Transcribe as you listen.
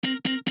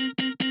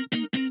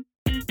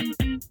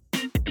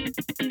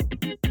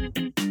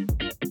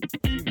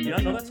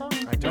not know that song?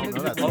 I don't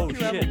know that song. Oh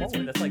shit,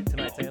 that's like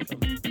tonight's anthem.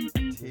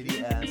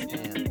 Titty ass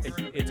ants.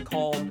 It's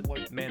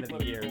called Man of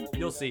the Year.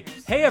 You'll see.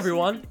 Hey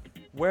everyone,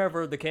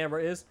 wherever the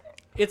camera is,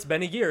 it's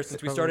been a year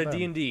since we started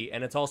D&D,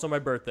 and it's also my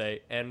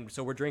birthday, and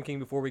so we're drinking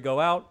before we go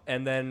out,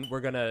 and then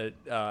we're gonna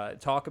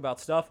talk about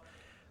stuff.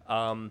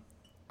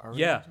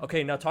 Yeah.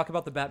 Okay. Now talk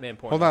about the Batman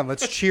porn. Hold on.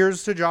 Let's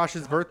cheers to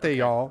Josh's birthday,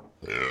 y'all.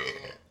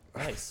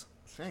 Nice.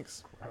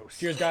 Thanks.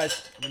 Cheers,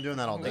 guys. I've been doing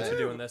that all day. Thanks for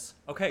doing this.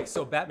 Okay,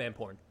 so Batman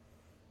porn.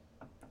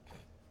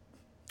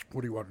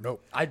 What do you want to know?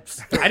 I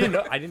didn't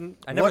know. I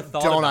never What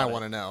thought don't about I it.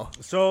 want to know?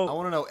 I So,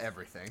 want to know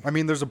everything. I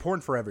mean, there's a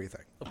porn for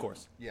everything. Of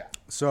course. Yeah.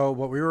 So,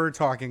 what we were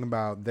talking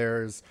about,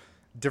 there's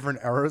different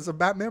eras of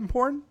Batman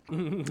porn.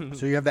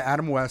 So, you have the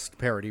Adam West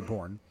parody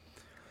porn,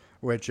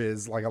 which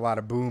is like a lot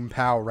of boom,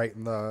 pow, right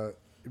in the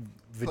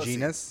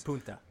vaginas.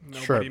 Punta.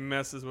 Nobody Sure.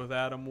 messes with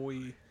Adam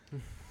Wee.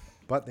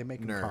 But they make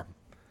him Nerd. come.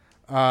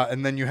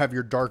 And then you have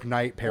your Dark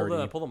Knight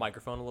parody. Pull the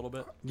microphone a little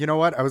bit. You know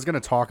what? I was going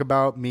to talk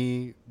about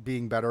me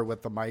being better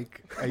with the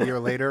mic a year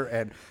later,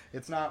 and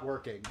it's not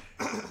working.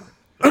 You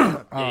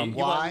Why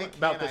want-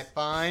 about can't I this-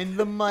 find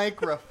the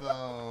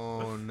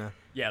microphone?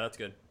 Yeah, that's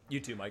good. You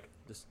too, Mike.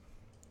 Just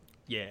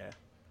yeah.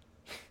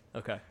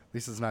 Okay.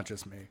 This is not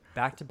just me.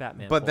 Back to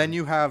Batman. But then porn.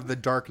 you have the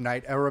Dark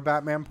Knight era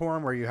Batman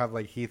porn where you have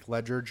like Heath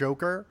Ledger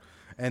Joker.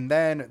 And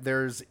then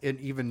there's an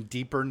even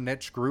deeper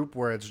niche group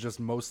where it's just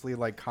mostly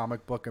like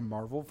comic book and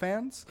Marvel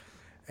fans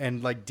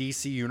and like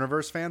DC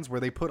Universe fans where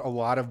they put a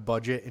lot of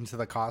budget into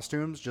the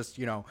costumes. Just,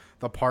 you know,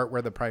 the part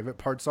where the private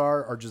parts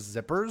are just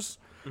zippers.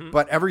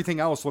 But everything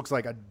else looks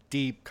like a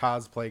deep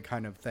cosplay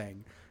kind of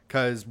thing.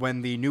 Because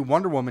when the new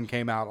Wonder Woman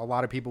came out, a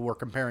lot of people were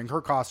comparing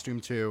her costume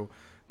to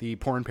the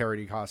porn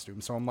parody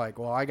costume. So I'm like,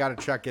 well, I got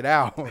to check it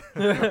out.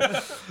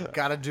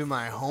 Gotta do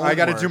my homework. I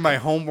got to do my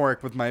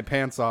homework with my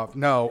pants off.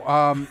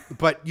 No,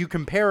 but you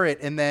compare it,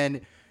 and then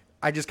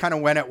I just kind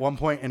of went at one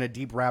point in a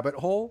deep rabbit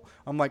hole.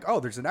 I'm like, oh,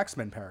 there's an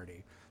X-Men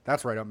parody.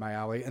 That's right up my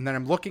alley. And then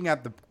I'm looking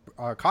at the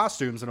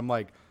costumes, and I'm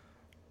like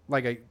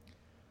a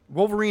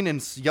Wolverine in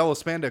yellow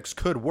spandex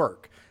could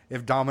work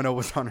if Domino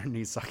was on her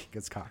knees sucking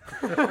his cock.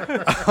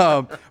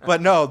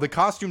 But no, the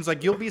costumes,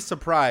 like, you'll be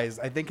surprised.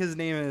 I think his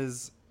name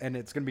is, and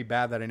it's going to be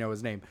bad that I know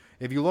his name.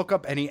 If you look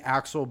up any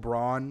Axel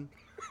Braun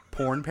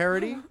porn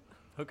parody,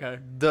 Okay.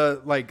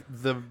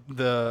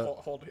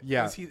 Hold it.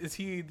 Yeah. Is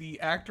he the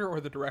actor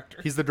or the director?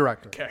 He's the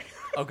director. Okay.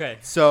 Okay.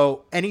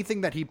 So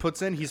anything that he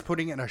puts in, he's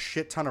putting in a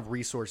shit ton of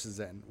resources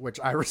in, which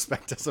I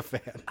respect as a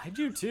fan. I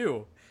do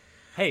too.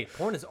 Hey,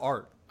 porn is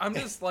art. I'm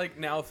just like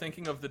now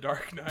thinking of the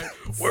Dark Knight.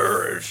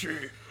 Where is she?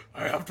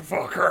 I have to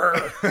fuck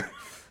her.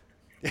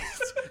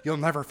 You'll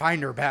never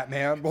find her,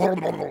 Batman.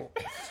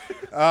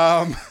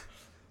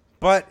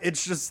 But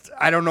it's just,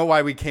 I don't know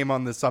why we came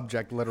on this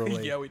subject,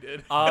 literally. Yeah, we did.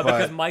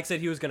 Because Mike said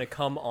he was going to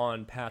come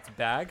on Pat's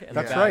bag. And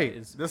That's the bag right.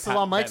 Is This is Pat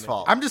all Mike's Batman.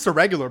 fault. I'm just a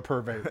regular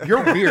pervert.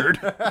 You're weird.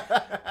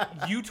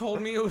 You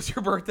told me it was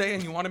your birthday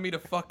and you wanted me to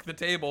fuck the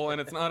table,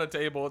 and it's not a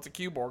table, it's a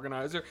cube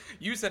organizer.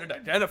 You said it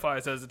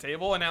identifies as a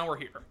table, and now we're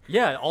here.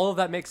 Yeah, all of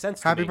that makes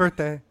sense to Happy me.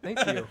 birthday. Thank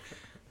you.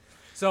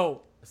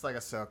 So, It's like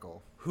a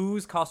circle.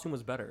 whose costume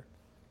was better?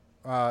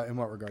 In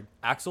what regard?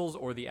 Axel's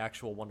or the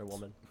actual Wonder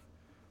Woman?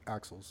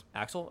 Axel's.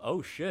 Axel?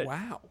 Oh, shit.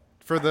 Wow.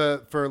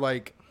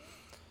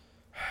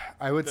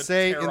 I would The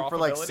say, tear off For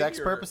like ability, sex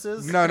or-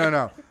 purposes?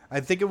 no. I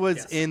think it was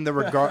Yes. in the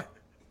regard.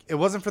 It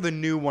wasn't for the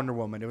new Wonder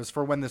Woman. It was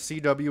for when the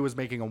CW was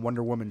making a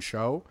Wonder Woman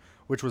show,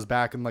 which was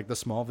back in like the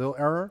Smallville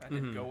era. That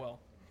didn't go well.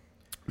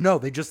 No,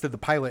 they just did the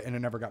pilot and it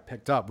never got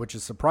picked up, which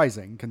is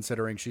surprising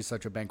considering she's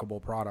such a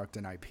bankable product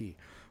in IP.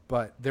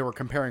 But they were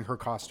comparing her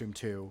costume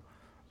to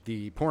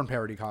the porn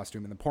parody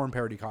costume, and the porn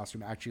parody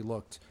costume actually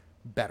looked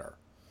better,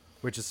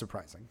 which is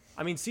surprising.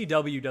 I mean,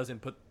 CW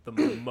doesn't put the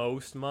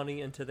most money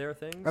into their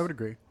things. I would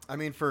agree. I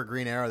mean, for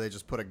Green Arrow, they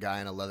just put a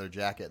guy in a leather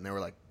jacket, and they were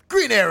like,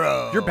 Green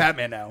Arrow! You're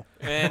Batman now.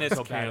 And it's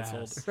So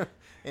canceled. badass.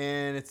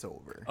 And it's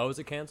over. Oh, is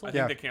it canceled? I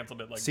think Yeah. they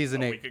canceled it like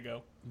Season a 8. week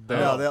ago.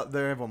 No,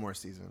 they have one more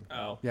season.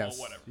 Oh, Yes,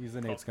 well, whatever.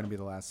 season 8's going to be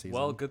the last season.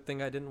 Well, good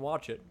thing I didn't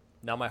watch it.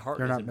 Now my heart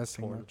You're not isn't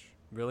missing torn. much.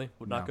 Really?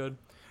 Not No. good?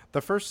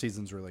 The first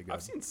season's really good.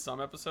 I've seen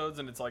some episodes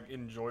and it's like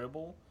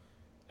enjoyable,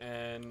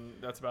 and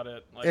that's about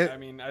it. Like, It- I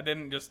mean, I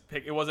didn't just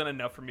pick. It wasn't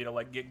enough for me to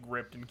like get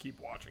gripped and keep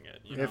watching it.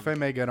 You know? If I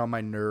may get on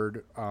my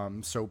nerd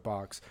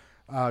soapbox,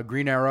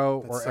 Green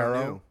Arrow That's or so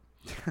Arrow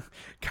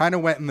kind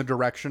of went in the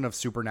direction of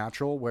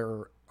Supernatural,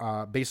 where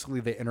basically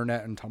the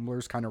internet and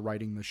Tumblr's kind of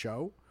writing the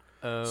show.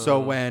 So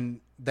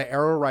when the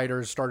Arrow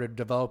writers started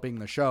developing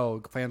the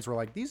show, fans were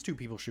like, these two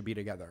people should be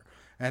together.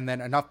 And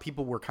then enough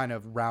people were kind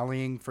of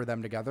rallying for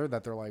them together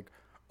that they're like,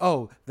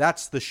 oh,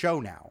 that's the show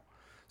now.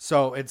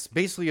 So it's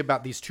basically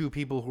about these two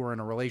people who are in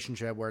a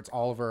relationship where it's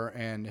Oliver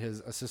and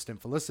his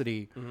assistant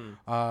Felicity,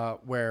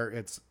 where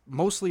it's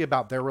mostly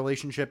about their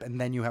relationship,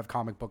 and then you have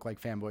comic book like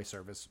fanboy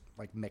service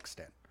like mixed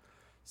in.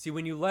 See,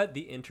 when you let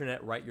the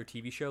internet write your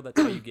TV show, that's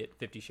how you get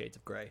 50 Shades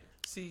of Grey.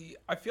 See,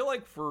 I feel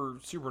like for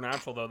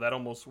Supernatural, though, that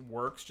almost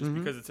works just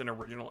because it's an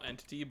original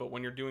entity. But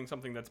when you're doing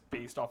something that's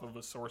based off of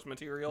a source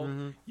material,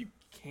 you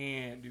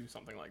can't do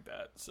something like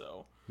that.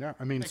 So Yeah,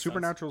 I mean, Makes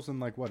Supernatural's in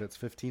like what? It's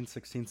 15,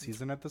 16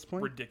 season at this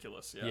point.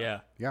 ridiculous. Yeah. Yeah.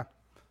 Yeah.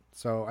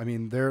 So I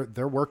mean, they're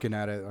working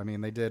at it. I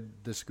mean, they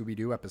did the Scooby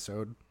Doo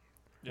episode.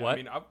 Yeah, What?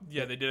 I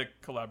mean, they did a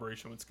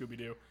collaboration with Scooby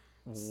Doo.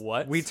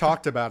 What? We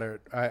talked about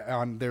it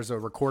on. There's a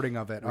recording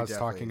of it. We Us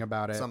definitely- talking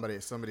about it.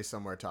 Somebody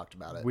somewhere talked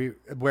about it.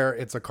 Where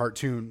it's a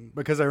cartoon,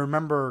 because I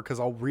remember, because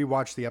I'll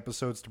rewatch the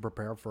episodes to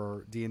prepare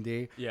for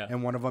D&D. Yeah.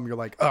 And one of them, you're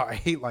like, oh, I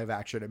hate live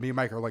action, and me and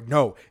Mike are like,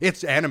 no,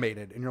 it's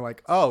animated, and you're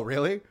like, oh,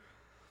 really?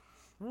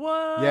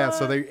 What? Yeah.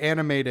 So they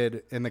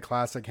animated in the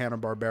classic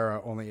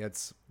Hanna-Barbera, only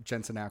it's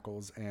Jensen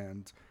Ackles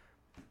and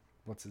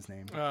what's his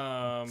name?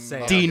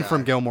 Sam. Dean guy.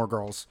 from Gilmore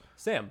Girls.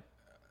 Sam.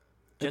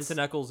 Jensen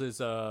Ackles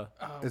is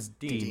Is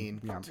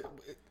Dean. Yeah.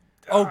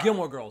 Oh,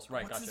 Gilmore Girls.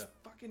 Right, What's his gotcha.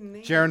 fucking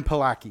name? Jared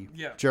Padalecki.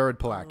 Yeah. Jared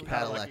Padalecki.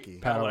 Padalecki.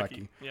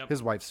 Padalecki. Yep.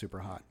 His wife's super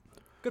hot.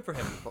 Good for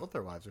him. Both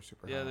their wives are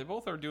super Yeah, hot. they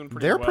both are doing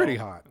pretty They're well. pretty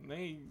hot.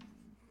 And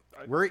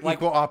We're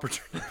equal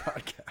opportunity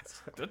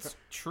podcast. that's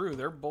true.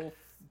 They're both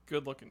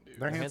good looking dudes.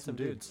 They're Handsome handsome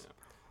dudes.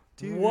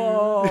 dudes.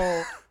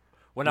 Whoa.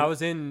 When I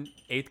was in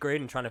 8th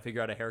grade and trying to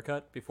figure out a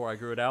haircut before I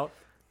grew it out,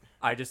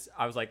 I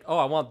was like, oh,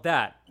 I want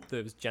that.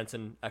 It was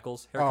Jensen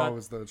Ackles haircut. Oh, it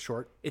was the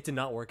short? It did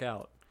not work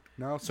out.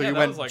 No? So Yeah, you that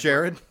went was like-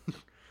 Jared?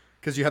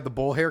 Because you had the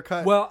bowl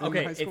haircut? Well, in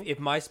okay, high school? if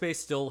MySpace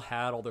still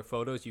had all their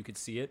photos, you could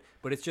see it.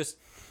 But it's just,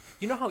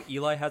 you know how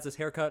Eli has his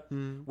haircut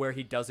where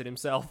he does it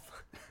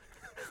himself?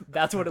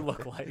 That's what it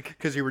looked like.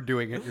 Because you were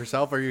doing it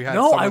yourself, or you had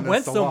No, someone I in the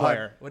went salon?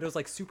 somewhere. But it was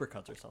like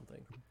Supercuts or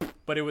something.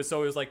 But it was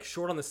like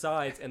short on the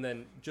sides and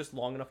then just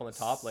long enough on the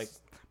top. Like,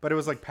 But it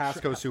was like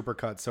Pasco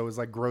supercut, so it was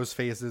like gross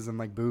faces and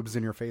like boobs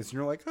in your face, and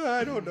you're like, oh,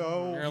 I don't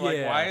know. You're like,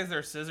 Yeah. why is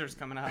there scissors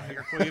coming out of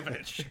your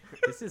cleavage?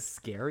 this is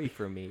scary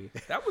for me.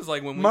 That was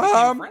like when we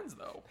Mom. became friends,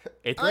 though.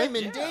 8th grade? I'm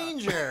in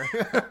danger.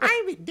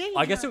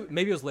 I guess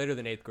maybe it was later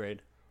than 8th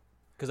grade.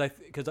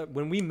 Because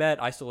when we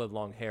met, I still had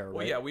long hair, right?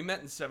 Well, yeah, we met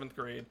in 7th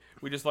grade.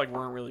 We just like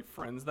weren't really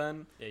friends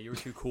then. Yeah, you were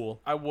too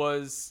cool. I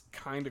was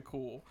kind of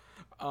cool,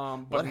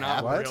 but What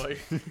not happened?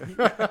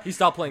 really. He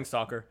stopped playing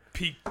soccer.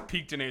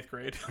 Peaked in 8th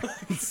grade.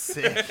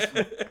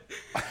 Sick.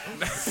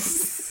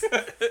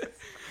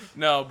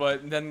 No,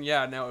 but then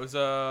no, it was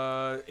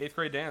 8th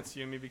grade dance.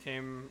 You and me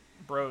became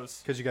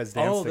bros. Because you guys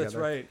danced Oh, together. that's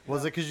right.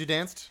 Was it because you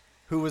danced?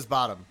 Who was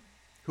bottom?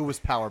 Who was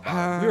power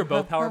bottom? We were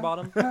both power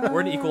bottom.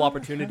 We're an equal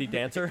opportunity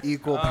dancer.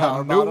 Equal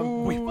power bottom.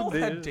 no. We both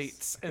had this.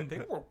 dates, and they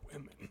were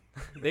women.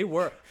 They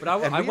were, but I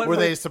went. Were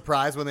they with-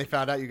 surprised when they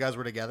found out you guys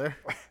were together?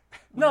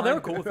 No, they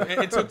were cool with it.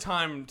 It took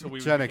time till we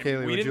Jenna, became, Kaylee,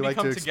 we would didn't you like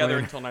become to together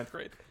explain? until 9th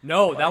grade.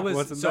 No, that was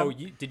Wasn't so.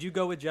 them? Did you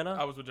go with Jenna?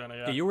 I was with Jenna.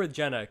 Yeah. Okay, you were with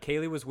Jenna.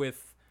 Kaylee was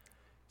with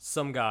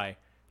some guy.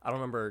 I don't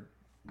remember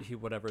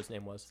whatever his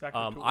name was.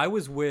 Zachary Tula. I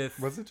was with.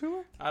 Was it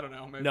Tula? I don't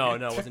know. Maybe. No,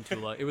 it wasn't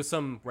Tula. It was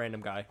some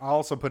random guy. I'll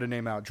also put a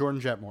name out.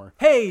 Jordan Jetmore.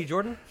 Hey,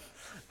 Jordan.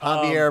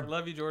 Javier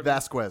Love you, Jordan.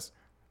 Vasquez.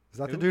 Is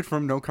that the dude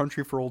from No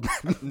Country for Old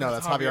Men? No,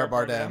 that's Javier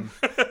Bardem.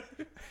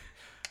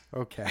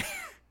 Okay.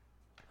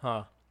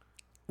 Huh.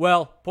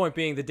 Well, point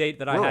being, the date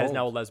that I We're had is old.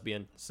 now a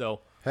lesbian.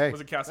 So Hey.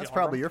 Was it Cassie? That's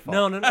probably your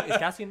fault. no. Is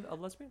Cassie a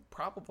lesbian?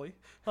 Probably.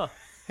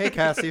 Hey,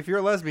 Cassie, if you're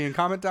a lesbian,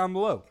 comment down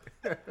below.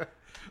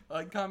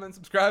 Like, comment,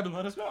 subscribe, and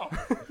let us know.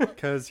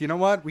 Because you know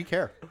what? We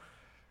care.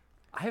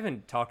 I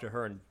haven't talked to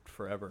her in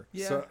forever.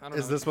 Yeah. So I don't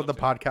is know this what the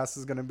podcast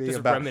is going to be Just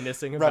about?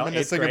 reminiscing about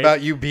Reminiscing 8th grade.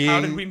 about you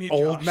How did we being meet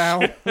old Josh?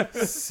 now?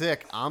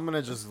 Sick. I'm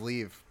gonna just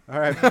leave. All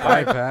right.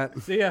 Bye, Pat.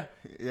 See ya.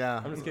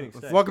 Yeah. I'm just kidding.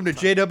 Stay. Welcome to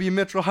JW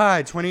Mitchell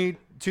High,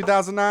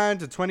 2009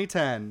 to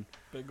 2010.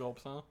 Big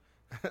gulps, huh?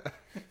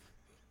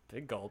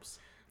 Big gulps.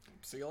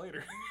 See you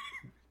later.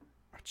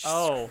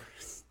 Oh.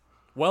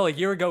 Well, a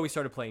year ago we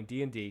started playing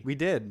D&D. We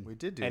did. We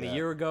did do And that. a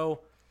year ago,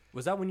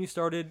 was that when you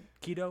started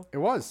keto? It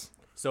was.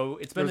 So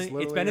it's It been was it's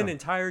literally, been an yeah.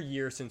 entire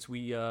year since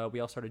we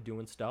all started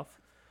doing stuff.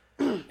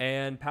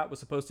 And Pat was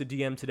supposed to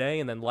DM today,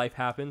 and then life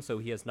happened, so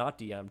he has not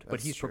DM'd. But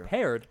That's he's true.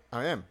 prepared,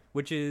 I am.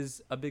 which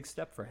is a big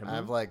step for him. I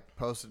have like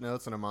post-it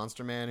notes and a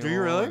monster manual. you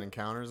really? And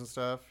encounters and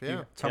stuff.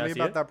 Yeah. Tell Yeah, me see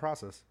about it? that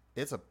process.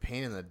 It's a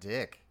pain in the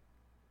dick.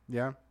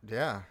 Yeah.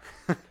 Yeah.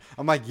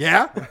 I'm like,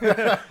 yeah.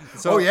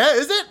 Oh yeah,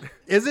 is it?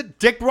 Is it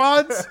dick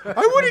rods?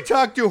 I wouldn't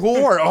talk to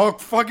whore. Oh,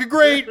 fucking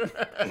great. Do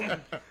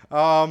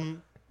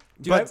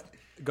but-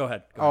 go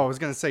ahead. Go Oh, I was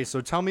gonna say. So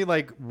tell me,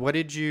 like, what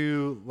did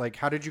you like?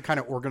 How did you kind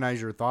of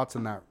organize your thoughts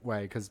in that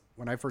way? Because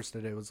when I first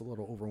did it, it was a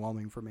little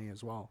overwhelming for me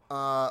as well.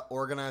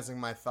 Organizing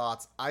my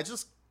thoughts.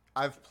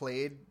 I've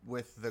played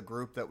with the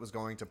group that was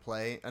going to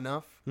play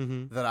enough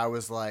that I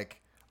was like,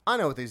 I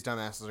know what these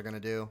dumbasses are gonna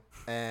do,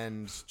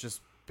 and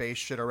just base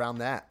shit around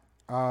that.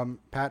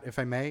 Pat, if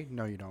I may,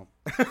 no, you don't.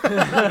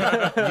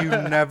 You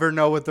never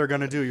know what they're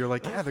gonna do. You're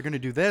like, yeah, they're gonna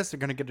do this. They're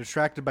gonna get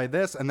distracted by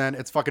this, and then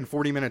it's fucking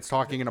 40 minutes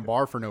talking in a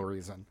bar for no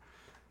reason.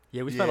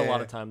 Yeah, we spent a lot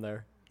Yeah. of time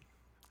there.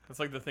 It's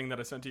like the thing that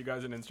I sent to you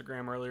guys on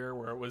Instagram earlier,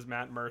 where it was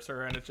Matt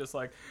Mercer, and it's just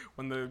like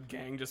when the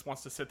gang just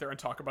wants to sit there and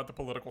talk about the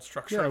political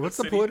structure. Yeah, of what's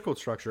the the city. political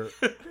structure?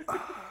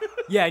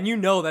 Yeah, and you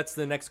know that's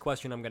the next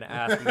question I'm going to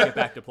ask when we get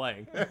back to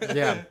playing.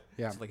 Yeah.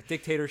 It's like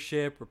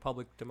dictatorship,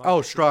 republic, democracy.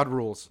 Oh, Strahd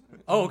rules.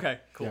 Oh, okay.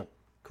 Cool. Yeah.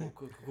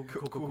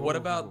 Cool. What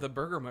about the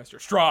Burgermeister?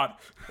 Strahd.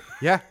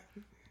 Yeah.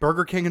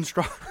 Burger King and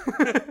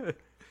Strahd.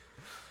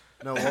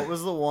 No, what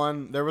was the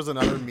one? There was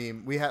another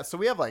meme. We have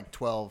like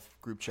 12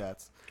 group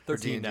chats. for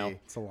 13 now. D&D.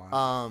 It's a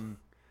lot.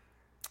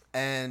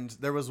 And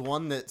there was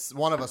one that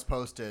one of us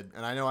posted,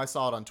 and I know I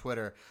saw it on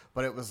Twitter,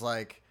 but it was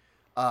like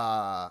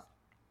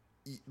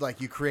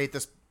you create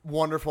this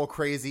wonderful,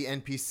 crazy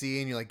NPC,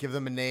 and you like give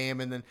them a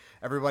name, and then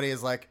everybody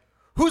is like,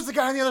 "Who's the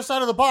guy on the other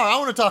side of the bar? I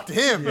want to talk to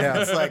him." Yeah.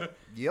 And it's like,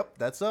 "Yep,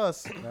 that's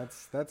us."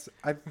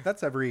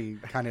 That's every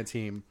kind of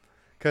team.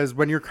 Because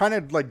when you're kind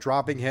of like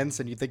dropping hints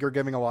and you think you're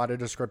giving a lot of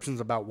descriptions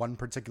about one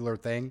particular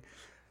thing,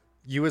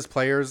 you as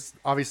players,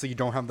 obviously you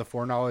don't have the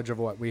foreknowledge of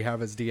what we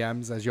have as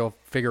DMs, as you'll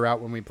figure out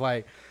when we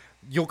play.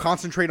 You'll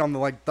concentrate on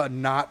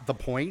not the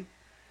point.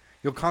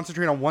 You'll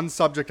concentrate on one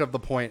subject of the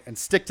point and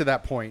stick to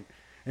that point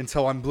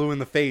until I'm blue in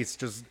the face,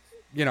 just,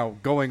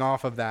 going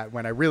off of that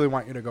when I really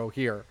want you to go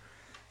here.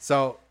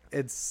 So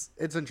it's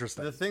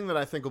interesting. The thing that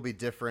I think will be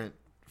different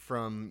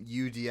from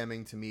you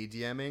DMing to me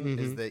DMing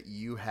is that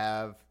you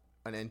have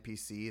an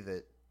NPC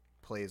that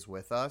plays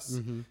with us,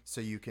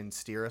 so you can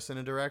steer us in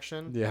a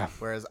direction. Yeah.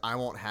 Whereas I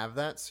won't have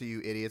that, so you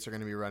idiots are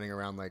going to be running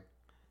around like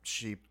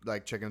sheep,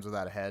 like chickens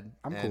without a head.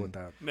 I'm cool with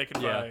that. Make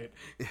it Yeah. right.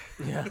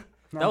 Yeah.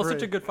 No, That was I'm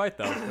such a good fight,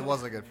 though. It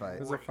was a good fight. It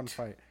was a fun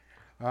fight.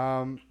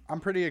 I'm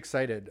pretty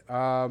excited.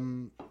 I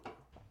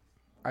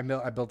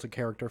built a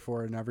character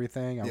for it and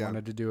everything. I Yeah.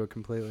 wanted to do a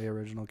completely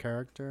original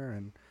character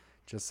and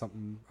just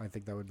something I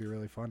think that would be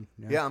really fun.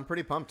 Yeah, I'm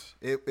pretty pumped.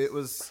 It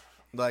was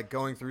like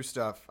going through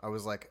stuff. I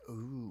was like,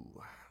 ooh,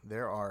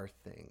 there are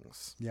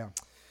things. Yeah.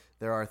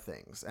 There are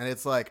things, and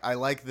it's like I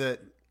like that.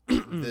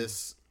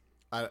 This,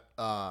 I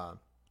don't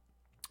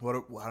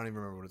even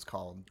remember what it's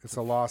called. It's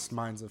the Lost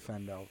Mines of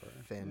Fandelver.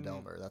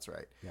 Fandelver. That's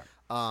right. Yeah.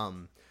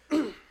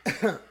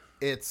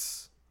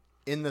 It's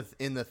in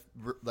the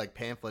like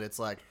pamphlet. It's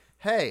like,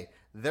 hey,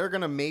 they're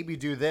gonna maybe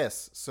do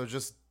this, so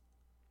just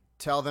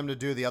tell them to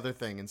do the other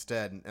thing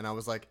instead. And I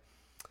was like,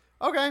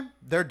 okay,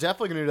 they're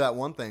definitely gonna do that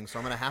one thing, so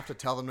I'm gonna have to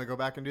tell them to go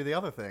back and do the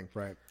other thing.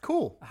 Right.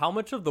 Cool. How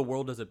much of the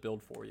world does it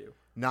build for you?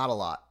 Not a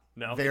lot.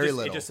 No, Very it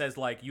little. It just says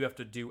like you have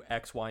to do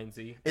X, Y, and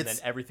Z, and then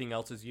everything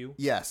else is you.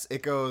 Yes,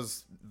 it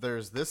goes,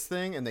 there's this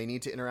thing, and they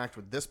need to interact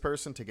with this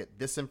person to get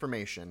this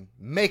information.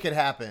 Make it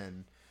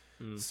happen.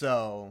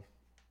 So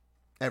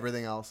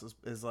everything else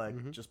is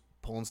like just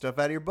pulling stuff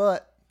out of your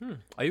butt.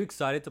 Are you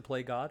excited to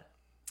play God?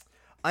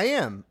 I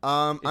am.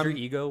 Is your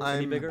ego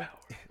any bigger?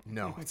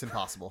 No, it's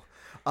impossible.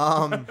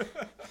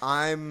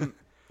 I'm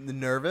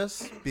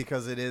nervous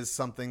because it is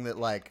something that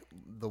like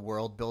the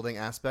world building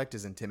aspect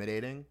is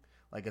intimidating.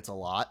 Like it's a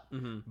lot,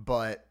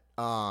 but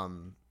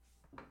I'm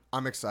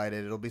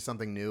excited. It'll be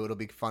something new. It'll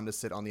be fun to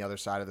sit on the other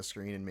side of the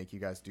screen and make you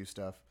guys do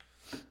stuff.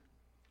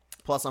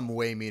 Plus, I'm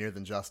way meaner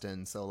than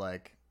Justin, so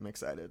like I'm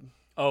excited.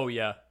 Oh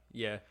yeah.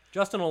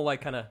 Justin will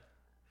like kind of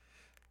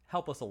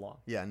help us along.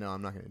 Yeah, no,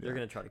 I'm not gonna do They're that.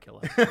 gonna try to kill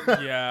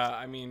us. Yeah,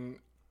 I mean,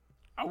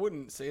 I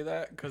wouldn't say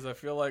that because I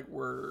feel like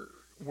we're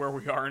where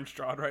we are in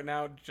Strahd right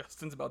now.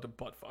 Justin's about to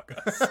butt fuck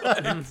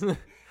us.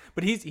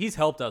 But he's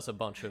helped us a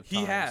bunch of times.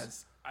 He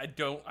has.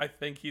 I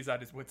think he's at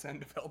his wit's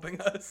end of helping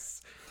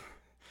us.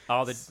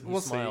 Oh,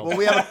 We'll see. smiled. Well,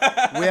 we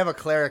have a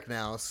cleric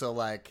now, so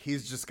like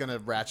he's just gonna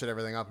ratchet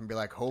everything up and be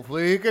like,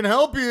 hopefully he can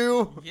help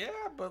you. Yeah,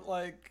 but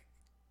like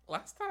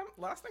last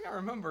thing I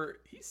remember,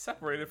 he's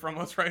separated from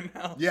us right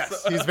now.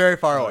 Yes, so- he's very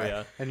far Oh, away.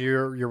 yeah. And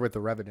you're with the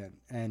Revenant,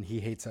 and he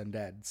hates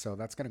undead, so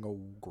that's gonna go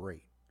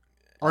great.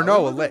 Or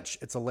no, a lich.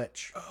 It's a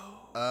lich.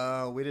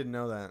 We didn't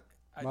know that.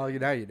 Well,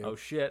 now you do. Oh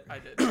shit. I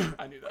did.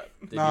 I knew that.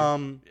 Did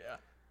you? Yeah.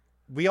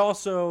 We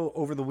also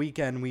over the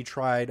weekend we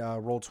tried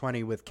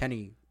Roll20 with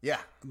Kenny Yeah.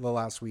 the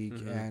last week,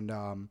 and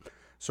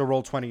so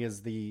Roll20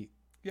 is the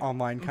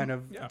online kind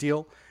of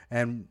deal.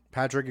 And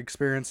Patrick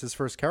experienced his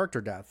first character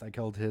death. I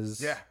killed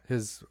his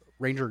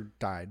ranger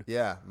died.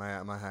 Yeah,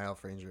 my high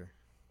elf ranger.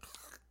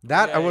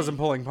 That Yeah, I wasn't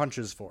pulling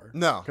punches for.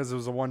 No. because it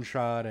was a one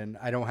shot, and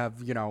I don't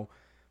have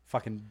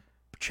fucking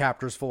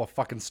chapters full of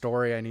fucking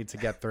story I need to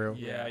get through.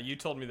 Yeah, you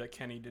told me that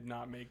Kenny did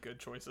not make good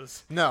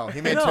choices. No, he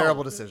made No.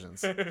 terrible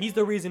decisions. He's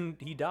the reason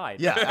he died.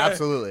 Yeah,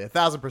 absolutely,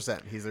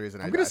 1,000%. He's the reason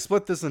I I'm gonna died.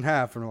 split this in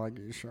half, and we're like,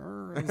 you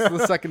sure? It's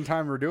the second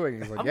time we're doing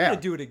it. He's like, I'm yeah.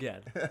 gonna do it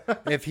again.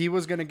 If he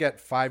was gonna get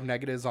 5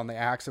 negatives on the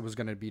axe, it was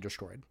gonna be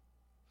destroyed.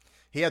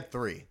 He had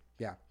 3.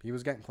 Yeah, he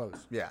was getting close.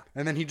 Yeah,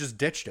 And then he just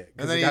ditched it.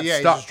 'cause and then he got he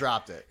stuck. just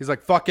dropped it. He's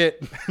like, fuck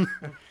it.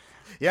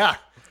 Yeah,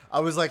 I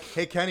was like,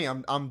 "Hey Kenny,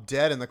 I'm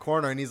dead in the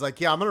corner," and he's like,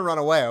 "Yeah, I'm gonna run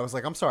away." I was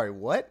like, "I'm sorry,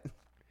 what?"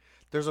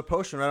 There's a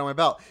potion right on my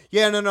belt.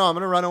 Yeah, no, I'm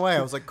gonna run away.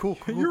 I was like, "Cool,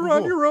 cool, You're cool, on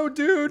cool. your own,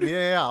 dude.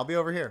 Yeah, I'll be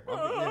over here.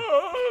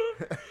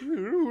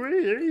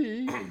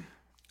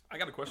 I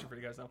got a question for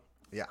you guys now.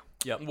 Yeah.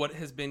 Yep. What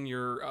has been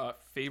your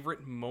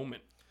favorite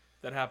moment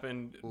that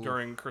happened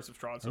during Curse of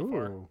Strahd so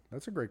far? Ooh,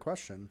 that's a great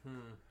question.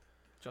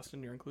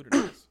 Justin, you're included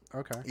in this.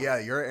 Okay. Yeah,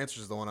 your answer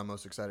is the one I'm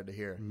most excited to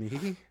hear.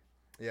 Me?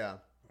 Yeah.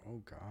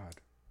 Oh God.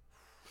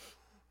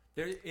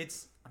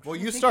 Well,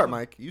 you start,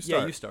 Mike. You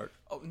start. Yeah, you start.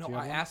 Oh no,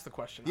 I asked the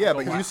question. Yeah, I'll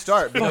but go you last.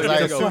 start because I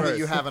You go assume that first.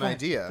 you have an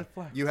idea.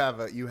 You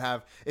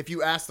have. If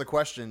you ask the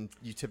question,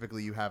 you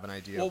typically have an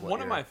idea. Well, of what one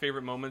of you're- my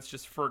favorite moments,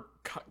 just for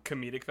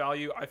comedic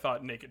value, I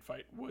thought Naked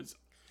Fight was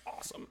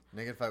awesome.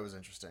 Naked Fight was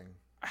interesting.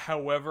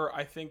 However,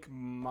 I think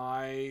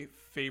my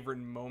favorite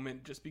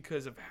moment, just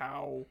because of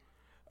how,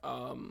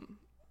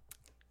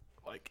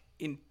 like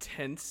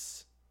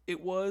intense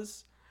it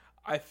was,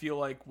 I feel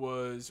like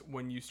was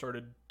when you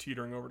started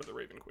teetering over to the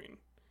Raven Queen.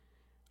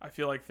 I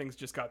feel like things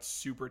just got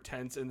super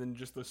tense, and then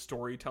just the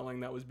storytelling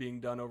that was being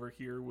done over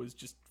here was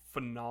just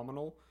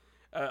phenomenal.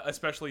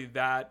 Especially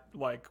that,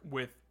 like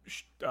with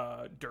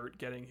Dirt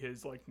getting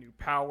his like new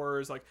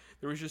powers, like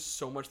there was just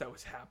so much that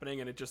was happening,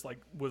 and it just like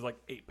was like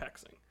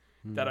apexing.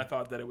 That I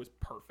thought that it was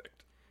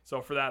perfect.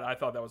 So for that, I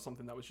thought that was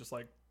something that was just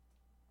like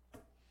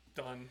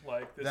done.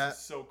 Like this is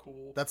so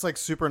cool. That's like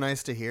super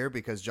nice to hear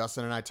because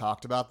Justin and I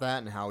talked about that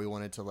and how we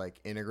wanted to like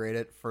integrate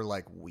it for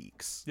like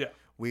weeks. Yeah.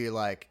 We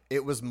like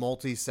it was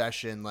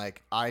multi-session.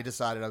 Like I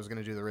decided I was going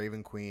to do the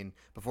Raven Queen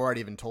before I'd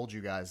even told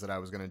you guys that I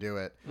was going to do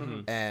it,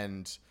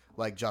 and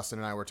like Justin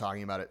and I were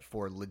talking about it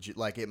for legit.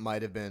 Like it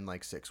might have been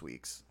like 6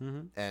 weeks,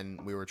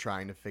 and we were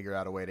trying to figure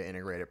out a way to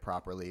integrate it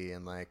properly.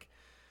 And like,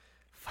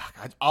 fuck,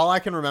 all I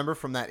can remember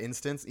from that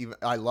instance, even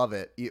I love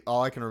it.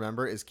 All I can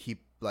remember is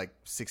keep like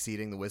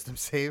succeeding the wisdom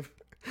save.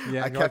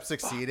 Yeah, I you're kept like,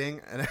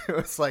 succeeding, and it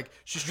was like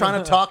she's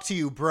trying to talk to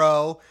you,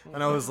 bro,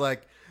 and I was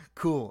like.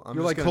 Cool.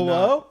 You're like, gonna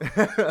hello?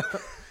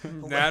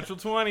 Natural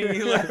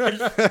 20.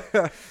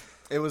 Like,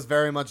 It was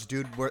very much,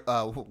 dude,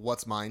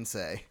 what's mine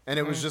say? And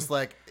it was just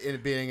like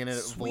it being in a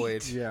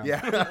void.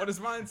 Yeah. what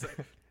does mine say?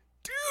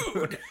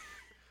 Dude.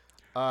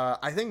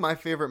 I think my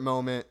favorite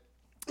moment,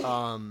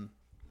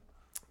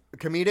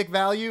 comedic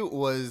value,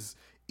 was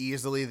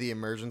easily the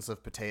emergence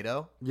of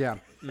Potato. Yeah.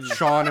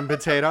 Sean and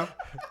Potato.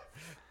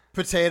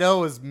 Potato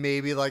was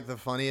maybe like the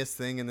funniest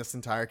thing in this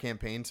entire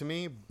campaign to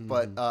me,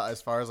 but as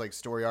far as like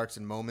story arcs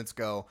and moments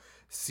go,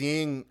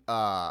 seeing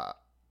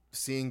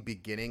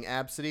beginning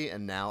Absidy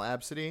and now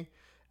Absidy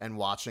and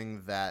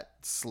watching that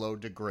slow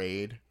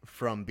degrade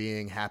from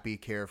being happy,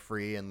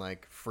 carefree, and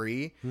like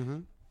free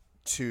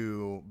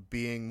to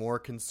being more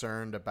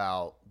concerned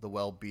about the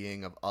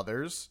well-being of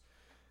others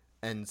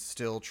and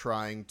still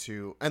trying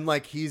to, and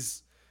like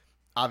he's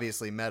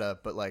obviously meta,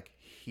 but like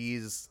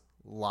he's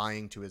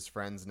lying to his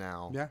friends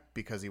now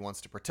because he wants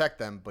to protect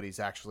them, but he's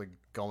actually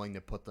going to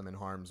put them in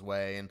harm's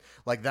way, and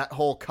like that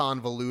whole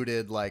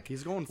convoluted like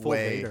He's going full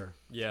way. Vader.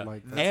 Yeah,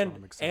 Like, that's what I'm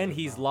and excited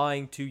he's about.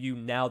 lying to you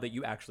now that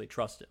you actually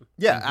trust him.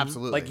 Yeah,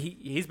 absolutely. Like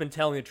he's been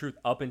telling the truth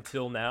up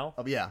until now,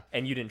 yeah,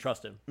 and you didn't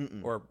trust him,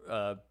 or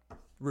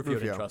Rufio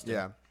didn't trust him.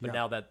 yeah. But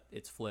now that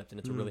it's flipped, and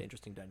it's a really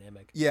interesting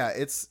dynamic. yeah.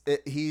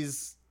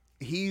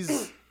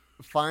 He's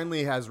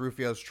finally has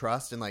Rufio's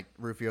trust, and like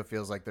Rufio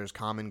feels like there's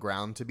common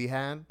ground to be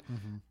had,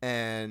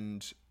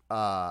 and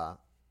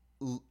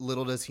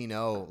little does he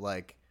know,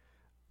 like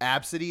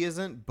Absidy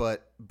isn't,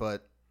 but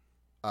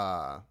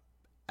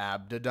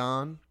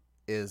Abdadon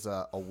is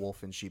a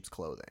wolf in sheep's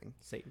clothing.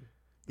 Satan.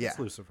 Yeah, It's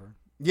Lucifer.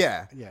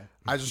 yeah. Yeah.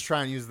 I just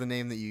try and use the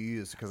name that you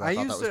used because I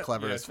thought that used was it-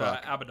 clever Yeah, as it's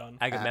fuck. Abaddon.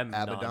 Agamemnon.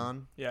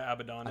 Abaddon. Yeah,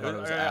 Abaddon. I thought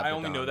it was I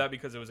only know Abaddon. that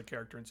because it was a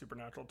character in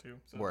Supernatural too.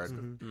 So Word. it's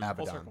good. Full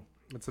Abaddon. circle.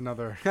 It's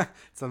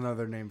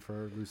another name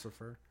for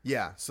Lucifer.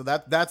 Yeah, so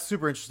that's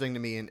super interesting to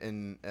me,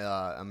 and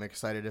I'm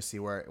excited to see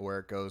where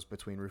it goes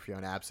between Rufio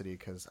and Absidy,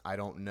 because I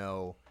don't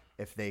know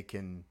if they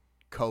can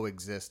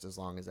coexist as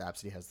long as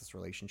Absidy has this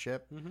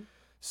relationship.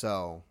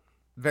 So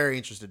very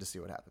interested to see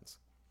what happens.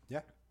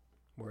 Yeah.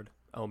 Word.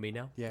 Oh, me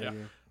now? Yeah. Yeah.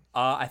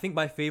 I think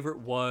my favorite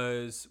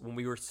was when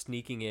we were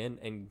sneaking in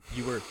and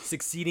you were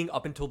succeeding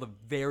up until the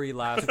very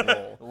last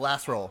roll.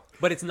 Last roll.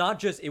 But it's not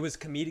just, it was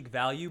comedic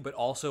value, but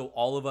also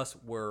all of us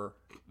were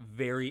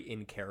very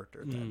in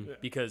character then.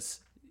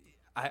 Because,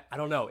 I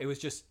don't know, it was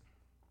just,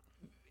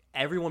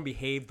 everyone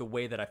behaved the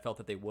way that I felt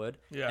that they would.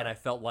 Yeah. And I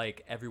felt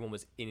like everyone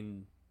was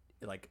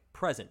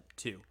present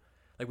too.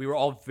 Like we were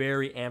all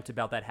very amped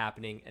about that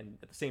happening. And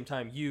at the same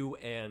time, you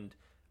and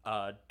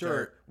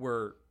Dirt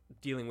were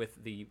dealing with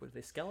were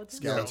they skeletons?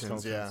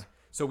 Skeletons, yeah.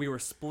 So we were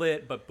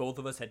split, but both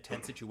of us had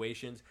tense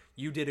situations.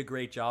 You did a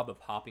great job of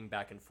hopping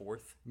back and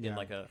forth in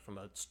from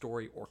a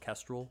story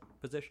orchestral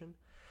position,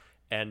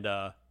 and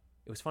it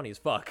was funny as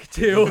fuck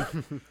too.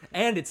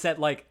 And it set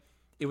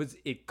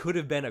it could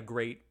have been a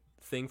great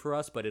thing for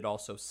us, but it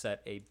also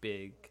set a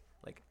big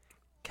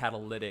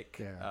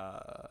catalytic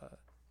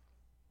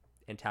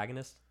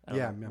antagonist. I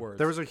don't know words.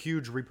 There was a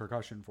huge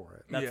repercussion for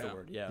it. That's the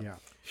word. Yeah.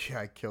 Yeah,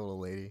 I killed a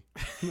lady.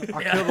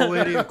 I killed a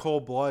lady in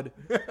cold blood.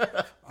 When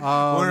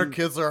her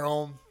kids are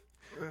home.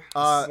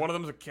 One of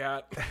them's a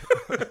cat.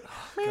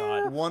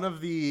 God. One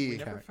of the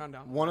Never found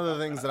out. one of the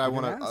things that I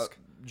want to ask.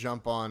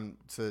 jump on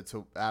to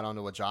add on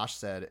to what Josh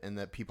said, and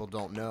that people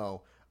don't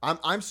know.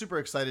 I'm super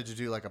excited to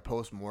do like a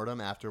post-mortem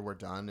after we're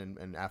done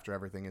and after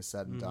everything is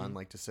said and done,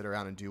 like to sit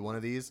around and do one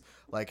of these,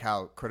 like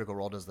how Critical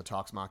Role does the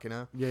Talks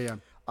Machina. Yeah.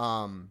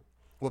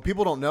 What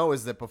people don't know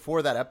is that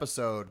before that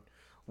episode,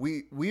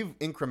 we've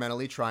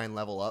incrementally try and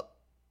level up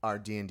our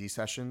D&D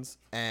sessions,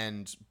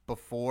 and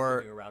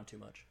before Moving around too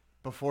much.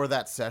 before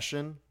that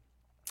session,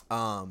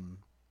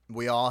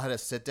 we all had a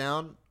sit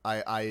down.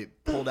 I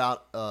pulled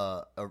out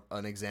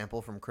an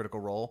example from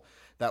Critical Role.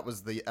 That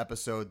was the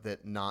episode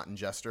that Knot and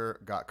Jester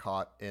got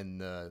caught in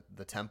the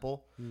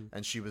temple,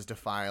 and she was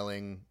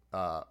defiling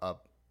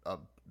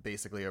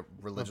basically a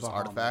religious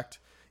artifact.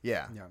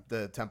 Yeah,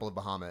 the Temple of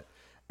Bahamut.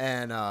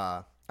 And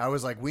I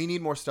was like, we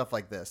need more stuff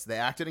like this. They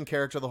acted in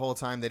character the whole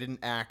time. They didn't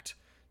act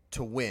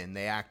to win.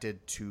 They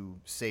acted to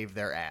save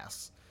their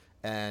ass.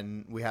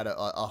 And we had a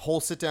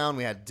whole sit down.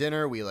 We had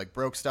dinner. We like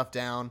broke stuff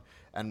down,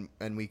 and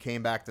we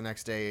came back the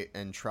next day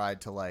and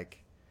tried to like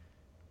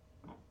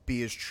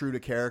be as true to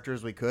character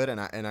as we could.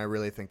 And I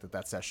really think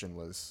that session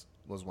was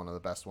one of the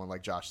best ones.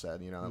 Like Josh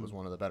said, you know, it was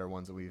one of the better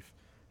ones that we've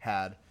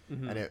had,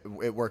 and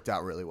it worked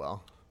out really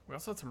well. We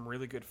also had some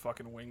really good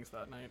fucking wings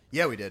that night.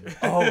 Yeah, we did.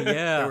 Oh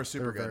yeah, They were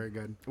super good. Very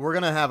good. We're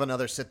gonna have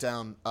another sit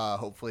down,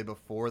 hopefully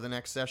before the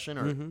next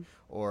session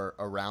or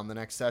around the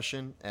next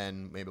session,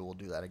 and maybe we'll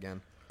do that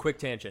again. Quick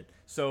tangent.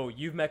 So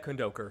you've met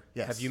Kondoker.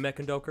 Yes. Have you met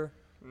Kondoker?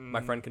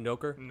 My friend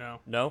Kondoker? No.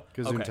 No?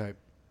 Gazoon type.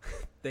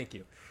 Thank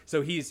you.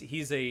 So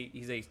he's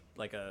a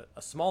like a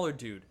smaller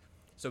dude.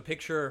 So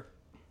picture,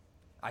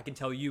 I can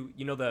tell you,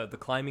 you know the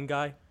climbing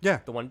guy? Yeah.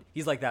 The one,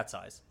 he's like that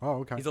size. Oh,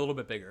 okay. He's a little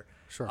bit bigger.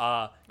 Sure.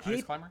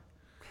 Ice climber?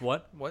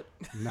 What? What?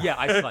 Yeah,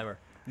 ice climber.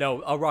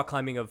 No, a rock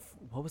climbing of,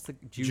 what was the?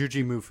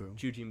 Juji Mufu.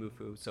 Juji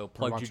Mufu. So We're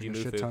plug watching Juji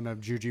a shit Mufu. ton of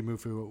Juji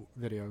Mufu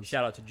videos.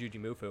 Shout out to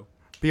Juji Mufu.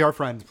 Be our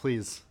friend,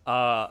 please.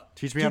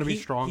 Teach me how to be he,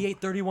 strong. He ate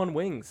 31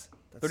 wings.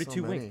 That's 32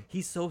 so wings. many.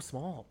 He's so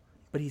small,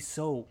 but he's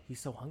so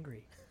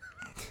hungry.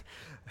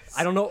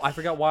 I don't know. I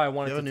forgot why I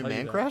wanted You have a to new tell man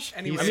you that. crush?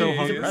 Anyway, He's so He's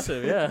hungry.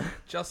 impressive, yeah.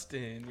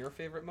 Justin, your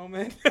favorite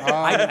moment?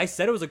 I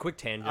said it was a quick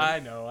tangent. I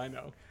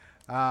know.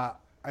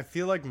 I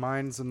feel like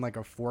mine's in like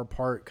a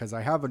 4-part because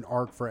I have an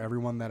arc for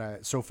everyone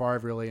that so far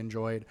I've really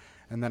enjoyed,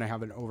 and then I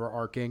have an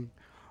overarching.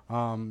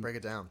 Break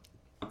it down.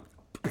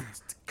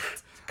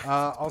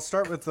 I'll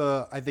start with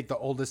I think the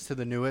oldest to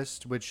the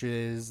newest, which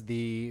is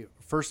the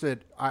first.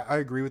 I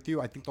agree with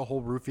you. I think the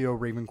whole Rufio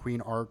Raven Queen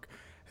arc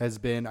has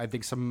been, I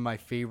think, some of my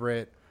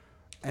favorite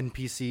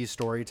NPC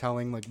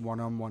storytelling, like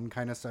one-on-one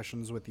kind of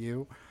sessions with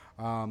you.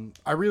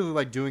 I really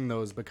like doing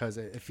those because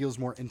it feels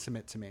more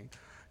intimate to me,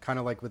 kind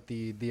of like with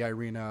the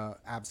Irina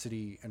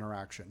Absidy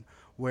interaction,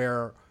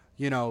 where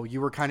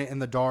you were kind of in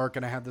the dark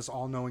and I had this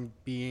all-knowing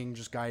being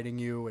just guiding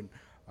you, and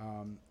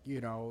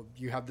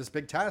you have this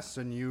big test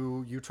and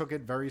you took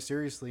it very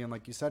seriously, and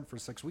like you said, for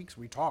 6 weeks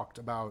we talked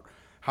about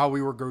how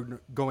we were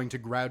going to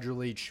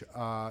gradually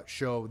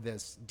show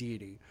this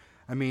deity.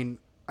 I mean,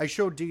 I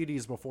showed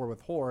deities before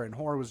with Horror, and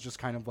Horror was just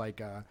kind of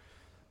like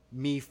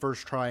me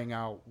first trying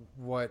out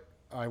what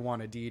I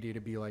want a deity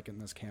to be like in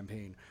this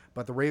campaign.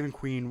 But the Raven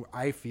Queen,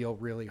 I feel,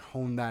 really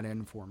honed that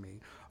in for me.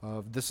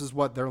 Of this is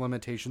what their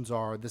limitations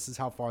are. This is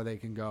how far they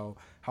can go,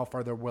 how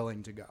far they're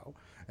willing to go.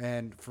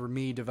 And for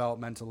me,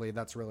 developmentally,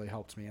 that's really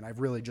helped me. And I've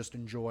really just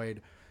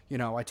enjoyed,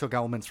 I took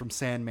elements from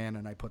Sandman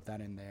and I put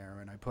that in there.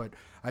 And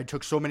I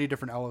took so many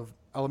different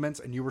elements,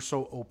 and you were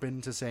so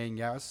open to saying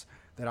yes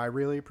that I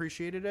really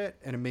appreciated it.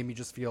 And it made me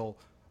just feel,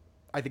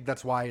 I think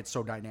that's why it's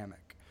so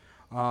dynamic.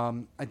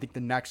 I think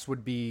the next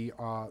would be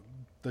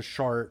the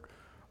Shart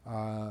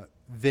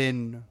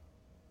Vin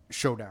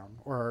showdown,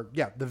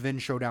 the Vin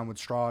showdown with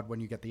Strahd when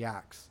you get the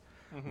axe,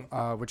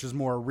 which is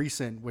more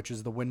recent, which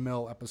is the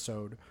windmill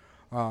episode.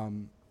 I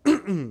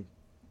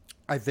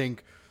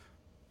think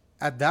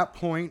at that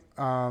point,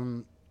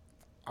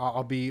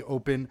 I'll be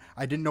open.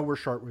 I didn't know where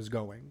Shart was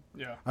going.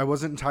 Yeah. I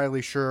wasn't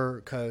entirely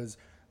sure because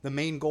the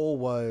main goal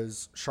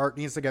was Shart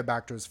needs to get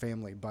back to his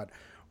family, but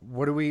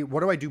what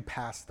do I do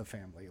past the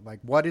family? Like,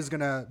 what is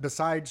gonna,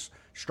 besides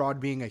Strahd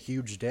being a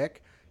huge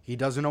dick, he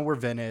doesn't know where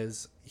Vin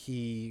is.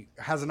 He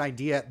has an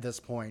idea at this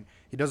point.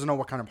 He doesn't know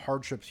what kind of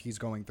hardships he's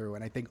going through.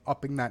 And I think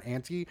upping that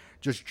ante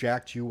just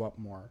jacked you up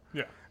more.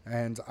 Yeah.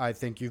 And I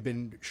think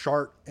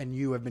Shart and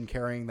you have been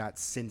carrying that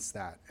since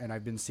that. And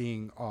I've been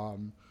seeing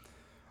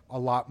a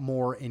lot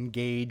more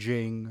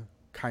engaging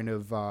kind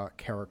of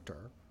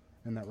character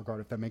in that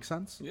regard, if that makes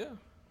sense. Yeah.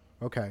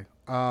 Okay.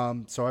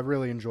 So I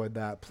really enjoyed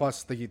that.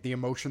 Plus the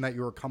emotion that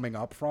you were coming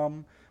up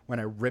from when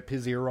I rip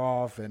his ear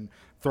off and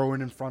throw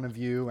it in front of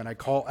you, and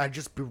I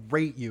just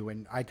berate you,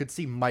 and I could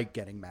see Mike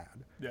getting mad.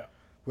 Yeah.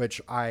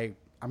 Which I'm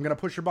gonna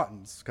push your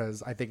buttons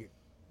because I think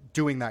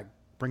doing that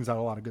brings out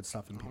a lot of good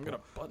stuff in people. I'm gonna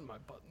button my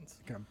buttons.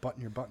 You're gonna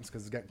button your buttons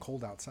because it's getting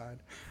cold outside.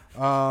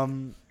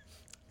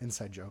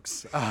 Inside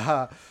jokes.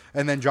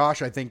 And then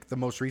Josh, I think the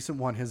most recent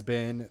one has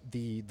been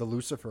the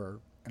Lucifer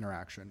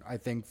interaction. I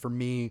think for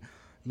me,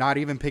 not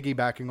even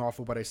piggybacking off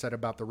of what I said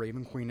about the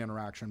Raven Queen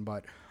interaction,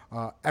 but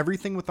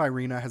everything with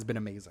Irina has been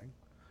amazing.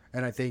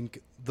 And I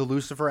think the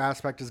Lucifer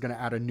aspect is going to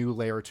add a new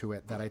layer to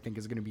it that I think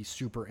is going to be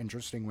super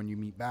interesting when you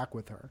meet back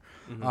with her.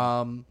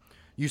 Mm-hmm.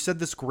 You said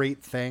this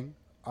great thing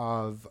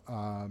of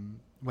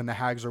when the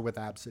hags are with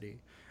Absidy,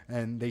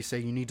 and they say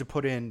you need to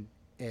put in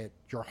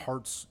your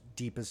heart's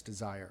deepest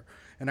desire.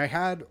 And I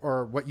had,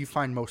 or what you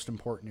find most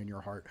important in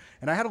your heart.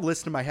 And I had a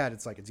list in my head.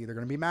 It's like, it's either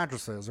going to be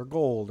mattresses or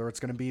gold, or it's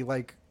going to be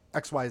like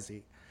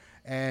XYZ.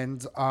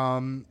 And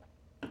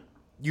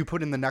you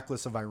put in the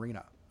necklace of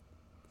Irina.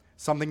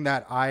 Something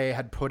that I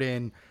had put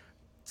in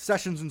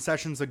sessions and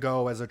sessions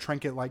ago as a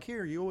trinket, like,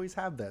 here, you always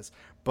have this.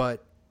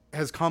 But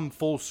has come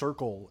full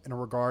circle in a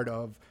regard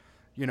of,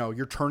 you know,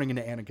 you're turning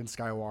into Anakin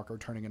Skywalker,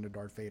 turning into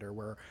Darth Vader,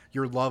 where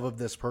your love of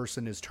this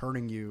person is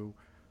turning you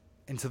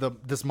into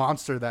this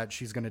monster that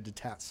she's going to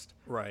detest.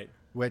 Right.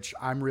 Which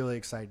I'm really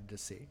excited to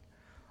see.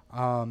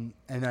 And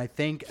I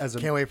think as a...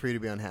 Can't wait for you to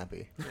be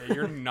unhappy. Yeah,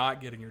 you're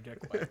not getting your dick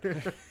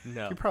wet.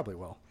 No. You probably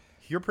will.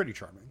 You're pretty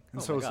charming.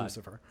 And Oh so my is God.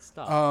 Lucifer.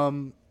 Stop.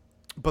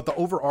 But the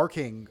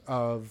overarching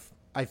of,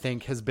 I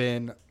think, has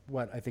been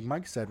what I think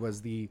Mike said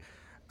was the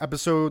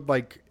episode,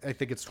 like, I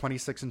think it's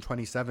 26 and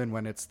 27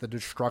 when it's the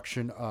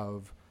destruction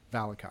of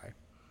Valakai.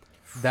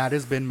 That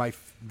has been my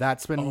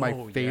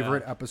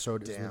favorite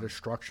episode is the Damn.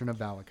 destruction of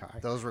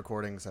Valakai. Those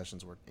recording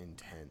sessions were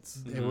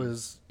intense. It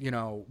was, you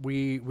know,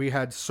 we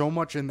had so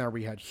much in there.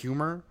 We had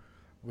humor,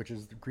 which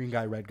is the green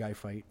guy, red guy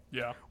fight.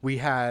 Yeah. We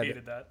had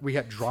Hated that. we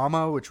had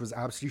drama, which was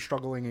absolutely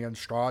struggling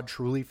against Strahd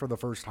truly for the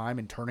first time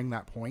and turning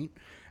that point.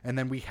 And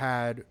then we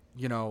had,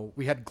 you know,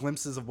 we had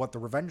glimpses of what the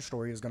revenge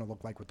story is going to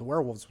look like with the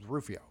werewolves with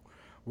Rufio,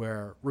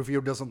 where Rufio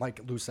doesn't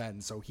like loose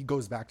ends, so he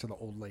goes back to the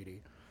old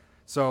lady.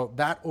 So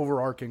that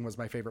overarching was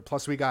my favorite.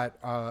 Plus, we got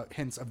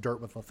hints of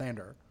dirt with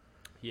Lathander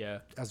Yeah.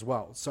 as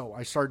well. So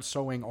I started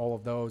sowing all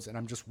of those, and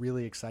I'm just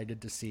really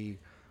excited to see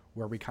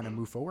where we kind of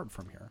move forward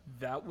from here.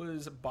 That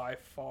was by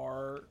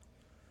far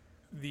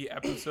the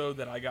episode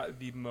that I got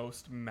the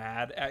most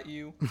mad at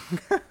you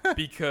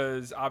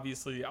because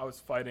obviously I was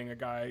fighting a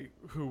guy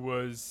who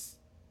was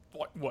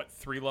what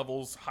 3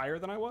 levels higher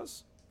than I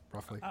was.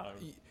 Roughly. I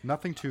don't know.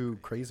 Nothing too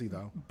crazy,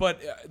 though. But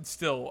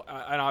still,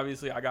 and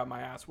obviously I got my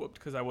ass whooped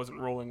because I wasn't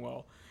rolling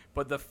well.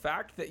 But the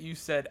fact that you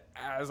said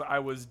as I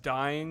was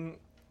dying,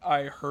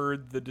 I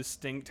heard the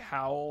distinct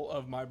howl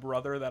of my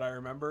brother that I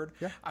remembered.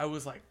 Yeah. I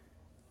was like,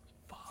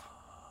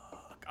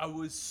 fuck. I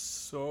was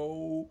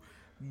so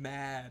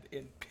mad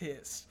and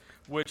pissed,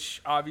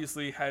 which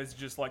obviously has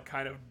just like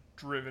kind of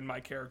driven my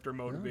character,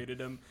 motivated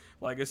him.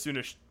 Like as soon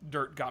as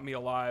Dirt got me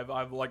alive,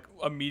 I've like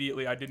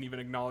immediately, I didn't even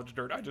acknowledge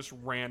Dirt. I just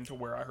ran to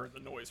where I heard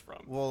the noise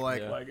from. Well,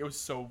 like, Yeah. Like it was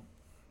so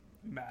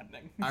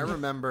maddening. I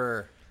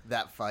remember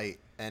that fight,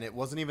 and it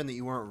wasn't even that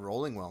you weren't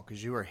rolling well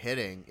because you were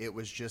hitting. It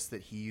was just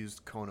that he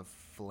used Cone of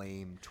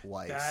Flame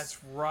twice.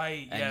 That's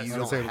right. and Yes. you I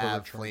was don't able to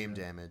have return flame it.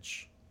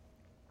 damage.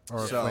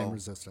 Or So, flame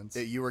resistance.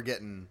 You were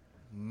getting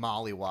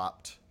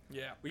mollywopped.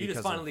 Yeah. Well, you just because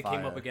of finally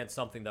came up fire. against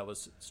something that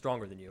was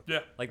stronger than you. Yeah.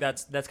 Like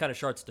that's kind of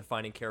Shart's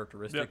defining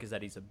characteristic Yep. is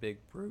that he's a big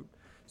brute.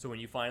 So when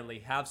you finally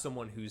have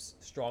someone who's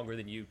stronger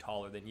than you,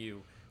 taller than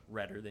you,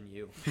 redder than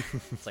you,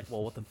 it's like,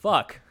 well, what the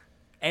fuck?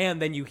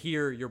 And then you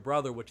hear your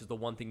brother, which is the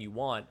one thing you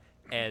want,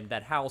 and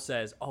that howl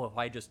says, "Oh, if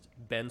I just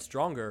been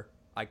stronger,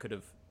 I could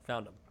have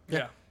found him."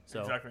 Yeah.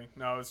 So- Exactly.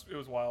 No, it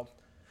was wild.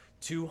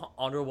 2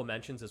 honorable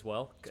mentions as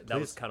well. That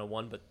was Please. kind of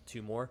one, but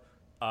 2 more.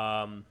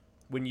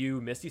 When you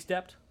Misty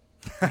stepped,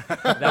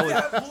 that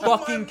was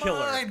fucking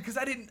killer. Because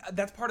I didn't.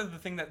 That's part of the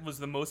thing that was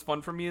the most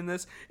fun for me in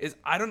this is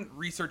I didn't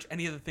research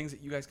any of the things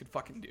that you guys could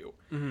fucking do.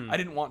 I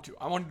didn't want to.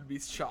 I wanted to be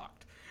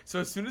shocked. So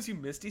as soon as you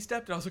Misty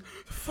stepped, I was like,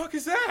 "The fuck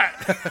is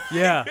that?"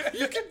 Yeah.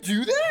 You can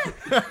do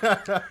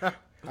that?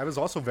 I was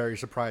also very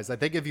surprised. I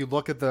think if you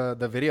look at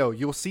the video,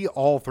 you'll see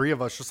all 3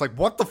 of us just like,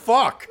 what the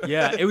fuck?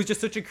 Yeah, it was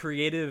just such a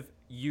creative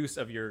use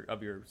of your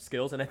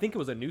skills, and I think it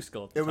was a new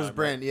skill at the It was time,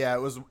 brand. Yeah,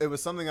 it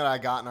was something that I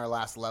got in our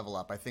last level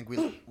up. I think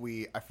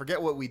we I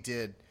forget what we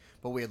did,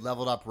 but we had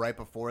leveled up right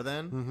before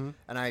then,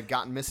 and I had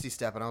gotten Misty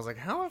Step, and I was like,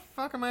 how the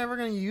fuck am I ever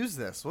going to use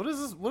this? What is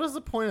this? What is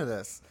the point of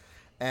this?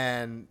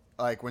 And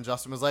like when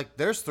Justin was like,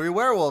 "There's 3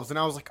 werewolves," and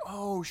I was like,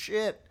 "Oh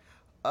shit."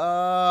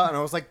 And I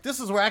was like, "This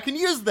is where I can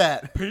use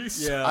that."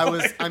 Peace. Yeah.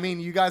 I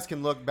mean, you guys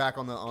can look back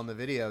on the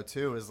video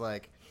too. Is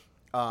like,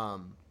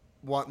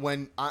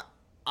 when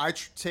I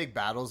take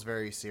battles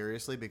very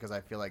seriously because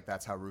I feel like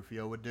that's how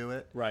Rufio would do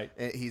it. Right.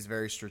 He's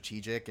very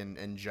strategic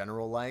and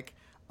general like.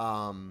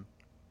 And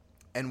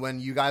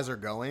when you guys are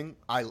going,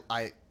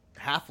 I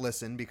half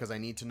listen because I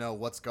need to know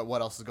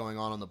what else is going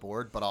on the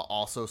board, but I'll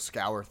also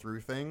scour through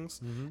things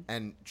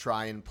and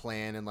try and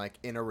plan and like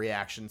in a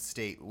reaction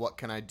state, what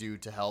can I do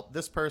to help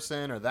this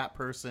person or that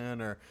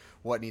person or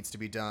what needs to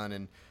be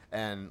done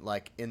and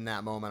like in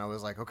that moment I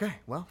was like, okay,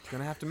 well,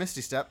 gonna have to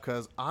Misty Step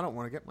because I don't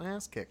want to get my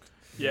ass kicked.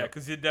 Yeah,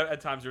 because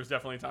at times there's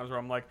definitely times where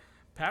I'm like,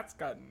 Pat's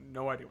got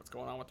no idea what's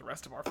going on with the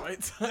rest of our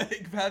fights.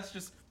 Like Pat's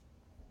just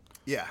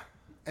Yeah.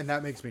 And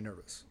that makes me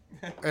nervous.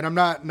 And I'm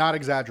not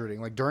exaggerating.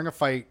 Like during a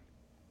fight,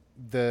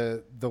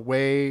 the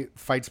way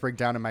fights break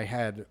down in my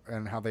head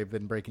and how they've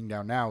been breaking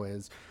down now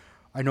is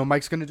I know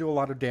Mike's going to do a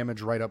lot of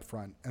damage right up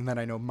front, and then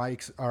I know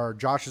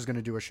Josh is going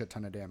to do a shit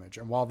ton of damage.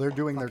 And while they're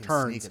doing their Fucking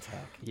turns, sneak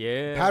attack.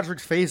 Yeah.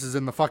 Patrick's face is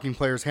in the fucking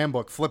player's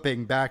handbook,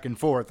 flipping back and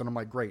forth, and I'm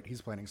like, great,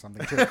 he's planning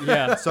something too.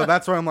 Yeah. So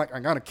that's why I'm like, I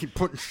gotta keep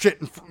putting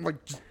shit in front,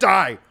 like, just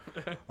die.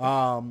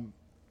 But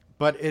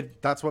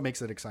But that's what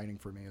makes it exciting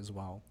for me as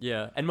well.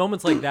 Yeah, and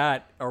moments like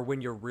that are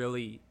when you're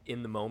really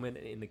in the moment,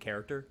 in the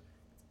character,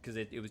 because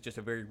it was just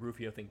a very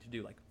Rufio thing to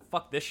do. Like,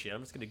 fuck this shit,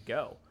 I'm just gonna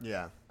go.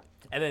 Yeah.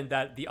 And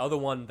then the other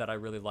one that I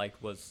really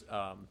liked was,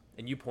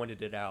 and you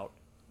pointed it out,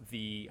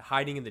 the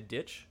hiding in the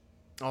ditch.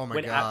 Oh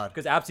my god.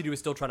 Because Absidy was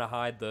still trying to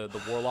hide the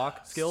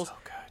warlock skills. So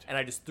good. And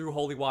I just threw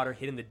holy water,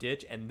 hit in the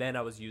ditch, and then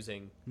I was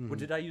using. What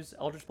did I use?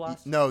 Eldritch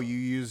Blast? No, you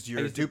used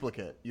your used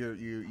duplicate.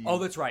 You Oh,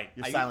 that's right.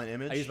 Your I silent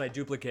used, image. I used my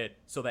duplicate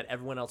so that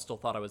everyone else still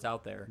thought I was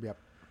out there. Yep.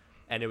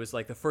 And it was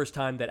like the first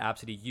time that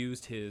Absidy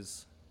used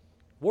his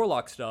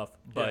warlock stuff,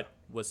 but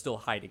was still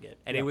hiding it.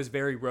 And it was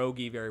very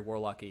roguey, very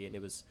warlocky, and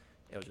it was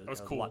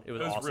cool. It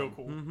was awesome.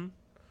 Real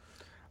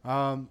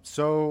cool.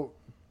 So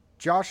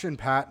Josh and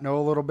Pat know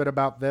a little bit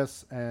about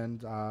this,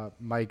 and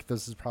Mike,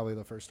 this is probably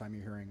the first time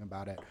you're hearing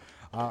about it.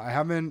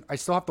 I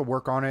still have to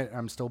work on it.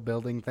 I'm still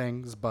building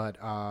things, but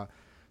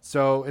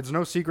so it's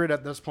no secret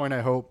at this point,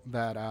 I hope,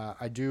 that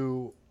I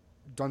do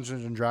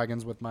Dungeons and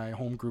Dragons with my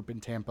home group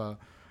in Tampa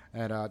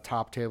at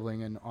Top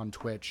Tabling and on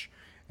Twitch.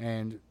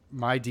 And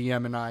my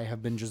DM and I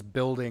have been just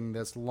building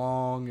this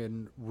long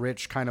and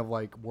rich kind of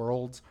like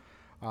world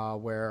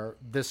where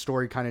this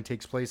story kind of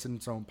takes place in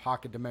its own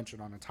pocket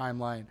dimension on a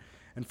timeline.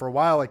 And for a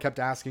while, I kept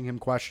asking him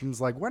questions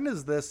like, when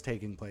is this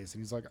taking place?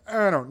 And he's like,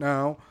 I don't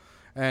know.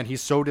 And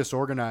he's so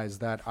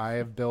disorganized that I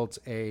have built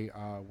a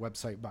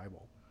website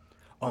Bible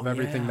of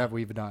everything that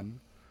we've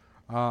done.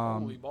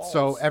 Holy balls.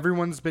 So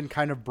everyone's been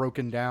kind of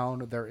broken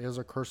down. There is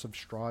a Curse of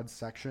Strahd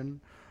section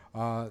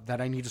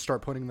that I need to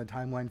start putting the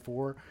timeline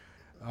for.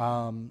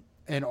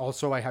 And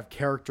also I have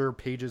character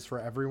pages for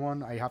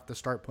everyone I have to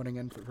start putting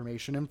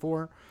information in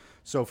for.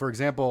 So, for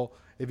example,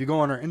 if you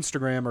go on our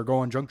Instagram or go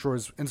on Junk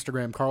Drawer's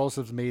Instagram, Carlos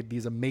has made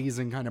these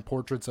amazing kind of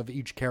portraits of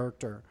each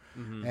character.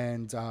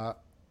 And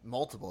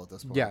Multiple at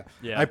this point.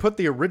 yeah, I put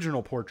the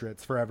original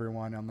portraits for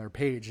everyone on their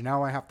page.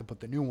 Now I have to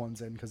put the new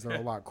ones in because they're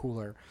a lot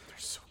cooler. They're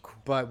so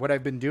cool. But what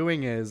I've been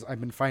doing is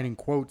I've been finding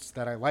quotes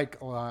that I like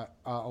a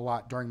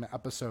lot during the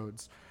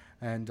episodes,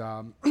 and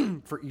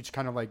for each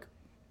kind of like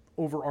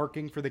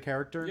overarching for the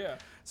character. Yeah.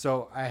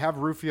 So I have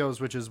Rufio's,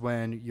 which is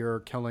when you're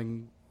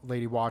killing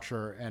Lady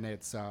Watcher, and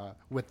it's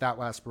with that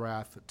last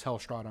breath, tell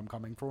Strahd I'm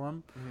coming for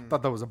him.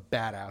 Thought that was a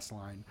badass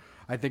line.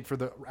 I think for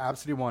the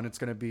Absidy one, it's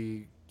going to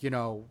be,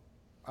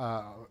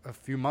 a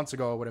few months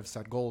ago I would have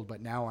said gold,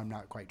 but now I'm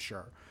not quite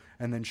sure.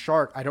 And then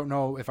Shart, I don't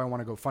know if I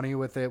want to go funny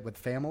with it with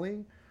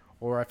family,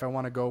 or if I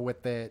want to go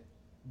with it.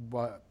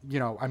 But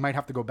I might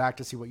have to go back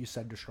to see what you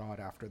said to Strahd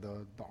after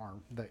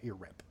the ear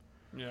rip.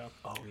 Yeah.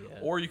 Oh yeah.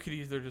 Or you could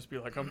either just be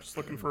like, I'm just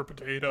looking for a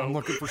potato. I'm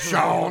looking for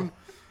Sean.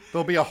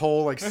 There'll be a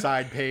whole like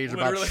side page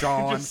about Literally,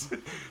 Sean.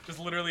 just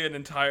literally an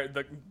entire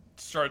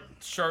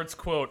Shard's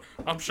quote.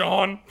 I'm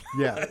Sean.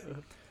 Yeah.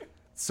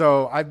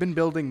 So I've been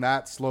building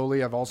that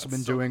slowly. I've also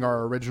been doing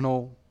our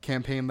original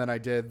campaign that I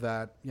did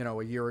that,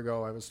 a year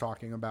ago I was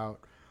talking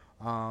about.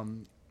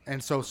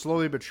 And so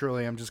slowly but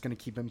surely, I'm just going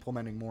to keep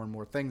implementing more and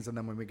more things. And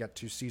then when we get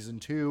to season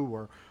 2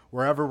 or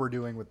wherever we're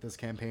doing with this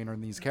campaign or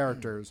these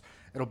characters,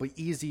 it'll be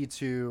easy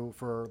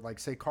for like,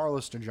 say,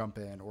 Carlos to jump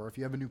in. Or if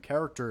you have a new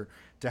character,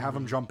 to have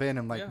him jump in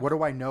and like, what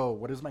do I know?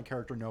 What does my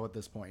character know at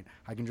this point?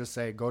 I can just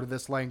say, go to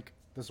this link.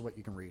 This is what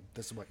you can read.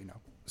 This is what you know.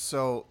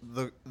 So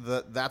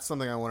that's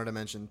something I wanted to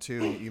mention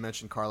too. You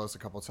mentioned Carlos a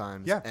couple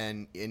times. Yeah.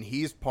 And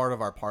he's part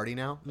of our party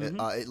now,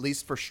 at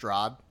least for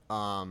Strahd.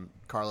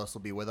 Carlos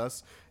will be with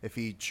us if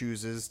he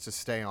chooses to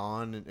stay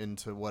on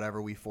into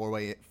whatever we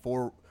foray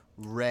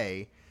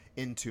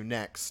into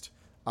next.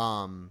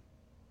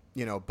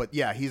 But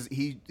yeah,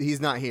 he's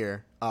not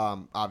here,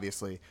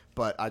 obviously.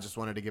 But I just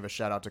wanted to give a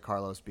shout out to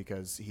Carlos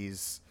because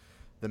he's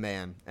the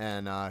man,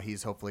 and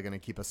he's hopefully going to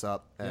keep us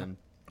up and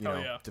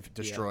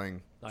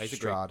destroying He's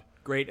Strahd. a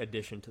great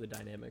addition to the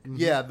dynamic.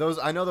 Yeah,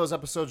 I know those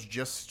episodes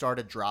just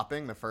started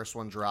dropping. The first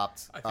one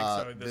dropped I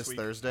think so, this week.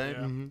 Thursday.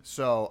 Yeah.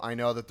 So I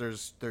know that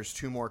there's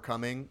 2 more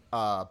coming.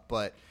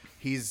 But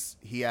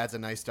he adds a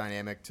nice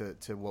dynamic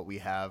to what we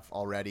have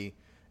already,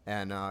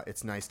 and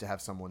it's nice to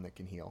have someone that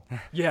can heal.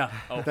 Yeah.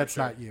 Oh, That's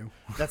not you.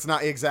 That's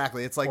not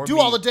exactly. It's like Or do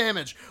me. all the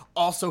damage,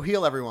 also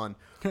heal everyone.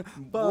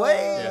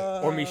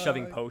 Yeah. Or me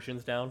shoving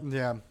potions down.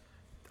 Yeah.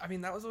 I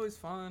mean, that was always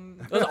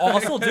fun. I'll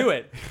still do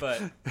it,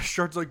 but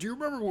Shard's like, do you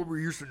remember when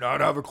we used to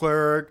not have a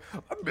cleric? I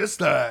miss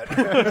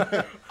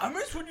that. I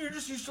miss when you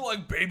just used to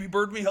like baby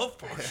bird me health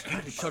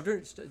potions.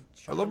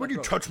 I love when you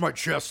touch my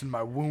chest and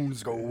my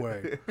wounds go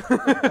away.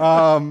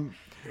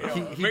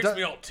 It makes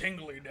me all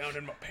tingly down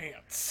in my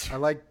pants.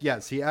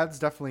 Yes, he adds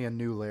definitely a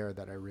new layer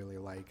that I really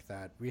like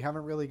that we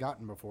haven't really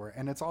gotten before.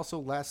 And it's also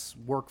less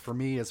work for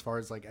me as far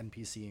as like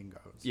NPCing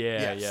goes.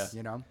 yeah, Yes.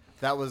 yeah.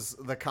 That was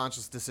the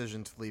conscious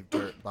decision to leave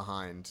Dirt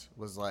behind.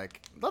 Was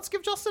like, let's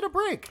give Justin a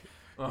break.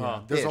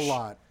 Uh-huh. There's Ish. a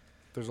lot.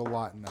 There's a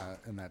lot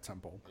in that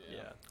temple.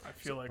 Yeah. I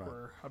feel like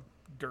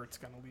Dirt's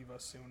gonna leave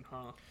us soon,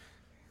 huh?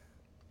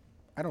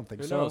 I don't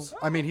think Who so. knows?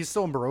 I mean, he's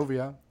still in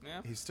Barovia.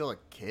 Yeah. He's still a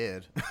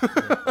kid.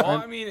 Well,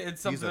 I mean,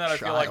 it's something a that I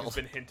feel like has child.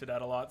 been hinted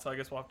at a lot, so I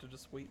guess we'll have to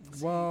just wait and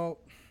see. Well,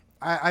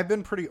 I've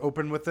been pretty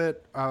open with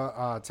it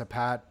to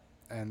Pat,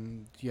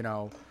 and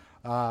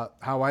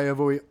How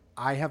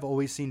I have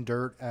always seen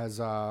Dirt as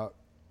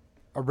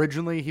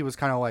originally he was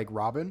kind of like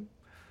Robin,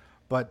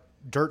 but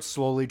Dirt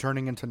slowly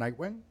turning into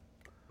Nightwing.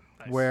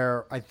 Nice.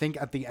 Where I think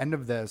at the end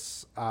of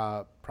this,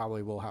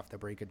 probably we'll have to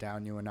break it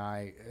down. You and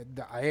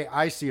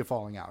I see a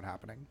falling out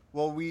happening.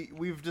 Well,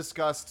 we've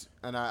discussed,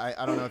 and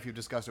I don't know if you've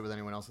discussed it with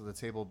anyone else at the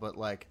table, but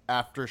like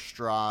after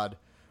Strahd,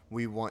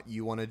 you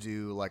want to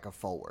do like a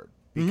forward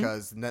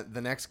because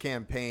the next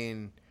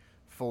campaign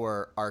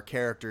for our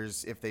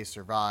characters, if they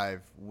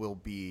survive, will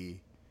be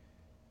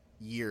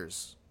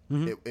years.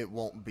 It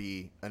won't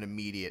be an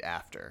immediate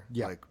after.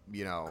 Yeah. Like,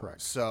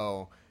 Correct.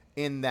 So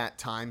in that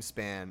time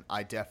span,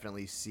 I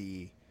definitely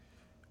see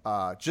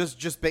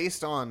just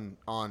based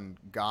on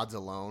gods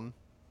alone,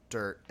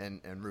 Dirt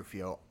and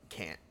Rufio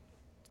can't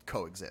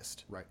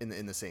coexist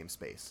in the same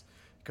space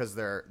because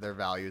their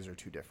values are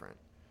too different.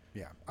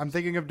 Yeah, I'm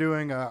thinking of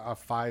doing a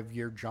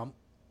 5-year jump,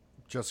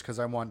 just because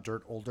I want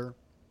Dirt older,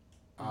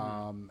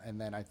 and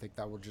then I think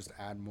that will just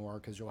add more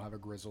because you'll have a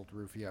grizzled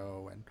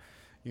Rufio and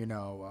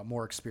a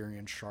more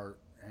experienced Shart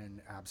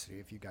and Absidy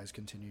if you guys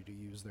continue to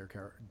use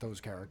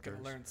those characters.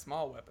 Gonna learn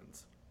small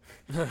weapons.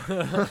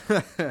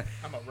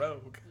 I'm a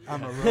rogue.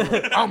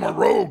 I'm a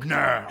rogue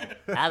now.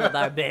 I'm a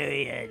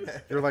barbarian.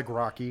 You're like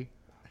Rocky.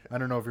 I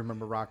don't know if you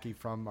remember Rocky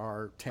from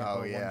our Tampa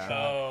one yeah.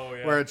 shot. Oh,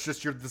 yeah. Where it's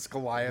just you're this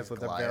Goliath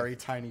with Goliath. a very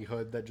tiny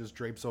hood that just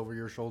drapes over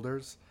your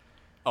shoulders.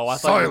 Oh, I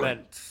thought you Silent.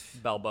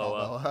 meant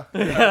Balboa.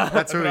 That's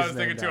That's who what I he's was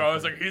thinking named too. after. I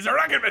was like, he's a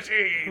rocket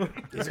machine.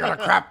 He's got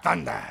a crap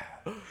thunder.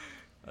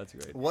 That's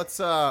great. What's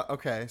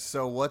okay?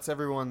 So what's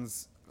everyone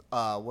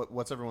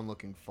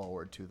looking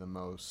forward to the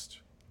most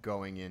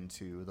going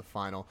into the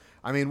final?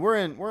 I mean, we're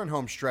in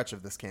home stretch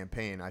of this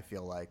campaign. I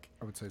feel like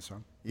I would say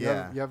so.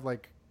 Yeah. You have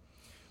like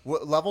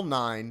level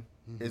 9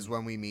 is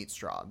when we meet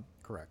Strahd.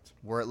 correct.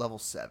 We're at level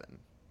 7.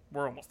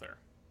 We're almost there.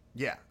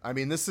 Yeah, I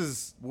mean,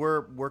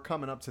 we're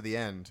coming up to the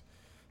end.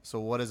 So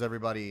what's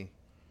everybody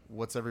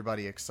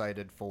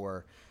excited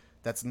for?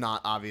 That's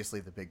not obviously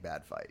the big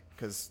bad fight,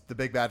 because the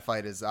big bad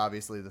fight is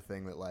obviously the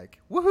thing that like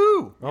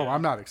woohoo. Oh,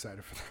 I'm not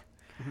excited for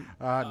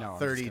that. No, I'm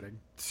just kidding.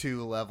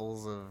 32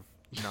 levels of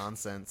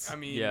nonsense. I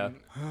mean, Yeah.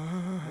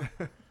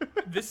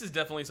 This is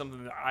definitely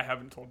something that I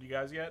haven't told you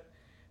guys yet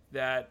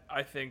that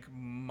I think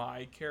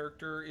my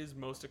character is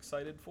most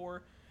excited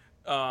for.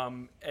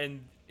 And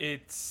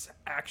it's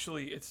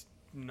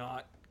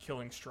not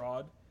killing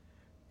Strahd.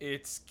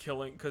 It's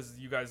killing, because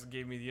you guys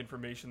gave me the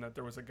information that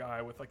there was a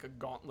guy with like a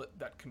gauntlet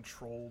that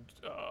controlled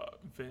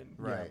Vin.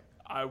 Right.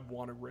 I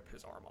want to rip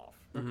his arm off.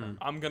 Mm-hmm.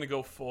 I'm going to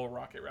go full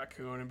Rocket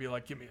Raccoon and be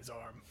like, give me his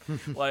arm.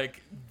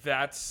 Like,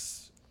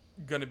 that's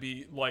going to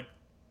be like,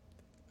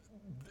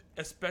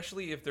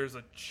 especially if there's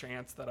a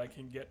chance that I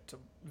can get to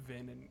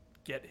Vin and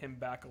get him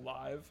back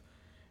alive,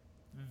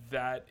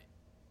 that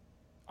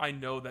I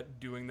know that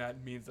doing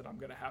that means that I'm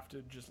going to have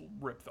to just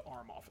rip the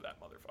arm off of that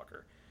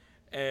motherfucker.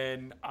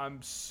 And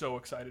I'm so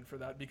excited for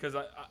that, because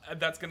I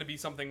that's going to be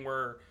something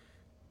where,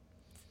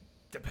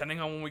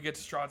 depending on when we get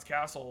to Strahd's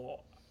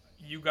castle,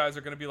 you guys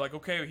are going to be like,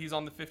 okay, he's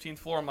on the 15th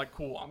floor. I'm like,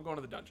 cool, I'm going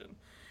to the dungeon,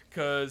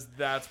 because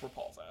that's where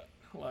Paul's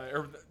at, like,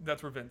 or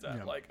that's where Vin's at.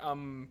 Yeah. Like,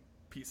 I'm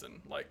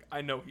piecing. Like, I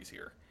know he's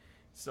here,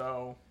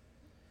 so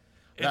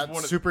it's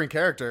That's super in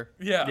character.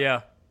 yeah.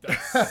 Yeah.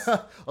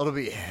 It'll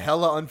be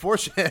hella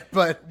unfortunate,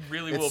 but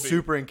Really it's will be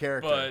super in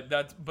character.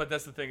 But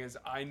that's the thing, is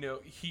I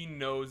know he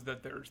knows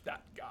that there's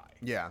that guy.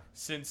 Yeah.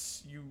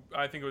 Since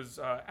I think it was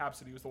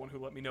Absidy was the one who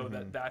let me know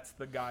that that's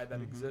the guy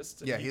that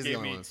exists. And Yeah, he he's the gave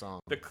only me one that saw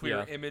him. the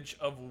clear Yeah. image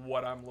of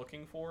what I'm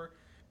looking for,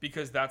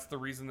 because that's the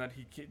reason that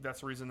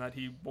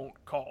he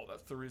won't call.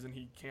 That's the reason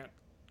he can't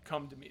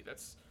come to me.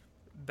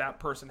 That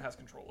person has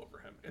control over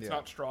him. It's Yeah.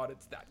 not Strahd,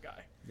 it's that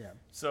guy. Yeah.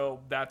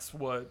 So that's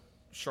what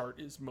Shart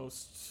is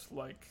most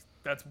like.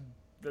 That's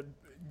the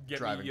get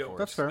Driving me yoked. force.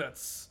 That's fair.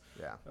 That's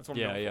Yeah. what I'm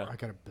Yeah, going yeah. for. I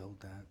gotta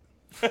build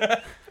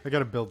that. I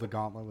gotta build the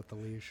gauntlet with the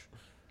leash.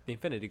 The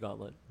Infinity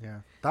Gauntlet.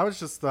 Yeah, that was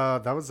just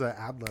that was an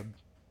ad lib.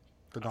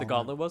 The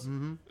Gauntlet was?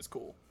 Mm-hmm. It's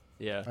cool.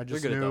 Yeah. I they're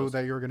just good at knew those.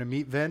 that you were gonna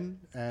meet Vin,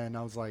 and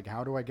I was like,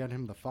 how do I get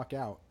him the fuck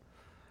out?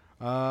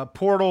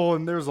 Portal,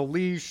 and there's a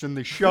leash, and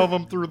they shove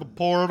him through the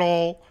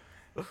portal.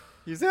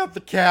 He's at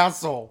the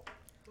castle.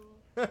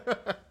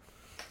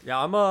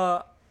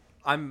 Yeah,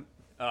 I'm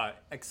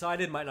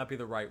excited might not be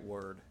the right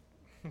word,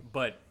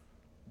 but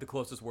the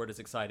closest word is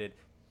excited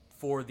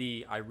for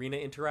the Irina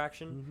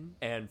interaction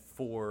and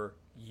for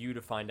you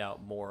to find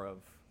out more of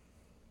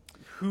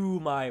who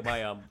my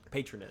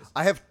patron is.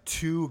 I have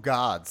 2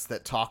 gods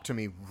that talk to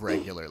me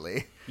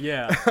regularly.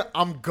 Yeah.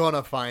 I'm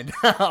gonna find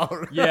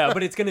out. Yeah,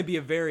 but it's going to be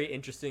a very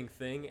interesting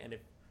thing, and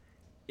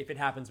if it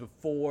happens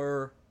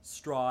before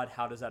Strahd,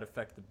 how does that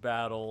affect the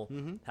battle?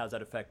 How does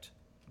that affect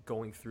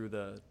going through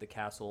the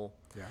castle?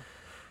 Yeah.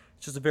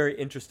 It's just a very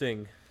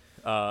interesting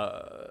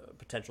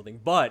potential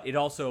thing. But it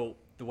also,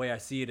 the way I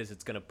see it is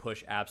it's going to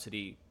push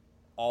Absidy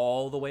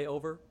all the way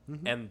over.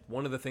 And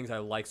one of the things I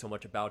like so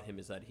much about him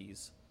is that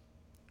he's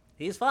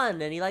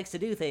fun and he likes to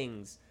do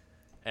things.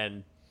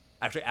 And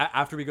actually,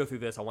 after we go through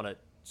this, I want to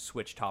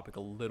switch topic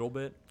a little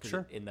bit. 'Cause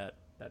Sure. in that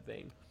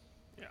vein.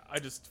 Yeah, I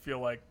just feel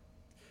like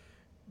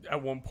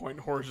at one point,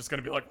 Horror's just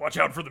gonna be like, "Watch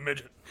out for the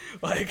midget."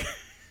 Like,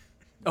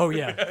 Oh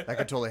yeah. That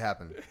could totally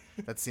happen.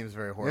 That seems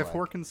very horror. If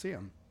Hor can see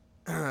him.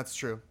 That's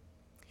true.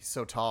 He's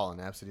so tall,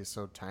 and Absidy is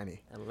so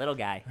tiny. A little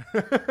guy.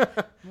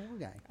 Little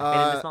guy.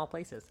 Fit into small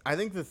places. I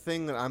think the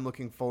thing that I'm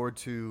looking forward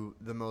to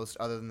the most,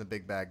 other than the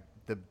big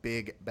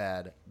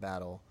bad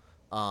battle,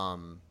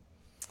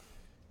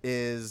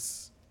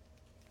 is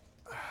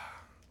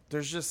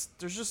there's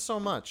just so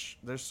much.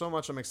 There's so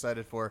much I'm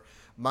excited for.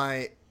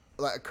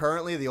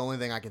 Currently the only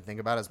thing I can think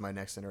about is my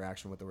next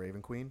interaction with the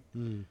Raven Queen,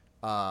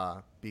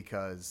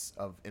 because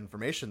of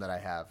information that I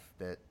have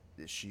that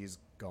she's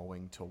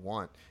going to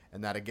want,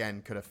 and that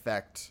again could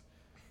affect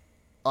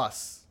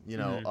us.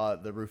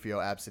 The Rufio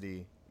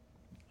Absidy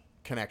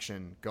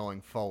connection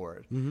going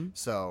forward.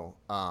 So,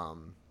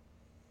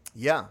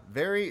 yeah,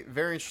 very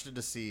very interested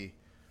to see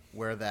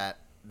where that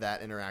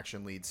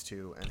interaction leads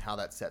to and how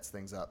that sets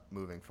things up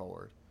moving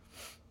forward.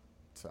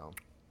 So,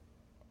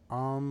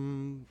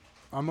 I'm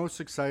most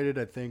excited,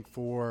 I think,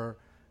 for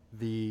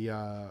the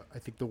I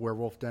think the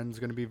werewolf den is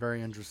going to be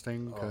very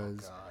interesting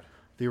because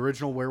the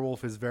original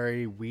werewolf is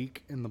very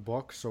weak in the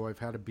book, so I've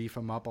had to beef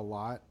him up a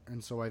lot,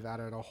 and so I've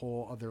added a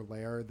whole other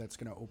layer that's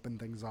going to open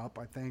things up,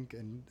 I think,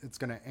 and it's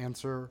going to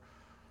answer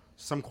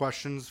some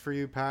questions for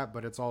you, Pat,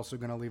 but it's also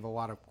going to leave a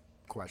lot of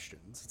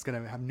questions. It's going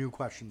to have new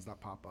questions that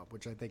pop up,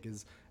 which I think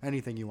is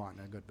anything you want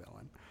in a good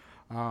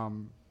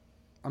villain.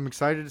 I'm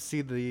excited to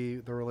see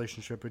the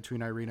relationship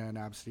between Irina and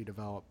Absidy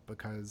develop,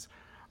 because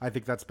I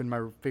think that's been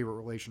my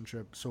favorite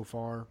relationship so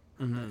far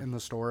in the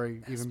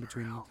story, even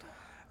between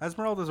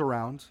Esmeralda's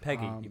around.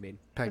 Peggy, you mean?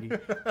 Peggy.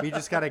 We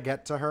just got to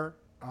get to her.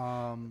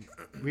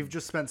 We've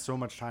just spent so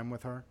much time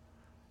with her.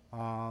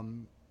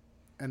 And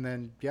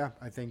then, yeah,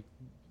 I think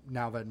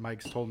now that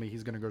Mike's told me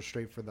he's going to go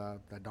straight for the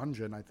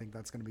dungeon, I think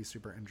that's going to be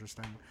super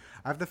interesting.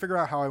 I have to figure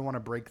out how I want to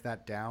break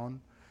that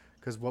down,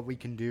 because what we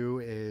can do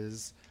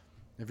is,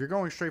 if you're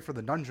going straight for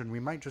the dungeon,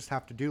 we might just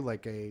have to do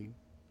like a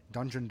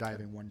dungeon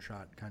diving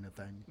one-shot kind of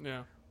thing.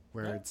 yeah.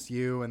 Where it's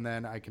you, and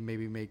then I can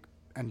maybe make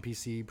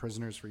NPC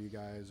prisoners for you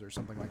guys or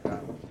something like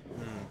that.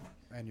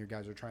 And you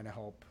guys are trying to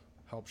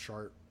help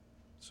Shart.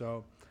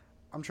 So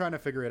I'm trying to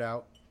figure it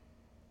out.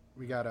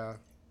 We gotta...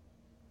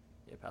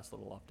 Yeah, pass a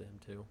little off to him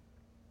too.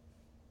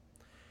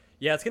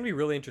 Yeah, it's gonna be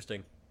really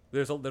interesting.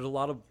 There's a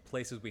lot of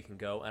places we can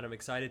go, and I'm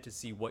excited to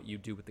see what you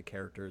do with the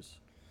characters'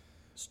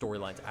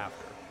 storylines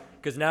after.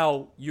 Because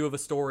now you have a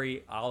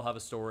story, I'll have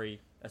a story.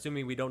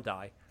 Assuming we don't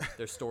die,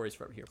 there's stories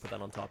from here. Put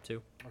that on top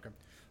too. Okay.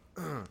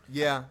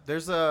 yeah,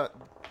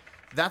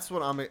 that's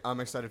what I'm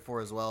excited for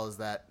as well, is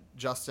that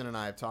Justin and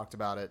I have talked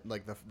about it,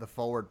 like the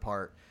forward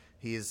part.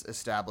 He's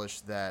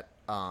established that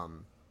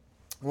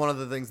one of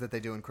the things that they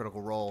do in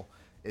Critical Role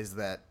is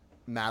that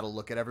Matt will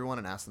look at everyone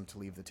and ask them to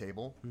leave the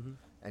table,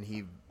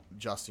 and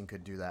Justin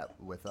could do that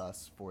with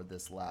us for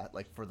this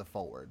for the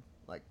forward,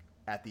 like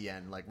at the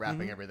end, like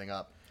wrapping everything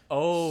up.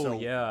 Oh, So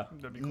yeah.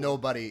 That'd be cool.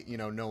 Nobody,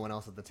 no one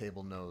else at the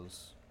table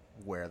knows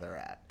where they're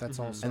at. That's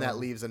also... And that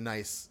leaves a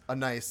nice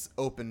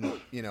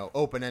open,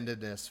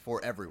 open-endedness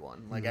for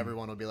everyone. Like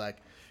everyone will be like,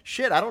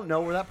 shit, I don't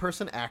know where that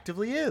person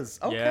actively is.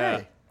 Okay.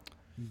 Yeah.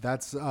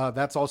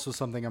 That's also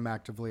something I'm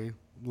actively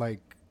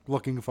like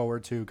looking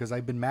forward to, because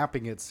I've been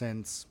mapping it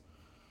since,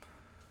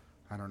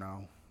 I don't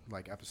know,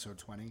 like episode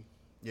 20.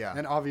 Yeah.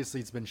 And obviously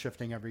it's been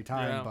shifting every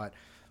time, Yeah. but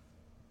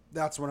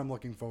that's what I'm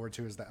looking forward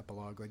to, is the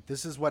epilogue. Like,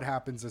 this is what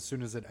happens as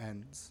soon as it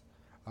ends.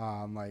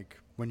 Like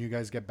when you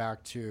guys get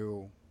back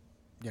to,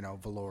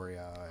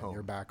 Valoria, and Home.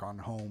 you're back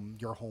on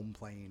your home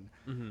plane.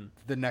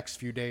 The next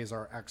few days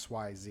are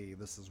XYZ.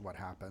 This is what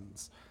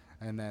happens.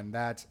 And then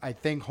that's, I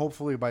think,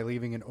 hopefully by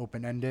leaving it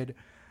open-ended,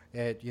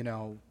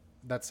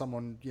 that's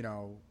someone,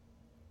 you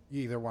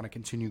either want to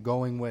continue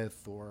going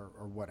with or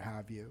what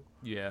have you,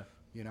 Yeah.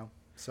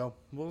 So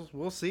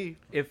we'll see.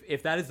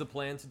 If that is the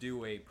plan, to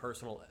do a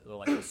personal,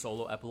 like a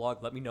solo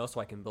epilogue, let me know so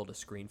I can build a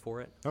screen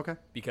for it. Okay.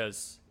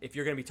 Because if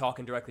you're going to be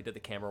talking directly to the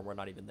camera and we're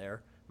not even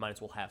there, might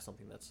as well have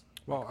something that's...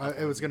 Well,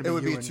 it was going to be It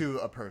would you be and- to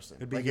a person.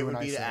 It'd be Like you it would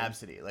and be to I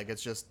Absidy. Like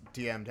it's just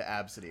DM to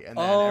Absidy, and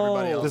then Oh.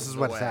 everybody else. This is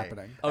what's away.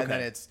 happening. And then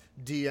Okay. it's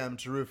DM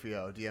to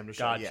Rufio, DM to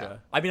Gotcha. Yeah.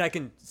 I mean, I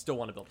can still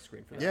want to build a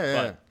screen for that.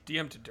 Yeah.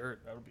 DM to Dirt.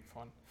 That would be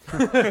fun.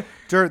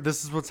 Dirt,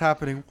 this is what's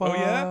happening. What? Oh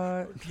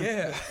yeah.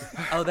 Yeah.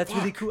 Oh, that's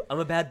really cool. I'm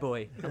a bad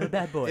boy.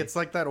 It's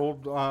like that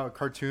old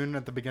cartoon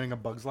at the beginning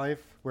of Bug's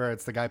Life where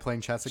it's the guy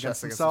playing chess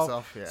against against himself.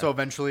 himself, yeah. So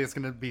eventually it's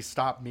going to be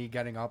stop me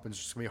getting up, and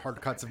it's just going to be hard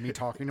cuts of me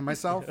talking to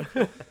myself.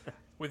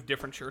 With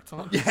different shirts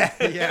on.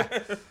 yeah.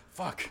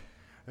 Fuck.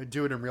 I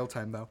do it in real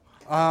time though.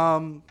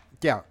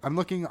 Yeah, I'm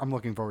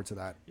looking forward to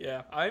that.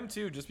 Yeah, I am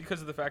too, just because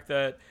of the fact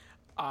that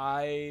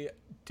I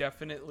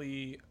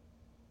definitely,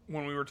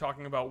 when we were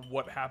talking about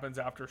what happens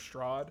after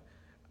Strahd,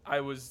 I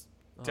was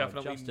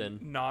definitely Justin.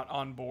 not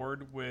on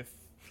board with.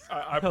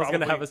 I I was going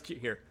to have us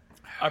here.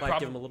 I Might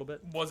give him a little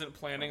bit. wasn't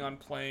planning on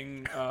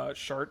playing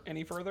Shart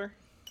any further.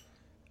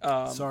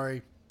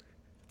 Sorry.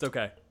 It's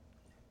okay.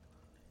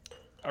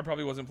 I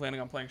probably wasn't planning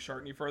on playing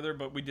Shart any further,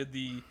 but we did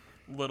the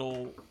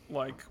little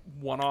like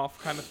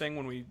one-off kind of thing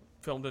when we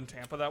filmed in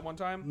Tampa that one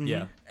time.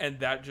 Yeah. And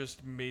that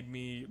just made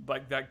me,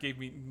 like, that gave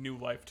me new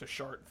life to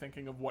Shart,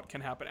 thinking of what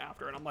can happen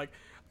after. And I'm like,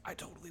 I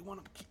totally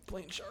want to keep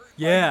playing Shart.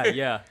 Yeah,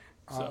 yeah.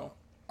 So,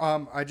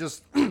 I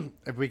just,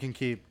 if we can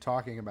keep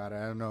talking about it,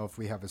 I don't know if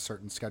we have a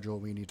certain schedule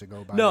we need to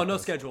go by. No, with no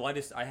this. schedule. I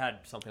had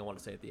something I want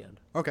to say at the end.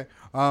 Okay.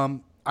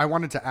 I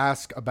wanted to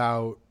ask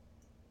about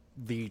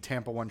the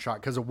Tampa one shot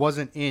because it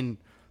wasn't in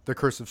the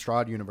Curse of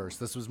Strahd universe.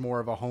 This was more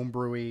of a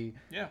homebrewy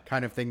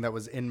kind of thing that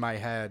was in my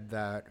head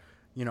that,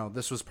 you know,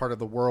 this was part of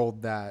the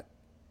world that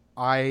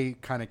I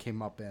kind of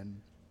came up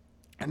in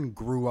and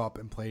grew up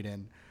and played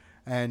in.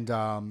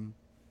 And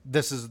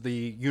this is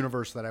the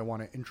universe that I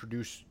want to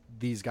introduce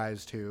these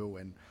guys to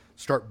and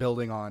start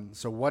building on.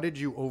 So what did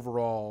you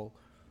overall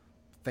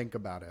think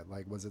about it?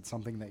 Like, was it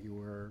something that you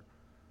were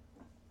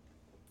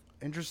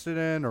interested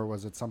in, or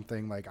was it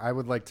something like I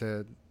would like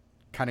to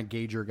kind of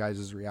gauge your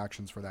guys'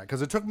 reactions for that?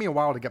 Because it took me a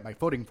while to get my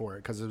footing for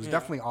it because it was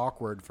definitely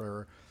awkward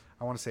for,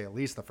 I want to say, at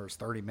least the first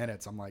 30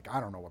 minutes. I'm like, I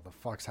don't know what the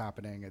fuck's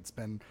happening. It's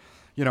been,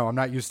 you know, I'm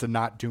not used to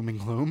not doom and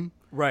gloom.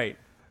 Right.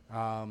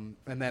 And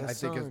then I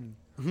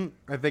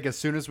think as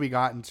soon as we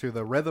got into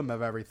the rhythm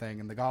of everything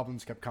and the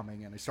goblins kept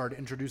coming and I started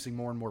introducing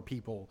more and more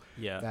people,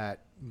 that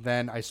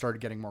then I started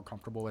getting more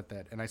comfortable with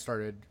it and I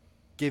started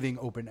giving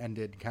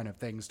open-ended kind of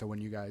things to when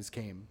you guys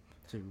came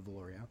to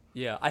Valoria.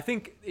 Yeah, I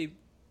think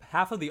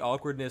half of the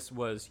awkwardness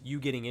was you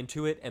getting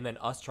into it and then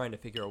us trying to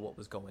figure out what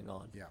was going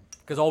on. Yeah.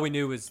 Because all we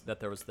knew is that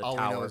there was the All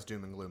tower. we know is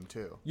doom and gloom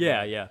too.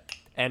 Yeah, yeah.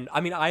 And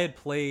I mean, I had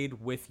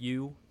played with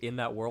you in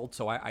that world,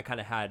 so I kind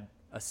of had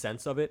a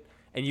sense of it.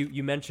 And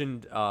you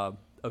mentioned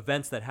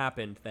events that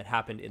happened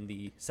in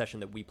the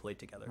session that we played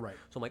together. Right.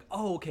 So I'm like,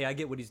 oh, okay, I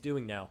get what he's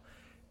doing now.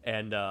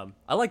 And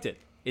I liked it.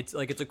 It's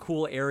like, it's a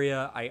cool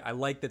area. I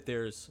like that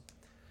there's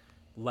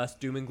less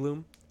doom and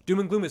gloom. Doom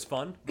and gloom is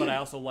fun, but I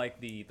also like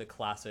the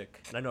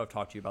classic, and I know I've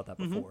talked to you about that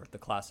before, the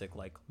classic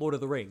like Lord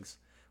of the Rings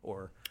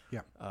or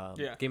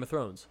Game of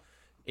Thrones.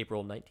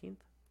 April 19th?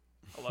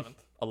 11th.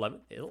 11th?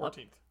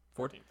 14th.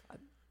 14th?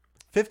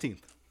 15th.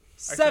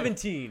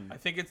 17! I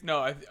think it's,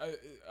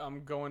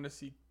 I'm going to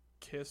see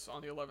Kiss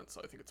on the 11th,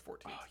 so I think it's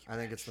 14th. I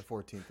think it's the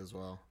 14th as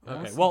well.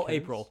 Okay, well,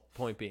 April,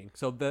 point being.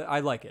 So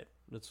I like it.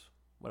 That's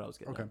what I was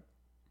getting at.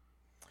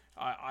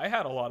 I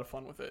had a lot of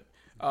fun with it.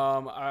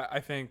 I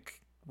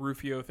think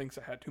Rufio thinks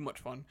I had too much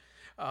fun.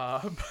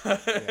 No,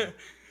 it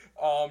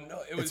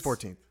was... It's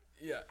 14th.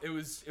 Yeah, it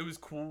was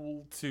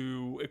cool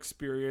to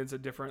experience a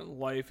different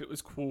life. It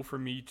was cool for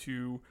me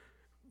to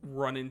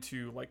run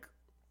into, like,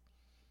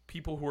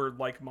 people who are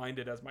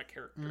like-minded as my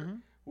character,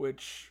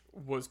 which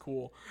was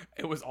cool.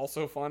 It was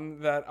also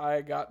fun that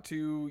I got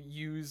to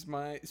use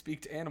my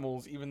speak to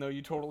animals, even though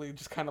you totally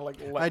just kind of like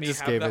let me just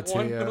have gave that it to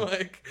one.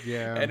 you.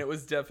 And it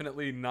was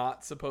definitely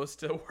not supposed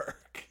to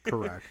work.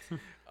 Correct.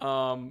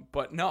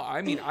 But no,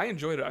 I mean, I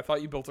enjoyed it. I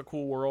thought you built a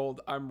cool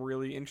world. I'm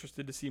really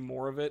interested to see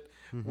more of it,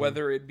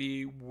 whether it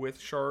be with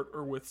Shart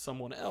or with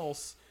someone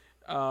else.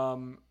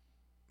 No,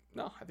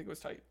 I think it was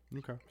tight.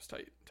 Okay. It was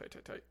tight.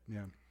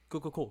 Yeah.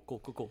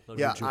 Cool.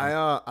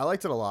 Yeah, I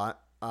liked it a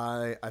lot.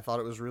 I thought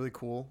it was really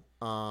cool.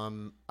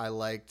 I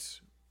liked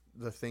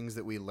the things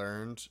that we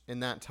learned in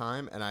that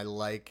time, and I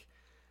like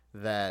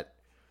that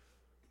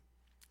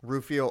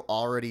Rufio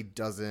already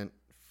doesn't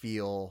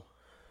feel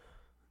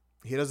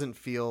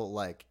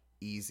like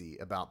easy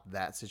about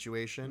that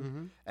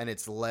situation, and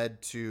it's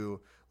led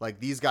to,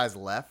 like, these guys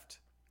left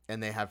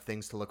and they have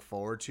things to look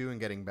forward to and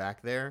getting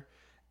back there,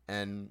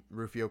 and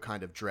Rufio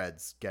kind of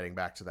dreads getting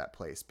back to that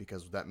place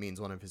because that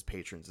means one of his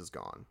patrons is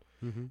gone.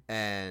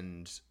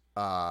 And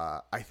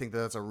I think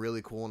that's a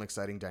really cool and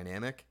exciting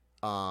dynamic.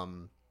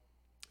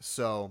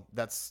 So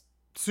that's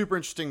super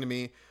interesting to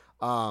me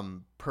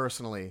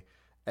personally,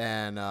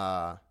 and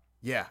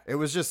yeah, it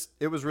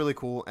was really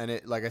cool. And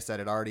it, like I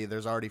said,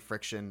 there's already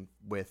friction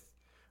with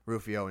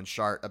Rufio and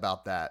Shart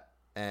about that,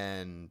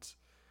 and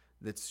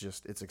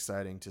it's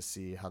exciting to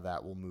see how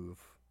that will move,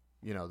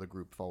 you know, the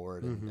group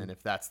forward, and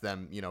if that's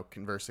them, you know,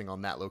 conversing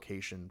on that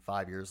location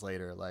 5 years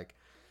later, like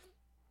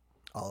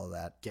all of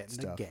that Getting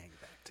stuff. the gang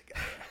back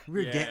together.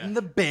 We're getting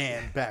the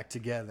band back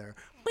together.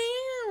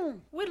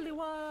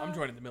 I'm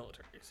joining the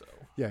military, so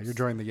Yeah, you're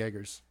joining the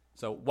Jaegers.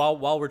 So while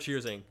we're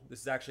cheersing,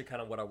 this is actually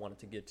kind of what I wanted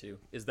to get to,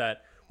 is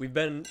that we've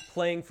been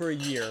playing for a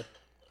year.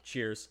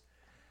 Cheers.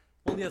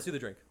 Well, yeah, let's do the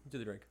drink.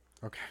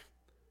 Okay.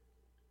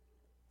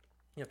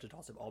 You have to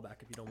toss it all back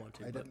if you don't want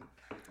to. I didn't.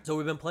 So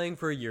we've been playing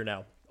for a year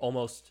now,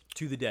 almost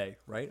to the day,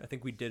 right? I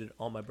think we did it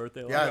on my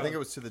birthday. Yeah, I think it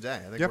was to the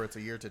day. I think it's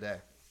a year today.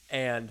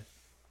 And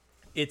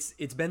it's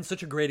been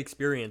such a great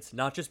experience,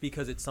 not just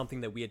because it's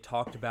something that we had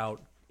talked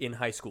about in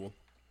high school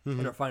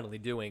and are finally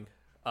doing.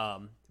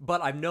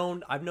 But I've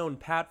known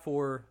Pat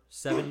for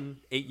 7-8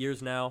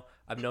 years now.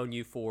 I've known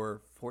you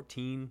for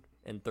 14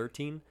 and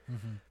 13,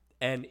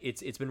 and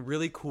it's been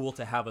really cool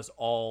to have us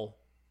all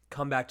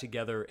come back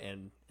together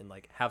and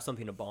like have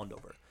something to bond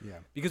over. Yeah,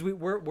 because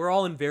we're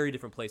all in very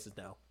different places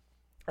now,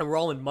 and we're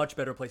all in much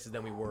better places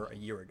than we were a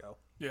year ago.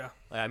 yeah.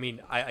 I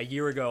mean, a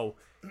year ago,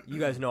 you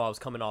guys know I was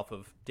coming off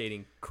of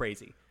dating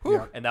Crazy,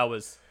 Yeah. and that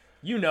was,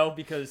 you know,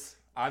 because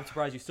I'm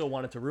surprised you still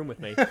wanted to room with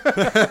me.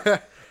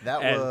 That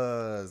And-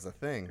 was a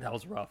thing. That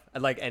was rough.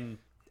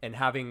 And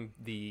having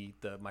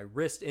my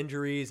wrist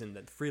injuries and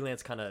the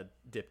freelance kind of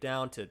dipped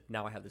down to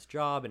now I have this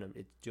job and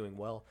it's doing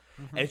well.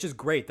 And it's just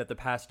great that the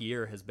past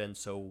year has been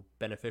so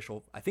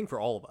beneficial, I think, for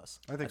all of us.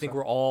 I think so.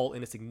 we're all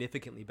in a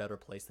significantly better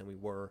place than we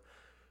were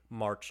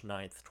March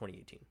 9th,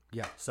 2018.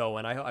 Yeah. So,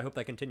 and I hope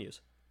that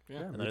continues.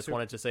 Yeah. And I just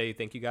wanted to say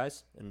thank you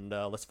guys, and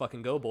let's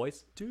fucking go,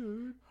 boys.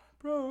 Dude,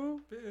 bro,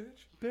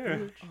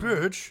 Bitch.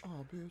 bitch.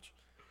 Oh, bitch.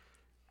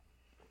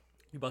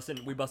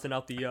 We busting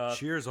out the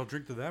Cheers! I'll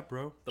drink to that,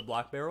 bro. the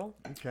Black Barrel.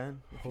 You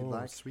can, if you'd Oh,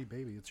 like. sweet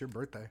baby, it's your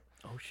birthday.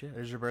 Oh shit,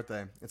 There's your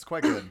birthday. It's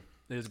quite good.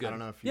 it is good. I don't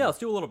know if you... Yeah, let's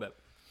do a little bit.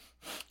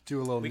 Do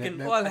a little We nip, can-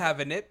 nip. Well, I'll have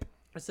a nip.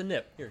 It's a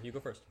nip. Here, you go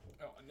first.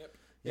 Oh, a nip.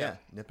 Yeah,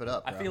 nip it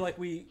up, I bro. feel like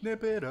we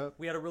Nip it up.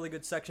 had a really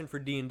good section for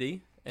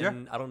D&D,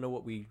 and I don't know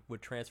what we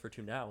would transfer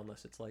to now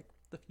unless it's like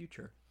the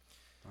future.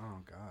 Oh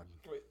God!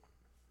 Wait,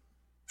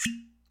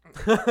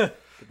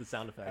 With the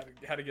sound effect.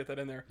 had to get that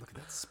in there. Look at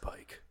that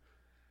spike.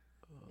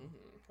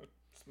 It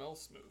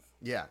smells smooth.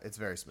 Yeah, it's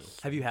very smooth.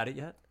 Have you had it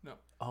yet? No,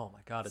 Oh my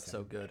god, it's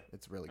so good.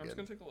 It's really I'm just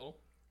good. gonna take a little.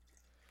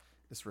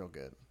 It's real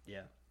good.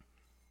 Yeah.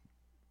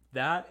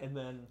 That and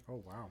then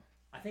Oh wow!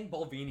 I think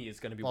Balvenie is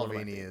going to be one of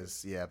my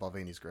favorites.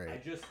 Balvini's great. I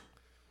just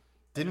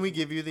Didn't we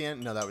give you the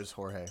end? No, that was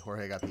Jorge.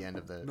 Jorge got the end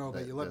of the... No, the,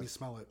 but you let the- me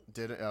smell it.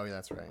 Did it? Oh, yeah,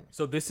 that's right.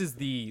 so this is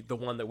the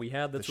one that we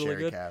had that's The really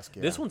sherry good. cask,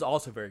 yeah. This one's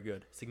also very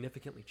good,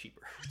 significantly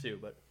cheaper too,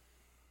 but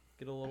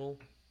get a little.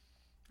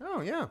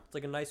 Oh, yeah. It's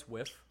like a nice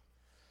whiff.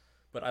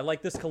 But I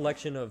like this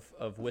collection of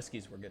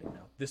whiskeys we're getting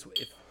now. This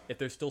if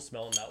they're still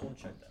smelling that one,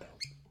 check that out.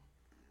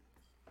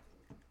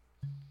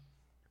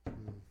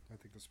 I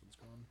think this one's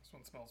gone. This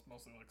one smells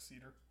mostly like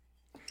cedar.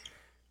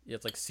 Yeah,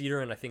 it's like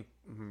cedar and I think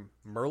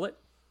merlot,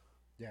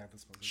 Yeah,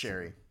 this one's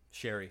Sherry.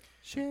 sherry.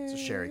 It's a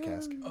sherry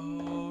cask.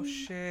 Oh,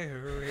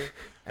 sherry.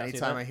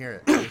 Anytime that? I hear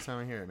it. Anytime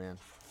I hear it, man.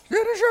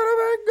 It should have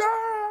been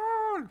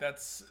gone.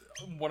 That's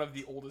one of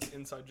the oldest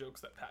inside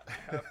jokes that Pat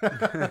and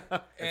I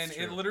have. And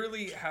it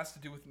literally has to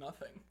do with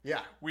nothing.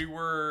 Yeah. We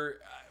were...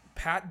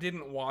 Pat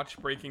didn't watch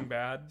Breaking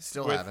Bad.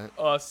 Still with haven't.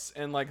 us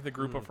and like the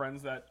group of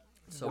friends that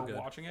So were good.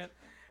 watching it.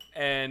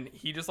 And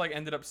he just like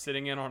ended up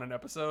sitting in on an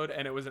episode,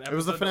 and it was an episode. It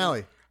was the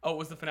finale. Oh, it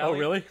was the finale. Oh,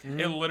 really?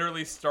 It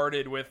literally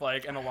started with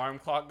like an alarm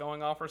clock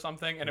going off or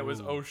something, and it was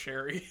 "Oh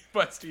Sherry"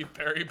 by Steve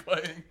Perry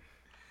playing.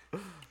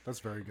 That's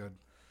very good.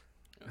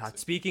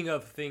 Speaking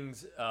of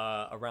things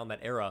around that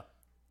era,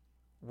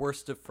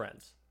 Worst of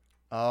Friends.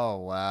 Oh,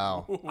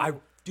 wow.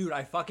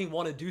 I fucking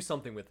want to do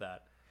something with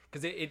that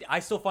because I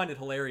still find it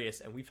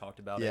hilarious, and we've talked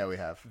about it. Yeah, we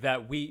have.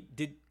 That we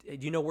did. Do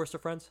you know Worst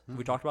of Friends?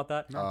 We talked about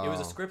that. No. It was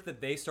a script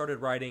that they started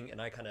writing,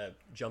 and I kind of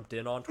jumped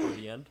in on toward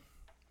the end.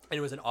 And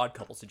it was an odd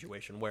couple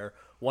situation where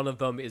one of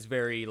them is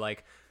very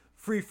like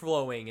free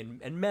flowing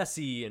and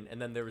messy,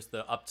 and then there was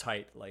the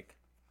uptight like.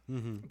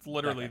 It's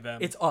literally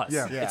them. It's us.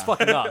 Yeah. Yeah. It's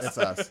fucking us. It's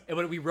us. And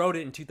when we wrote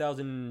it in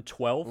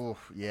 2012.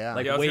 Oof, yeah.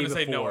 Like, yeah, I was way gonna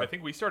say no. before. I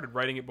think we started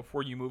writing it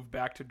before you moved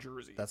back to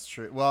Jersey. That's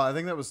true. Well, I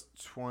think that was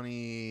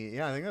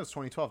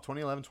 2012,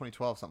 2011,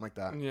 2012, something like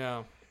that.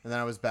 Yeah. And then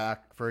I was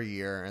back for a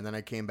year, and then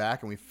I came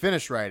back, and we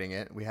finished writing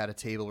it. We had a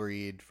table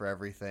read for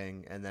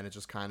everything, and then it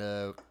just kind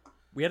of...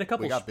 We had a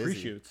couple got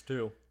busy. reshoots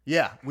too.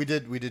 Yeah, we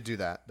did do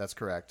that. That's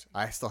correct.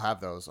 I still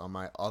have those on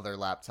my other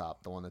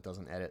laptop, the one that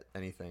doesn't edit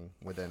anything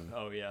within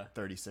Oh yeah.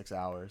 36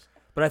 hours.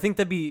 But I think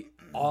that'd be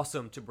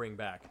awesome to bring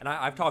back. And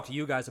I've talked to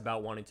you guys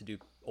about wanting to do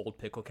old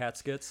Pickle Cat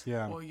skits.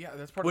 Yeah. Well, yeah,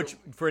 that's part Which, of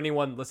for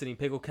anyone listening,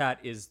 Pickle Cat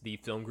is the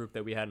film group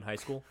that we had in high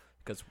school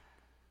because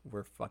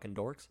we're fucking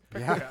dorks.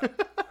 Yeah.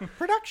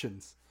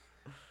 Productions.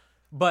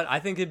 But I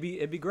think it'd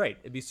be great.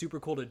 It'd be super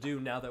cool to do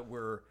now that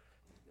we're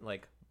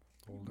like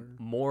Older.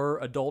 more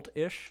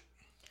adult-ish.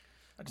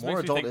 it just More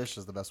makes me think- adult-ish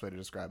is the best way to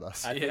describe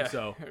us. I think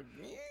so.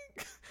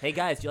 Hey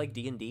guys, do you like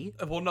D&D?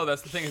 Well, no,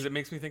 that's the thing is it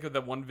makes me think of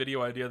that one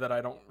video idea that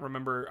I don't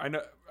remember. I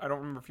don't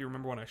remember if you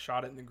remember when I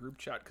shot it in the group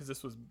chat because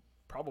this was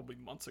probably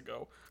months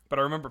ago. But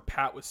I remember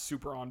Pat was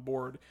super on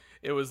board.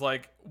 It was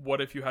like, what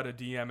if you had a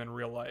DM in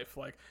real life?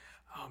 Like,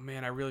 oh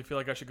man, I really feel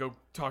like I should go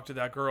talk to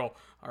that girl.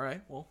 All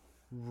right, well,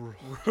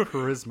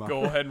 Charisma.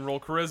 go ahead and roll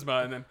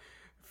charisma, and then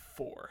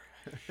 4.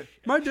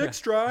 My dick's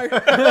dry.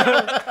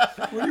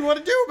 What do you want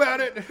to do about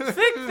it?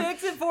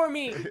 Fix it for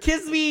me.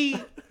 Kiss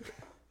me.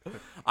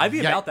 I'd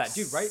be about that,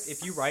 dude. Right?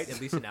 If you write at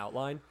least an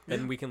outline,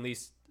 then we can at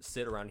least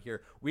sit around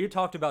here. We had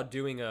talked about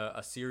doing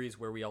a series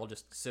where we all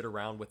just sit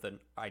around with an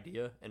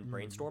idea and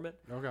brainstorm it.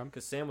 Okay.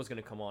 Because Sam was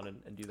going to come on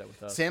and do that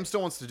with us. Sam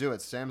still wants to do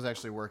it. Sam's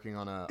actually working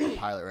on a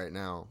pilot right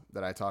now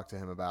that I talked to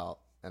him about.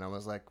 And I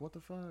was like, what the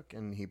fuck?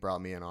 And he brought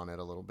me in on it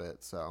a little bit.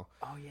 So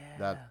Oh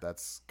yeah.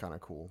 that's kind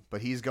of cool.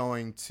 But he's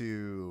going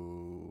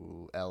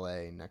to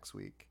LA next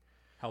week.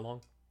 How long?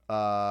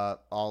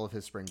 All of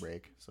his spring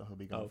break. So he'll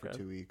be gone for Okay.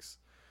 2 weeks.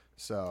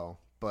 So,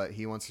 but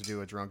he wants to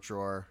do a drunk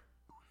drawer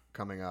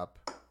coming up.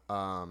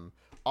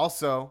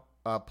 Also,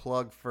 a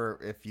plug for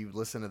if you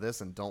listen to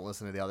this and don't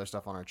listen to the other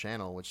stuff on our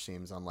channel, which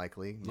seems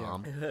unlikely,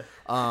 Mom.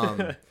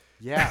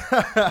 Yeah.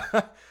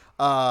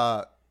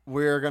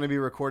 We're going to be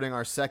recording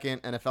our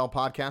second NFL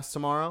podcast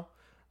tomorrow.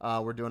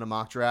 We're doing a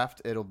mock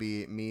draft. It'll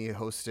be me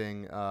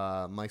hosting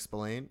Mike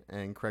Spillane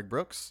and Craig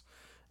Brooks.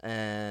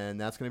 And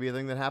that's going to be a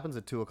thing that happens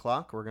at 2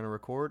 o'clock. We're going to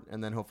record,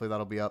 and then hopefully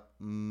that'll be up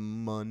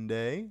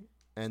Monday.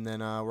 And then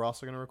we're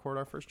also going to record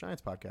our first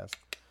Giants podcast.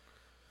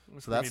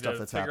 So that's stuff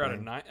that's happening.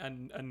 Figure out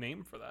a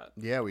name for that.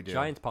 Yeah, we do.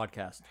 Giants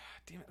podcast.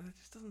 Damn it, that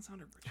just doesn't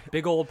sound original.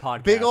 Big old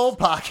podcast. Big old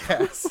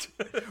podcast.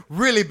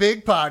 Really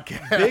big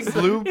podcast. Big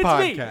Blue It's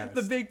Podcast.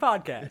 me, the big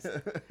podcast.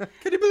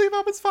 Can you believe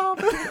I'm his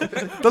father?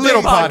 The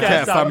little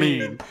podcast, I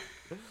mean.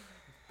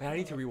 Man, I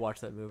need to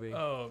rewatch that movie.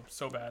 Oh,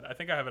 so bad. I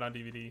think I have it on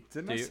DVD.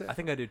 Didn't Do I you? say? I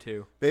think I do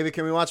too. Baby,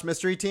 can we watch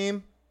Mystery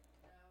Team?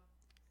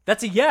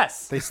 That's a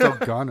yes. They still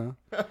gonna.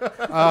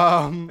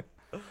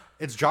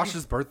 It's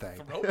Josh's birthday.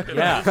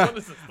 Yeah. What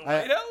is this, the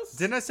White House?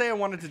 Didn't I say I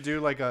wanted to do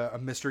like a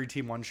mystery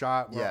team one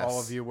shot where Yes. all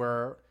of you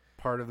were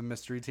part of the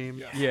mystery team?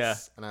 Yeah. Yeah.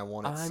 And I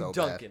want it I'm so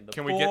Duncan. bad. The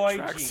Can we get boy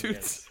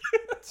tracksuits?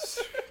 genius.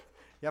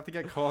 You have to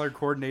get color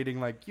coordinating.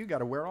 Like you got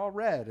to wear all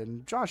red,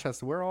 and Josh has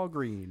to wear all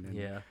green. And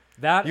Yeah.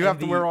 That you and have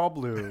to wear all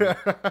blue.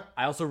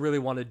 I also really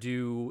want to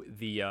do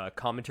the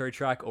commentary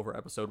track over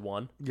episode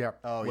 1 Yeah.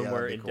 Oh, when yeah, we're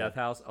that'd be in cool. Death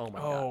House. Oh my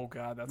god. Oh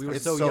god, that's We were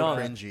It's so so young.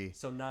 cringy.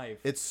 So naive.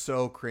 It's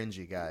so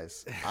cringy,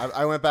 guys.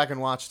 I went back and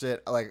watched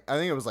it. Like I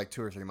think it was like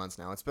 2 or 3 months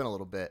now. It's been a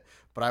little bit,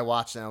 but I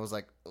watched it and I was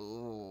like,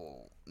 "Ooh,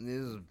 this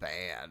is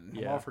bad." I'm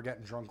Yeah. all for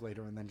getting drunk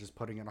later and then just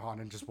putting it on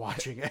and just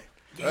watching it.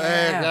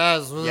 Hey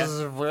guys, this Yeah.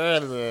 is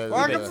bad.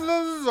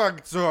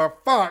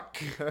 Fuck.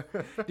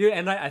 Dude,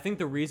 and I think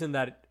the reason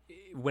that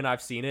when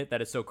I've seen it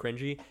that it's so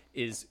cringy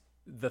is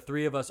the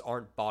three of us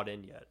aren't bought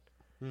in yet.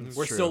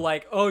 We're true. still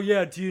like, oh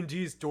yeah,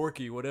 D&D's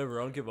dorky, whatever.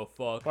 I don't give a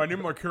fuck. I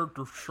named my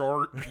character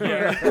Short.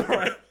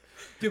 Yeah.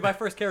 Dude, my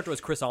first character was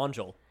Chris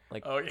Angel.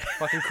 Like, Oh yeah.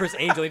 fucking Chris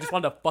Angel. He just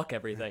wanted to fuck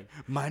everything.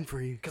 Mind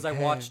free. Because I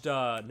watched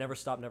Never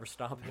Stop, Never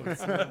Stop.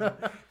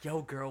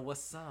 Yo, girl,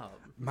 what's up?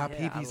 My Yeah,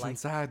 I peepee's like-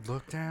 inside.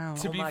 Look down.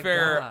 To Oh be my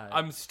fair, God.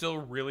 I'm still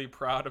really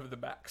proud of the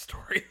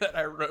backstory that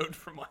I wrote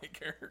for my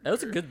character. That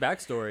was a good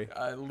backstory.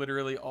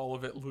 Literally all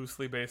of it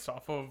loosely based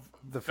off of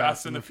The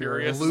Fast and the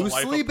Furious. The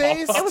Loosely Life of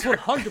based? Paul That was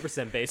Walker.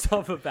 100% based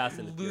off of Fast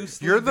and the Furious.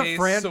 Loosely You're the based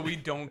friend- so we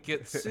don't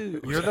get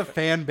sued. You're the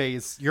fan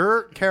base.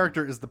 Your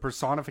character is the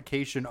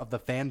personification of the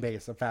fan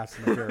base of Fast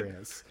and the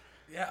Furious.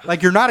 Yeah.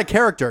 Like you're not a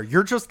character.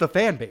 You're just the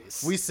fan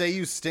base. We say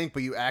you stink,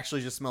 but you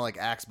actually just smell like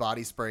Axe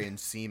body spray and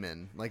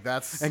semen. Like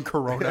that's and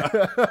Corona.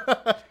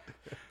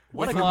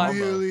 What a with lime.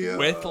 Familia.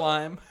 With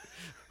lime.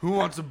 Who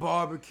wants a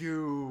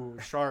barbecue?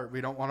 Sharp,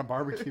 we don't want to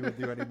barbecue with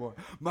you anymore.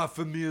 My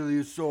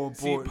familia is so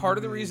See, important. part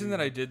of to the me. reason that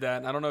I did that,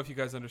 and I don't know if you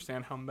guys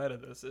understand how meta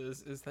this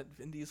is that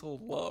Vin Diesel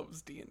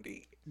loves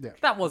D&D.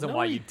 That wasn't No,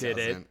 why he you did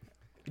doesn't. it.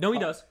 No, he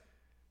does.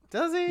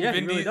 Does he? Yeah,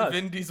 he really does.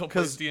 Vin Diesel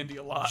plays D&D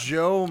a lot.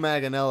 Joe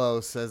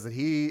Manganiello says that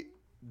he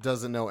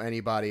doesn't know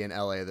anybody in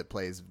LA that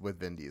plays with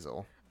Vin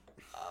Diesel.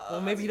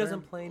 Well, maybe he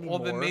doesn't play anymore.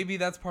 Well, then maybe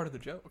that's part of the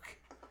joke.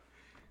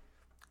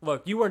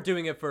 Look, you weren't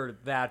doing it for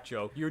that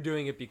joke. You were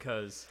doing it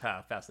because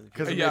Fast and the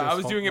Because Furious. it Yeah, made us I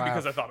was doing it laugh.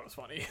 because I thought it was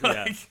funny.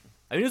 Yeah. Like,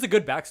 I mean, it was a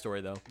good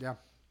backstory, though. Yeah.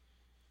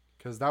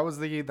 Because that was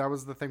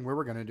the thing we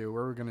were gonna do. We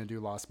were gonna do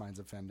Lost Mines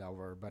of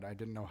Fandelver, but I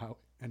didn't know how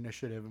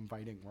initiative and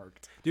fighting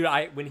worked. Dude,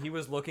 when he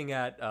was looking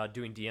at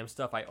doing DM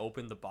stuff, I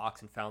opened the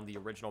box and found the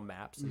original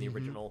maps and the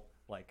original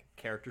like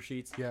character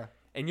sheets. Yeah.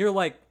 And you're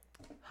like,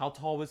 how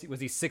tall was he? Was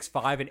he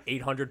 6'5" and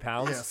 800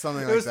 pounds? Yeah,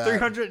 something It like was that.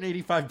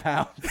 385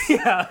 pounds.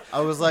 Yeah.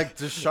 I was like,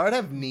 does Shard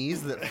have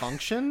knees that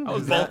function? I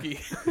was Is that- bulky.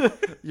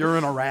 You're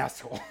in a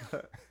rascal.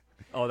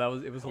 Oh,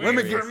 it was Wait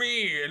hilarious. for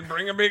me and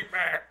bring a big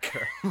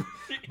Mac.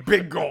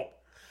 Big goal.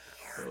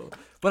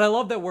 But I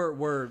love that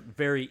we're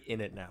very in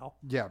it now.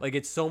 Yeah. Like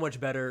it's so much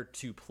better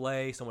to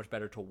play, so much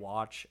better to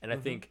watch. And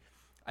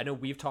I know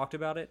we've talked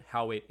about it,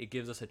 how it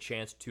gives us a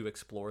chance to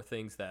explore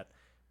things that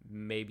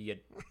may be a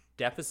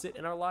deficit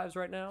in our lives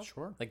right now.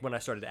 Sure. Like when I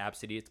started App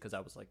City, it's because I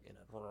was like in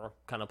a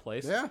kind of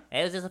place. Yeah.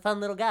 And it was just a fun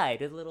little guy,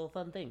 did little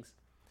fun things.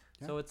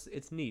 Yeah. So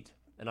it's neat.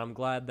 And I'm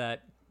glad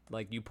that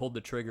like you pulled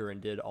the trigger and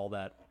did all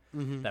that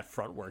that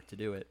front work to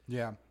do it.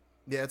 Yeah.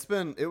 Yeah,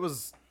 it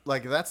was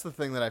like that's the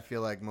thing that I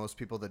feel like most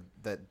people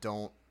that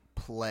don't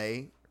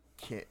play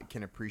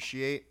can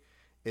appreciate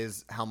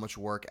is how much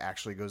work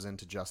actually goes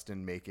into just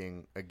in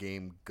making a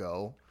game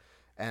go.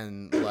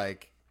 And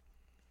like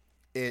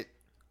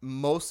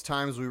most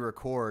times we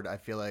record, I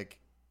feel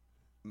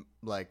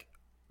like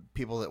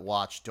people that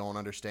watch don't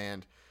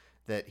understand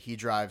that he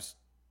drives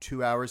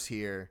 2 hours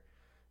here,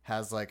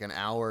 has like an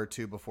hour or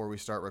two before we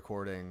start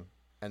recording,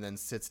 and then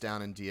sits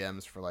down in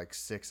DMs for like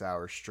 6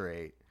 hours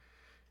straight.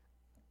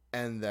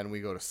 And then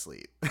we go to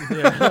sleep.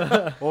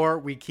 Or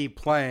we keep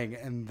playing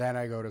and then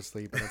I go to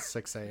sleep and it's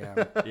 6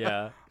 a.m.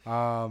 Yeah.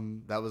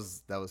 That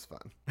was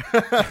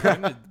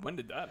fun. when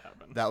did that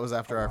happen? That was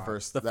after our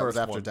first. That was first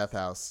after one. Death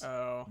House.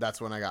 Oh.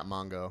 That's when I got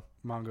Mongo.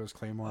 Mongo's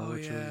Claymore, Oh,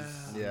 which yeah.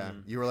 is Yeah,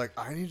 you were like,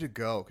 I need to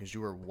go because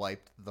you were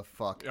wiped the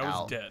fuck I was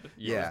out. dead.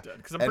 Yeah.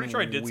 Because I'm pretty And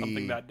sure I did we-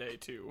 something that day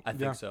too. I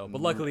think Yeah. so. But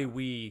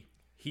luckily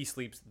he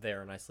sleeps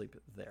there and I sleep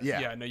there. Yeah.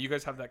 Yeah, no, you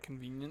guys have that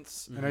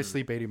convenience. and I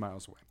sleep 80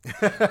 miles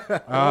away.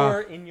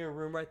 Or in your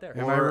room right there.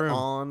 In my Or room.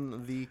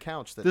 on the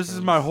couch. This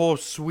is my whole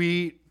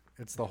sweet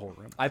It's the whole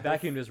room. I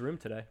vacuumed his room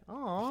today.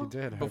 Oh, You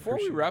did. I Before we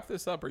appreciate wrap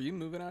this up, are you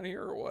moving out of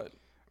here or what? it.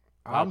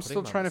 Wow, I'm putting still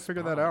him on trying the to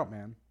figure that spot. out,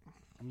 man.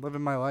 I'm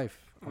living my life.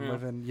 I'm Yeah.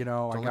 living, don't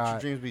I let got, your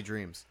dreams be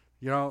dreams.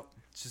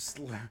 just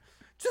do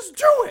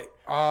it.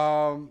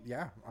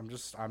 Yeah,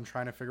 I'm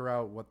trying to figure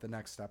out what the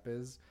next step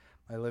is.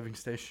 My living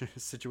station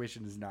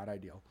situation is not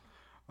ideal.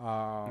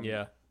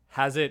 Yeah.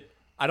 Has it?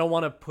 I don't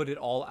want to put it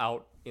all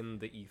out in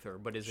the ether,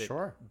 but is it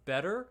Sure.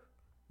 better,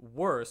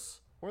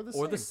 worse, Or the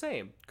the same.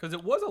 same? Because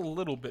it was a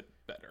little bit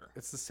better.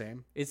 It's the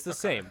same. It's the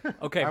same.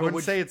 Okay, I but wouldn't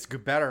would, say it's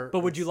better. but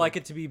would you It's like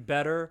it to be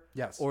better?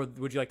 Yes. Or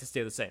would you like to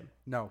stay the same?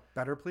 No,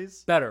 better,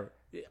 please. Better.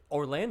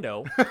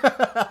 Orlando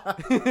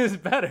is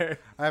better.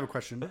 I have a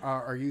question.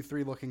 Are you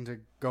three looking to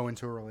go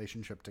into a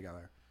relationship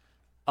together?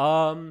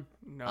 No.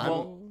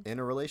 I'm in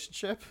a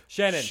relationship.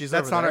 Shannon. She's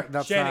That's over not. there.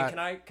 That's Shannon,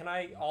 not. can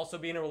I also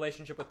be in a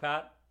relationship with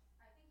Pat?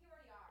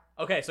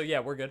 Okay, so yeah,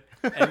 we're good.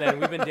 And then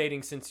we've been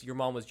dating since your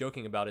mom was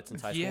joking about it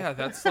since high school. Yeah,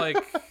 that's like.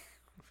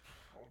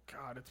 Oh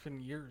God, it's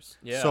been years.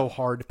 Yeah. So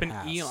hard. It's been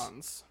pass.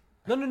 eons.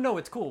 No,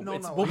 it's cool. No,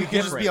 it's, no. We'll You be can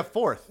just different. be a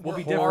fourth. We'll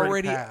be We're different.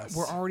 already. pass.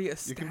 We're already You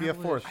established. can be a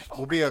fourth.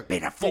 We'll be a.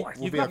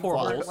 You've got four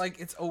quad. holes. Like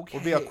it's okay.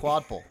 We'll be a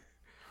quadple.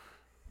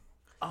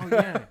 Oh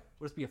yeah.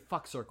 We'll just be a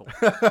fuck circle.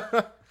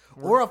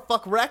 Or a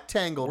fuck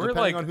rectangle, We're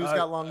depending like on who's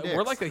got long dicks.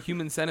 We're like a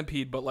human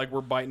centipede, but like we're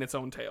biting its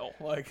own tail.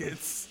 Like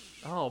it's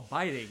Oh,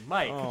 biting,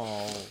 Mike.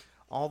 Oh,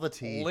 all the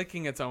teeth.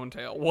 licking its own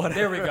tail. Whatever.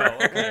 There we go.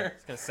 Okay. I was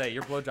gonna say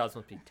your blowjobs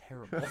must be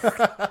terrible.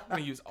 I'm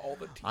gonna use all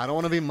the teeth. I don't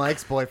want to be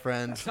Mike's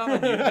boyfriend.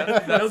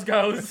 Those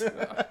goes.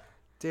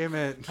 Damn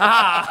it.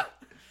 Ah.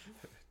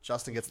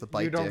 Justin gets the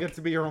bite You don't dick. get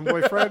to be your own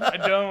boyfriend. I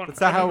don't.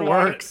 That's not how it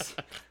works.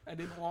 I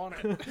didn't want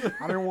it.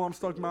 I didn't want to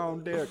suck my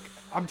own dick.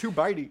 I'm too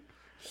bitey.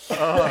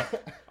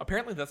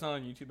 Apparently, that's not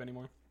on YouTube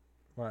anymore.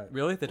 What?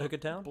 Really? They took it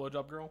down?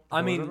 Blowjob girl.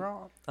 I mean,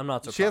 I'm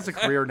not surprised. She has a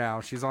career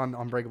now. She's on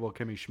Unbreakable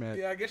Kimmy Schmidt.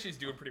 Yeah, I guess she's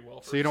doing pretty well.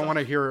 For So you don't want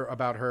to hear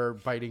about her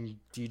biting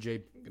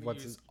DJ.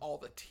 What's What's all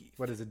the teeth?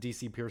 what is it?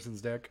 DC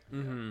Pearson's dick.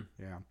 Mm-hmm.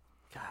 Yeah.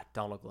 God,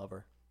 Donald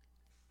Glover.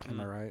 Am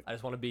I right? I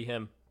just want to be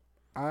him.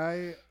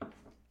 I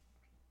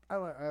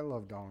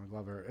love Donald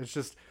Glover. It's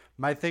just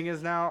my thing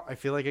is now I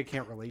feel like I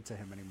can't relate to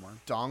him anymore.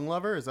 Dong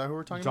lover? Is that who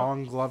we're talking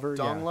Dong Glover.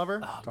 about? Dong yeah. lover?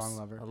 Dong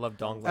Glover. I love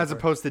Donald Glover. As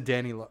opposed to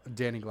Danny Glover.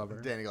 Danny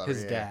Glover,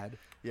 His yeah. dad.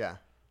 Yeah.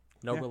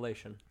 No Yeah.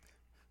 relation.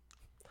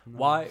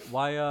 Why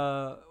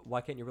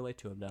can't you relate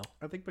to him now?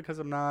 I think because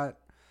I'm not.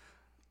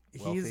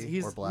 Wealthy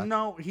He's or black?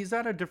 no. He's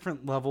at a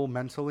different level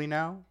mentally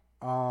now.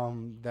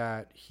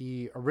 That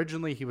he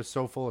originally he was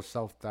so full of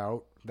self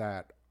doubt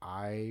that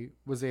I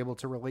was able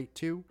to relate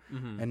to,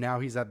 and now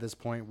he's at this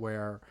point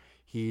where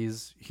he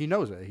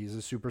knows it. He's a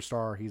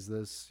superstar.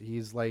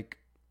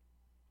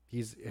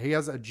 He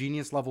has a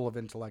genius level of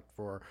intellect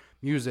for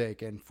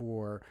music and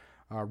for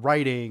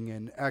writing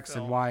and X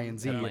and Y and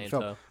Z and Atlanta.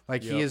 film.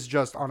 Like he Yep. is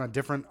just on a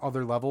different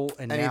other level.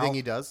 And Anything now,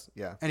 he does?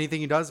 Yeah.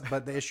 anything he does,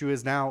 but the issue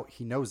is now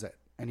he knows it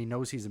and he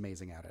knows he's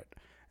amazing at it.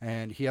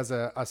 And he has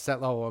a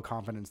set level of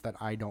confidence that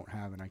I don't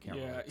have and I can't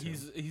Yeah, relate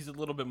to. he's a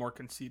little bit more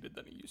conceited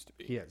than he used to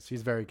be. He is.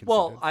 He's very conceited.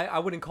 Well, I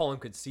wouldn't call him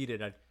conceited.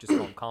 I'd just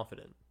call him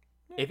confident.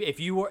 If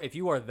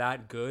you are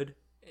that good,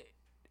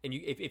 and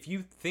if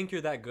you think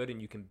you're that good and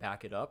you can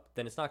back it up,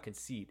 then it's not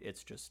conceit.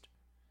 It's just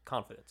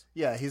confidence.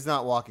 Yeah, he's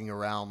not walking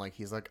around like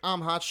he's like, I'm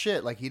hot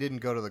shit. Like he didn't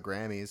go to the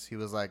Grammys. He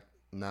was like,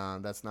 nah,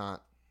 that's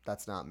not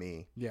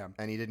me. yeah.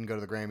 And he didn't go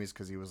to the Grammys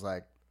because he was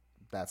like,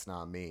 that's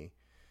not me.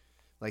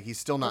 Like he's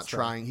still not That's fair.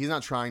 trying. He's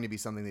not trying to be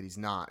something that he's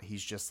not.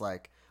 He's just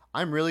like,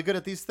 I'm really good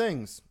at these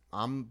things.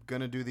 I'm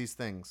gonna do these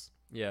things.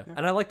 Yeah,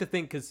 and I like to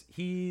think because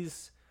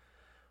he's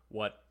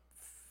what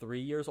 3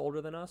 years older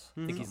than us.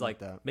 I think he's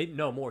like like that. maybe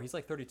no more. He's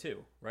like 32,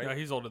 right? Yeah,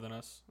 he's older than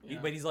us. Yeah.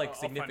 But he's like I'll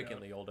find out.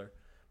 significantly older.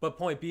 But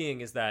point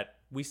being is that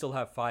we still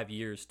have 5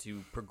 years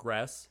to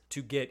progress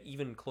to get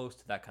even close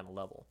to that kind of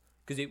level.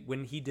 Because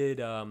when he did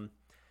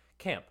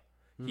camp,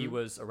 he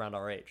was around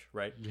our age,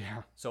 right?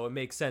 Yeah. So it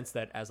makes sense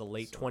that as a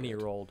late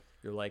 20-year-old,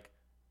 you're like,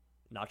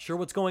 not sure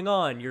what's going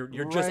on. You're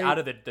just Right. out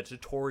of the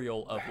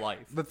tutorial of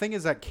life. The thing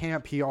is, at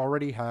camp, he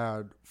already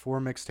had 4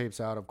 mixtapes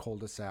out of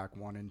Cul-de-sac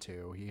 1 and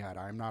 2. He had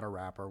I'm Not a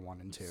Rapper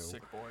 1 and 2.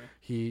 Sick boy.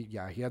 He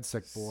had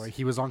Sick Boy.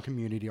 He was on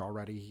Community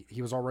already.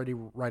 He was already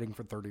writing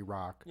for 30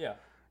 Rock. Yeah.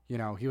 You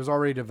know, he was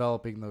already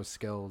developing those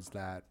skills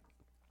that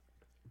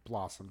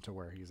blossomed to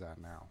where he's at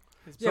now.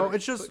 So Yeah,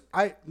 it's just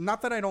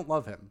not that I don't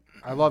love him.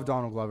 I love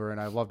Donald Glover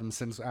and I loved him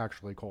since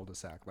actually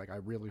Cul-de-sac. Like I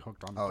really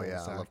hooked on the Oh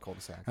Cul-de-sac. yeah, I love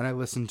cul-de-sac. And I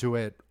listened to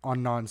it on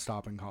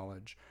nonstop in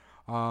college.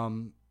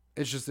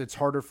 It's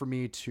harder for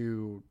me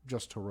to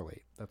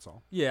relate. That's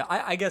all. Yeah,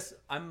 I guess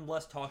I'm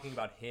less talking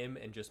about him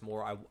and just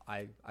more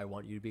I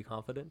want you to be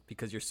confident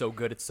because you're so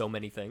good at so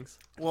many things.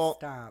 Well,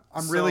 Stop.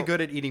 I'm really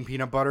good at eating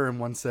peanut butter in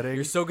one sitting.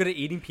 You're so good at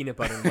eating peanut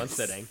butter in one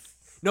sitting.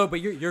 No,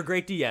 but you're a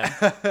great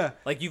DM.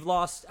 Like you've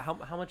lost how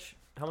much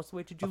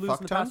weight did you lose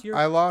fuck in the ton? past year?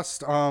 I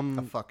lost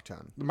a fuck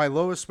ton. my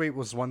lowest weight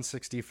was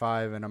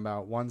 165 and I'm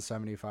about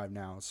 175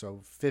 now.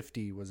 So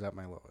 50 was at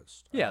my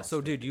lowest. Yeah,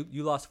 so dude,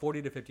 you lost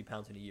 40 to 50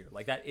 pounds in a year.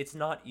 Like that, it's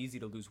not easy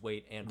to lose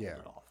weight and hold Yeah.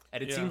 it off.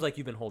 And it Yeah. seems like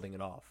you've been holding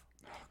it off.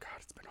 Oh God,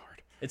 it's been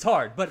hard. It's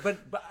hard, but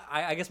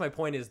I guess my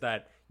point is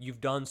that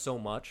you've done so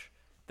much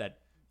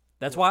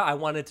that's why I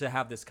wanted to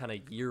have this kind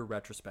of year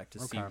retrospect to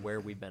see where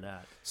we've been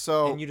at.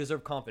 So and you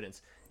deserve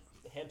confidence.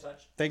 Hand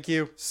touch. Thank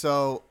you.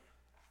 So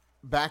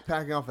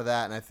backpacking off of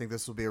that, and I think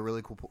this will be a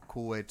really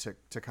cool way to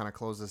kind of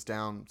close this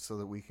down so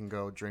that we can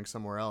go drink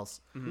somewhere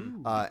else,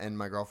 and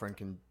my girlfriend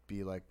can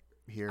be like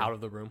here Out of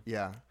the room.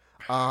 Yeah.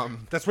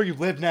 That's where you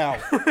live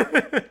now.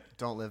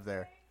 Don't live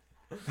there.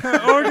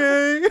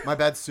 Okay. My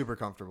bed's super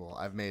comfortable.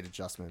 I've made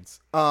adjustments.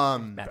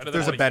 Better than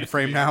There's what a it bed used to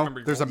frame be. now. Remember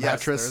your There's a old- Yes,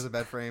 mattress. there's a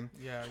bed frame.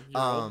 Yeah,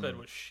 your old bed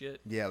was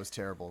shit. Yeah, it was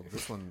terrible.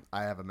 This one,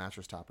 I have a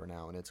mattress topper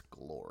now, and it's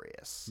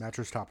glorious.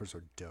 Mattress toppers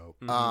are dope.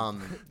 Mm-hmm.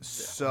 Dead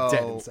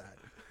So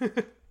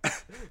inside.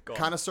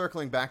 kind of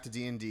circling back to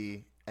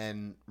D&D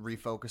and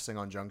refocusing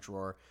on Junk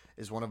Drawer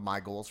is one of my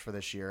goals for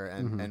this year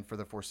and for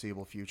the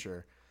foreseeable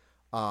future.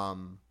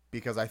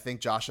 Because I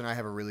think Josh and I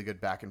have a really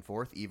good back and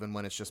forth, even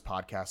when it's just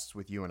podcasts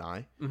with you and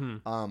I.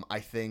 I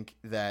think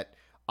that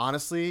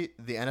honestly,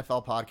 the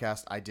NFL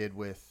podcast I did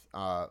with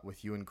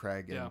you and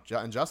Craig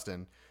and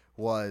Justin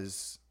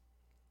was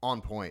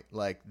on point.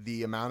 Like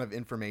the amount of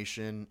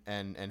information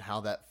and how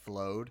that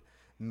flowed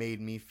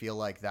made me feel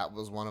like that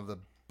was one of the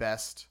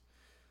best.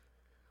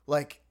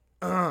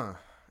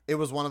 It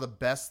was one of the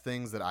best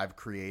things that I've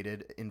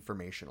created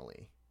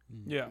informationally.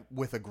 Yeah.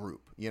 With a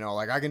group,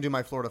 like I can do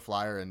my Florida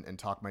Flyer and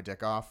talk my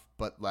dick off,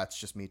 but that's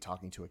just me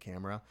talking to a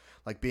camera.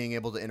 Like being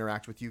able to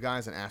interact with you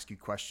guys and ask you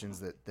questions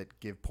that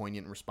give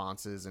poignant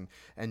responses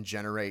and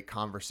generate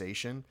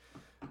conversation.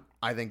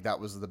 I think that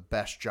was the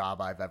best job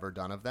I've ever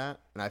done of that,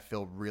 and I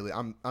feel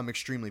I'm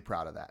extremely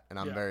proud of that, and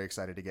I'm very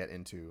excited to get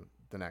into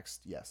the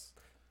next. Yes.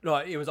 No,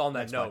 it was on that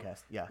Next note.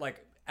 podcast, yeah.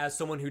 Like, as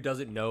someone who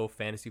doesn't know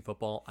fantasy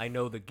football, I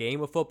know the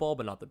game of football,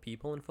 but not the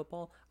people in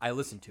football. I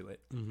listened to it,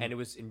 and it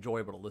was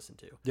enjoyable to listen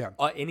to. Yeah.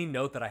 Any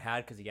note that I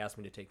had, because he asked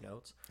me to take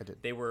notes, I did.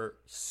 They were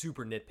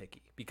super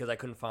nitpicky because I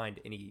couldn't find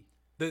any.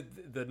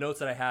 The notes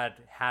that I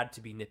had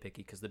to be nitpicky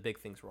because the big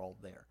things were all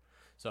there.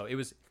 So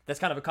that's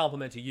kind of a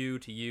compliment to you,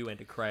 and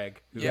to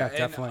Craig. Who Yeah, and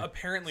definitely.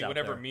 apparently, It's out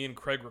whenever there. me and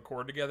Craig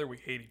record together, we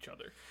hate each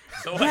other.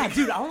 So Yeah, like,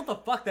 dude, I don't know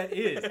what the fuck that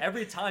is.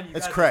 Every time you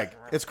It's guys Craig.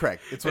 It's Craig.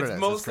 It's what it's it is.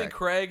 mostly it's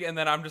Craig. Craig, and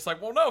then I'm just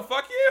like, well, no,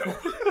 fuck you.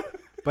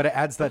 But it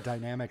adds that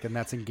dynamic, and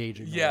that's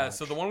engaging. to Yeah, watch.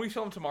 so the one we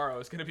film tomorrow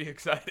is going to be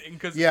exciting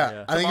because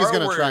Yeah, I think he's Tomorrow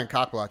gonna try we're- and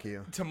cockblock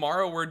you.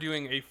 tomorrow we're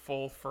doing a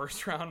full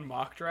first round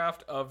mock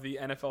draft of the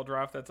NFL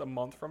draft that's a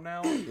month from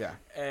now. Yeah,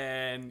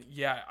 And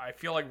yeah, I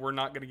feel like we're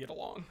not going to get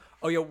along.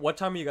 Oh yeah, what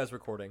time are you guys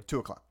recording?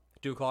 2:00.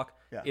 2:00.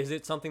 Yeah. Is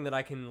it something that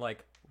I can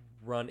like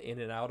run in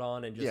and out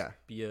on and just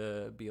be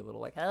a little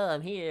like, oh,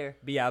 I'm here.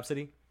 Be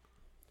Absidy,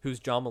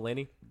 who's John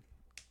Mulaney.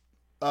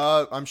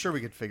 I'm sure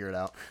we could figure it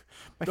out.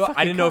 No,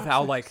 I didn't know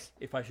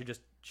if I should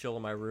just chill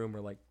in my room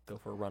or like go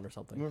for a run or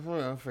something.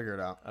 We'll figure it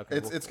out. Okay,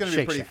 It's gonna be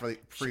Shake pretty Shack.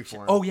 free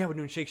form. Oh yeah, we're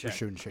doing Shake Shack. We're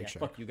shooting Shake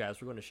Shack. Fuck you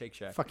guys, we're going to Shake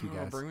Shack. Fuck you Oh,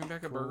 guys. bring me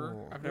back a burger.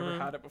 I've never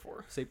had it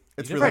before. Say,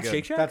 It's you never really had good.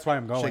 Shake Shack? That's why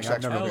I'm going. Shake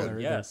Shack's I've never really been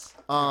good. there either. Yes.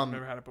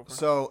 Never had it before.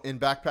 So in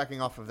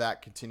backpacking off of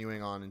that,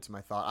 continuing on into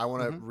my thought, I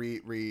want to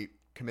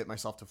recommit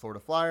myself to Florida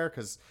Flyer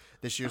because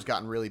this year's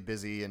gotten really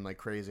busy and like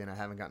crazy, and I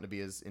haven't gotten to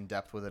be as in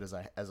depth with it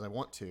as I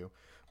want to.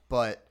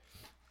 But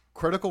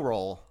Critical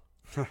Role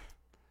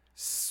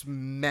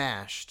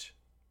smashed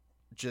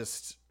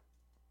just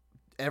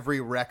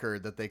every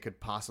record that they could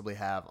possibly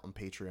have on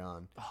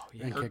Patreon Oh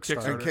yeah. And Or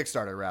Kickstarter. and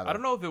Kickstarter rather. I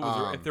don't know if it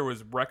was if there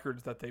was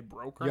records that they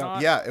broke or Yeah.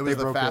 not. Yeah, it was They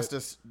the broke it.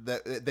 fastest.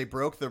 They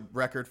broke the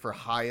record for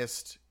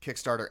highest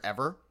Kickstarter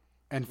ever.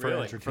 And for Really?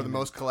 entertainment. For the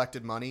most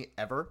collected money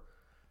ever,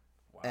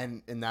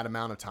 and in that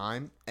amount of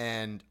time,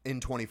 and in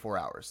 24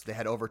 hours, they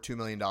had over $2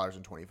 million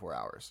in 24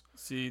 hours.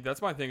 See,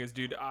 that's my thing is,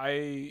 dude,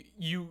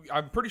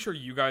 I'm pretty sure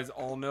you guys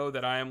all know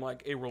that I am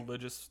like a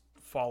religious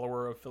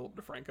follower of Philip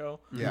DeFranco.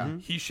 Yeah,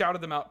 He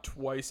shouted them out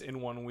twice in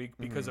 1 week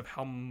because of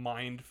how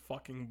mind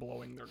fucking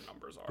blowing their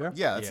numbers are. Yeah.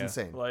 yeah, that's Yeah.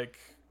 insane. Like,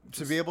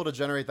 To be able to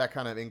generate that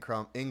kind of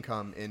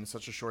income in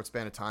such a short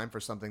span of time for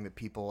something that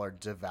people are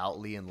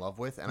devoutly in love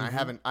with, and I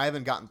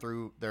haven't gotten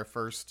through their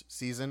first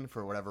season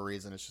for whatever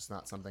reason. It's just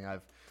not something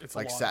I've It's a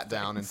like lot sat of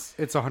down and. things.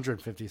 It's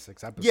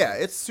 156 episodes. Yeah,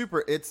 it's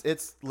super.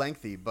 It's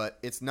lengthy, but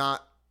it's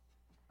not.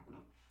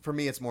 For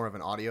me, it's more of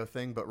an audio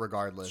thing. But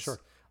regardless, Sure.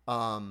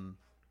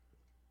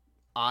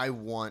 I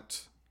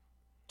want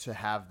to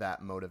have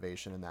that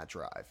motivation and that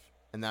drive,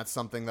 and that's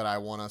something that I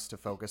want us to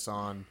focus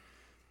on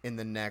in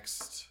the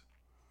next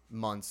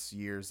months,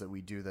 years that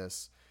we do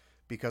this,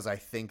 because I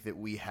think that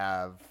we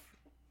have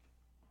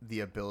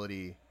the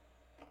ability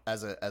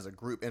as a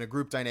group in a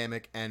group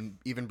dynamic, and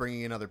even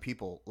bringing in other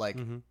people like.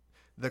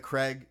 The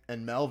Craig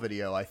and Mel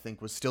video, I think,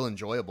 was still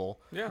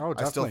enjoyable. yeah. Oh,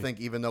 I still definitely. think,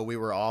 even though we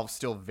were all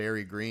still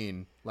very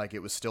green, like it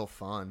was still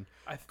fun.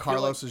 I feel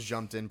Carlos has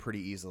jumped in pretty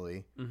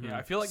easily. Yeah,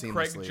 I feel like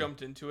Craig Seamlessly.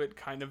 jumped into it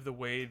kind of the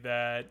way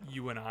that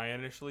you and I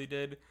initially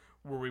did,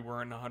 where we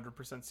weren't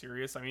 100%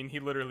 serious. I mean,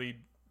 he literally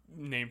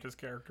named his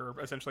character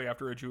essentially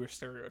after a Jewish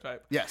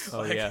stereotype. Yes, Oh,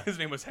 Like, yeah. his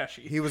name was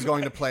Heshi. he was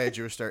going to play a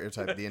Jewish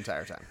stereotype the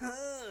entire time.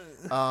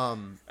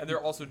 And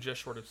they're also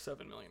just short of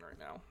 7 million right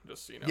now.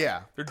 Just so you know.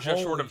 Yeah. They're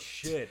just short Holy of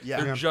shit.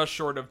 Yeah. They're just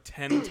short of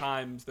 10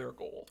 times their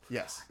goal.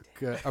 Yes.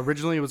 Good.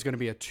 Originally, it was going to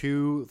be a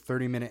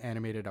 30-minute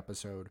animated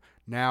episode.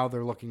 Now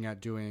they're looking at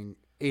doing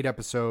 8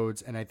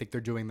 episodes, and I think they're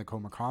doing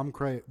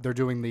the they're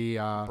doing the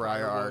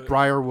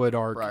Briarwood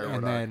arc,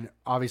 and then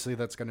obviously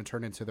that's going to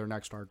turn into their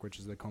next arc, which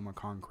is the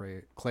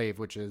Clave,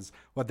 which is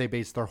what they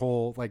based their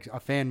whole, like, a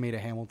fan made a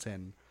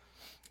Hamilton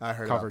I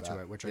heard cover about to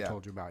that. it, which I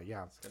told you about.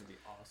 Yeah, It's gonna be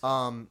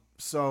awesome.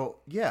 So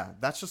yeah,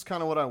 that's just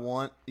kind of what I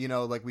want. You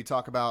know, like we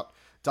talk about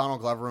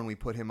Donald Glover and we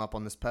put him up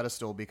on this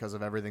pedestal because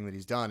of everything that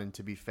he's done. And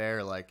to be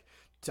fair, like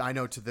I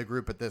know to the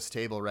group at this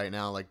table right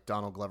now, like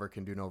Donald Glover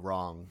can do no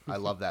wrong. I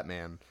love that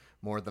man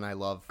more than I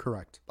love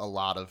a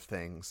lot of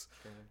things.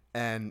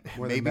 And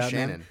More maybe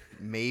Shannon.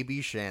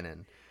 Maybe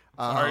Shannon.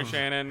 Sorry,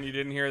 Shannon, you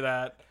didn't hear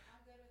that.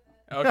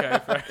 Okay,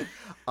 fair.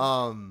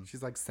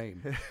 she's like,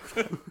 same.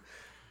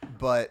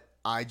 But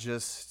I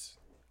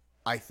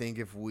think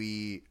if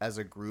we as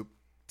a group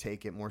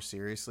take it more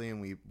seriously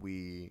and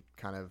we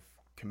kind of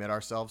commit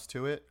ourselves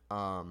to it,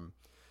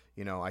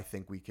 you know, I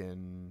think we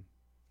can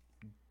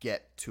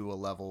get to a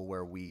level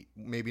where we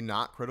maybe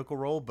not Critical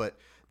Role, but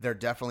they're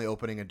definitely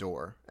opening a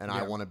door, and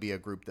I want to be a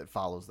group that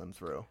follows them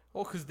through.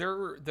 Well, because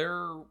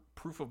they're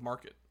proof of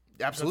market.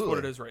 Absolutely. That's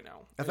what it is right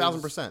now.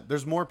 1,000%.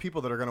 There's more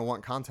people that are going to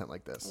want content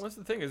like this. Well, that's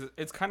the thing is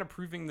it's kind of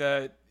proving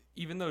that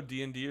even though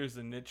D&D is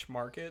a niche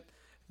market,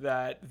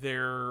 that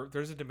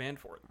there's a demand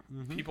for it.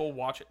 Mm-hmm. People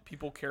watch it,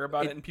 people care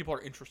about it, and people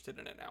are interested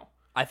in it now.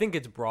 I think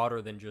it's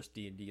broader than just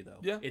D&D though.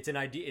 Yeah. It's an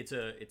idea.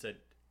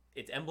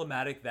 It's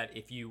emblematic that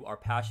if you are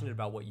passionate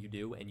about what you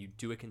do and you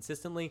do it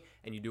consistently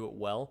and you do it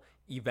well,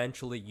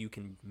 eventually you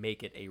can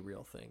make it a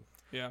real thing.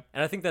 Yeah.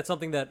 And I think that's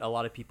something that a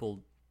lot of people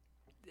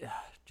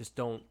just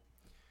don't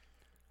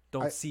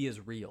see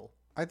as real.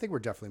 I think we're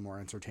definitely more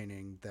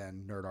entertaining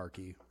than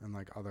Nerdarchy and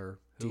like other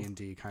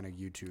D&D kind of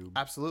YouTube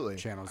Absolutely.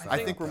 channels.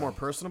 I think we're more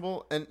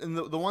personable. And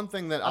the one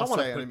thing that I'll don't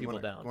wanna say, put I people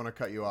didn't down. want to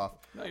cut you off.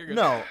 No, you're good.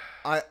 No,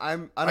 I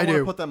don't want do.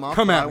 to put them up.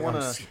 Come but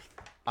at me.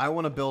 I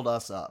want to build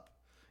us up.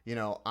 You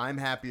know, I'm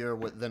happier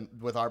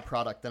with our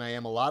product than I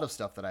am a lot of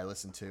stuff that I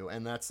listen to.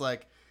 And that's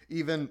like,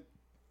 even,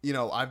 you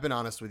know, I've been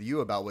honest with you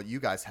about what you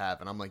guys have.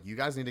 And I'm like, you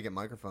guys need to get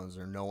microphones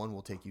or no one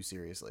will take you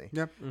seriously.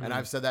 Yep. And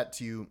I've said that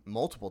to you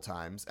multiple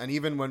times. And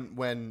even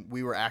when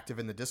we were active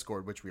in the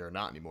Discord, which we are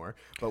not anymore,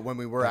 but when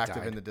we were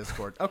active in the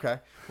Discord,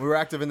 we were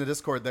active in the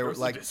Discord. They were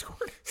like,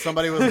 Discord?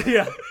 somebody was,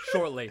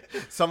 Shortly.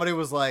 somebody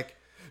was like,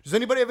 does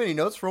anybody have any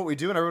notes for what we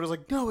do? And everybody was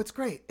like, no, it's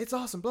great. It's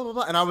awesome. Blah, blah,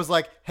 blah. And I was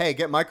like, hey,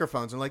 get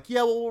microphones. And like,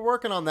 yeah, well, we're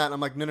working on that. And I'm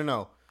like,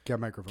 no. Get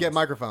microphones. Get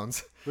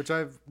microphones. Which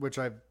I've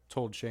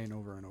told Shane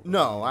over and over.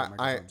 No,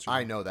 again,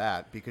 I know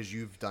that because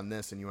you've done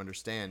this and you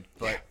understand.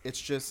 But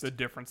it's just The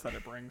difference that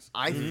it brings.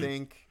 I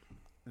think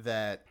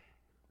that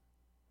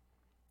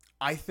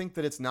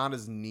it's not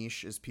as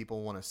niche as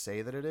people want to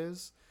say that it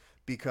is,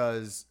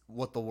 because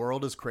what the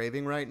world is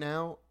craving right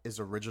now is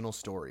original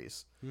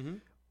stories.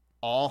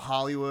 All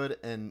Hollywood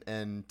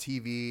and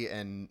TV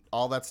and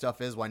all that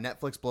stuff is why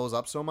Netflix blows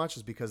up so much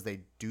is because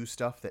they do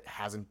stuff that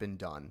hasn't been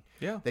done.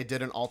 Yeah. They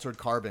did an Altered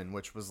Carbon,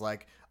 which was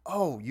like,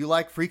 oh, you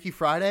like Freaky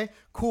Friday?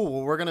 Cool.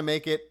 Well, we're going to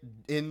make it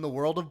in the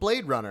world of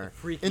Blade Runner.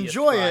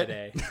 Enjoy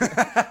it.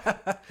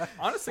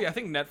 Honestly, I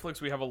think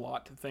Netflix, we have a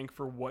lot to thank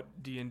for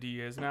what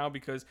D&D is now,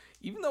 because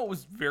even though it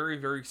was very,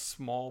 very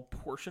small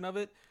portion of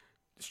it,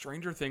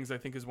 Stranger Things, I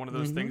think, is one of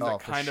those things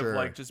that for kind sure. of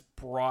like just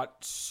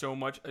brought so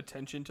much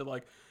attention to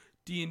like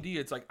D&D.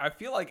 It's like, I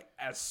feel like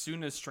as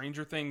soon as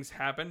Stranger Things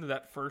happened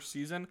that first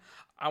season,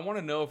 I want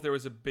to know if there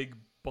was a big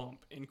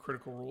bump in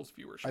Critical Role's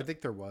viewership. I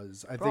think there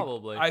was.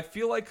 Probably. I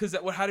feel like because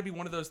that had to be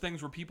one of those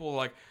things where people are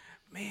like,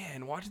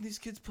 man, watching these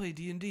kids play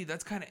D&D,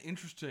 that's kind of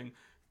interesting.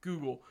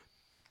 Google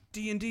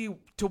D&D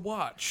to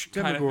watch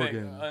kind of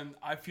thing. And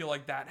I feel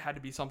like that had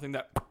to be something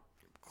that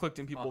clicked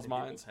in people's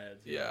minds.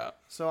 Heads, Yeah.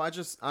 So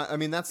I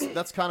mean, that's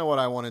kind of what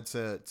I wanted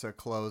to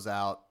close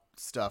out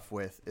stuff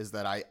with, is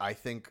that I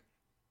think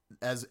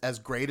as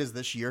great as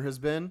this year has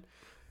been,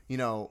 you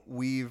know,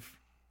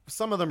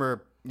 some of them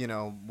are, you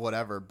know,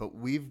 whatever, but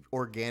we've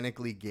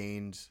organically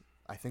gained,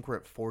 I think we're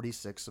at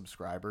 46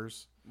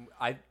 subscribers.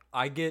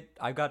 I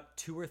got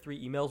 2 or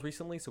 3 emails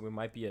recently, so we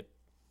might be at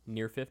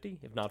near 50,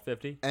 if not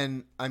 50.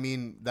 And I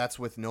mean, that's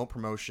with no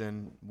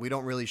promotion. We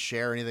don't really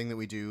share anything that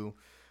we do.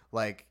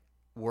 Like,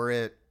 we're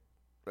at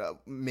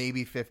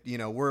maybe 50, you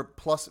know, we're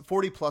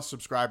 40 plus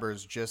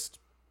subscribers just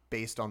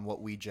based on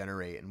what we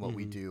generate and what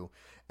we do.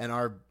 And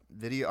our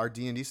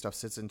D&D stuff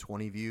sits in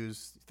 20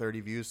 views,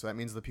 30 views. So that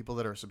means the people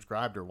that are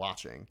subscribed are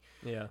watching.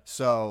 Yeah.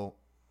 So,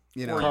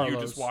 you know, Or you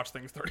just watch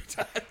things 30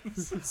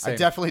 times. I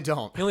definitely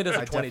don't. He only does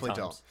it I 20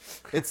 definitely times.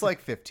 don't. It's like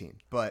 15,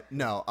 but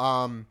no.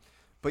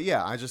 But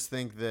yeah, I just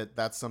think that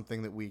that's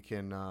something that we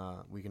can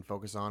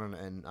focus on,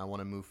 and I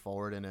want to move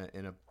forward in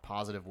a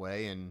positive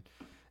way,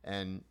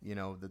 and you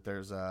know that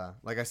there's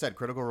like I said,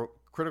 Critical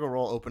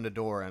Role opened a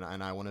door, and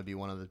I want to be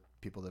one of the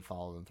people that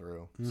follow them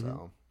through.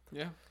 So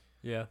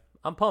Yeah.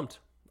 I'm pumped.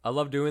 I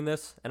love doing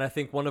this, and I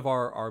think one of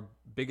our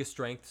biggest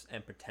strengths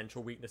and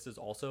potential weaknesses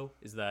also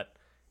is that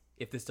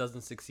if this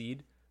doesn't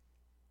succeed,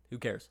 who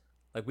cares?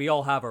 Like, we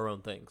all have our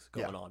own things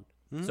going Yeah. on.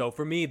 So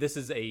for me, this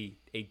is a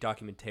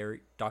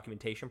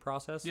documentation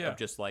process of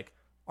just like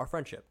our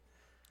friendship.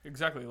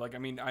 Exactly. Like, I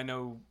mean, I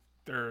know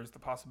there's the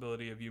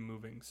possibility of you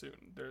moving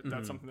soon.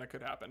 That's something that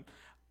could happen.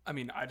 I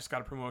mean, I just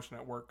got a promotion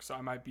at work, so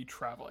I might be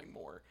traveling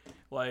more.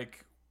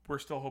 Like, we're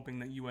still hoping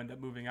that you end up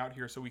moving out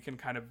here so we can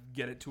kind of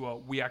get it to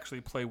we actually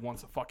play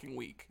once a fucking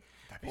week.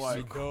 That'd be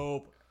so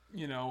dope.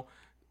 You know,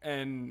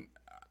 and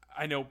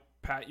I know,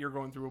 Pat, you're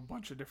going through a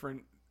bunch of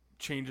different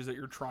changes that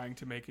you're trying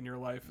to make in your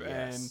life.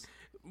 Yes.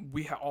 And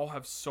we all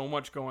have so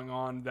much going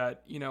on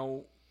that, you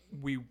know,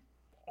 we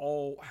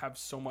all have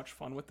so much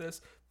fun with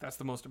this. That's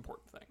the most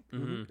important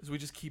thing, is we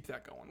just keep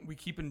that going. We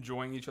keep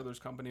enjoying each other's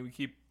company. We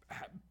keep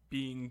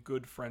being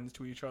good friends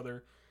to each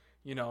other,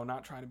 you know,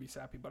 not trying to be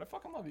sappy, but I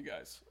fucking love you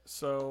guys.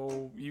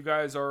 So you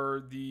guys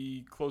are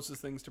the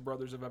closest things to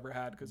brothers I've ever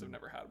had, because I've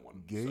never had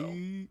one.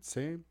 Gay,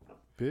 same,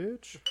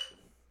 bitch.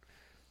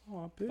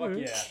 Aw, bitch. Fuck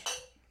yeah.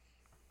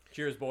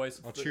 Cheers, boys.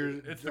 I'll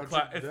cheers. It's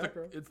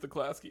the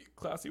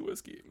classy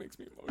whiskey. It makes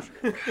me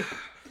emotional.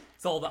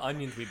 It's all the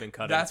onions we've been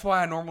cutting. That's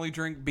why I normally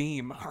drink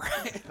Beam. All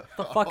right.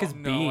 What the fuck is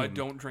No, Beam? I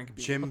don't drink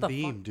Beam. Jim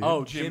Beam, fuck? dude.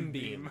 Oh, Jim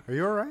Beam. Are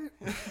you all right?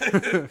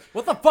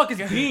 What the fuck is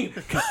Beam?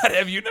 God,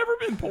 have you never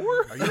been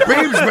poor?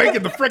 Beam's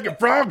making the freaking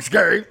frogs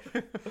gay.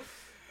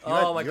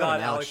 Oh my you had God,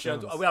 an Alex Alex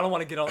Jones. Jones. I don't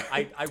want to get on.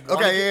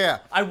 Okay,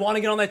 I want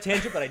to get on that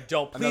tangent, but I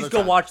don't. Please Another go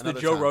time, watch the another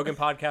Joe time. Rogan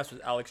podcast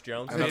with Alex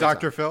Jones. And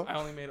Dr. Phil. I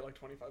only made it like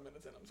 25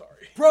 minutes in. I'm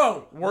sorry.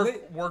 Bro,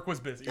 Work was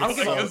busy. I don't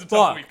give It a was a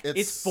tough fuck. week.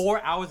 It's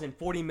 4 hours and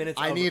 40 minutes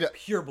of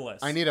pure bliss.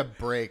 I need a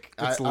break.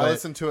 I lit.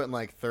 listen to it in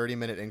like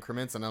 30-minute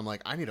increments, and I'm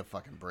like, I need a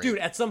fucking break. Dude,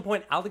 at some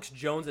point, Alex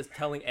Jones is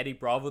telling Eddie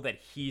Bravo that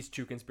he's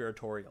too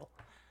conspiratorial.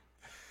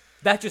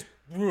 That just...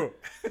 We're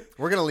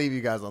gonna leave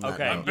you guys on that.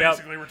 Okay. note. Yep.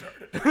 Basically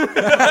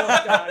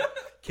retarded.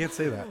 Can't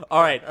say that.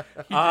 All right.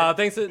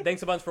 Thanks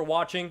a bunch for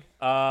watching.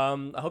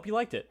 I hope you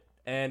liked it.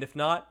 And if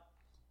not,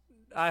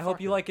 I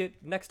hope you like it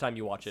next time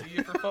you watch it. See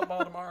you for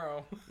football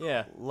tomorrow.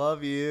 Yeah.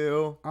 Love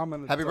you.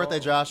 Happy birthday,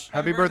 Josh.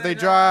 Happy birthday,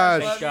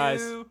 Josh. Thanks,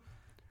 guys. You.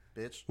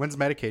 Bitch. When's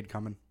Medicaid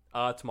coming?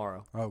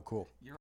 Tomorrow. Oh, cool.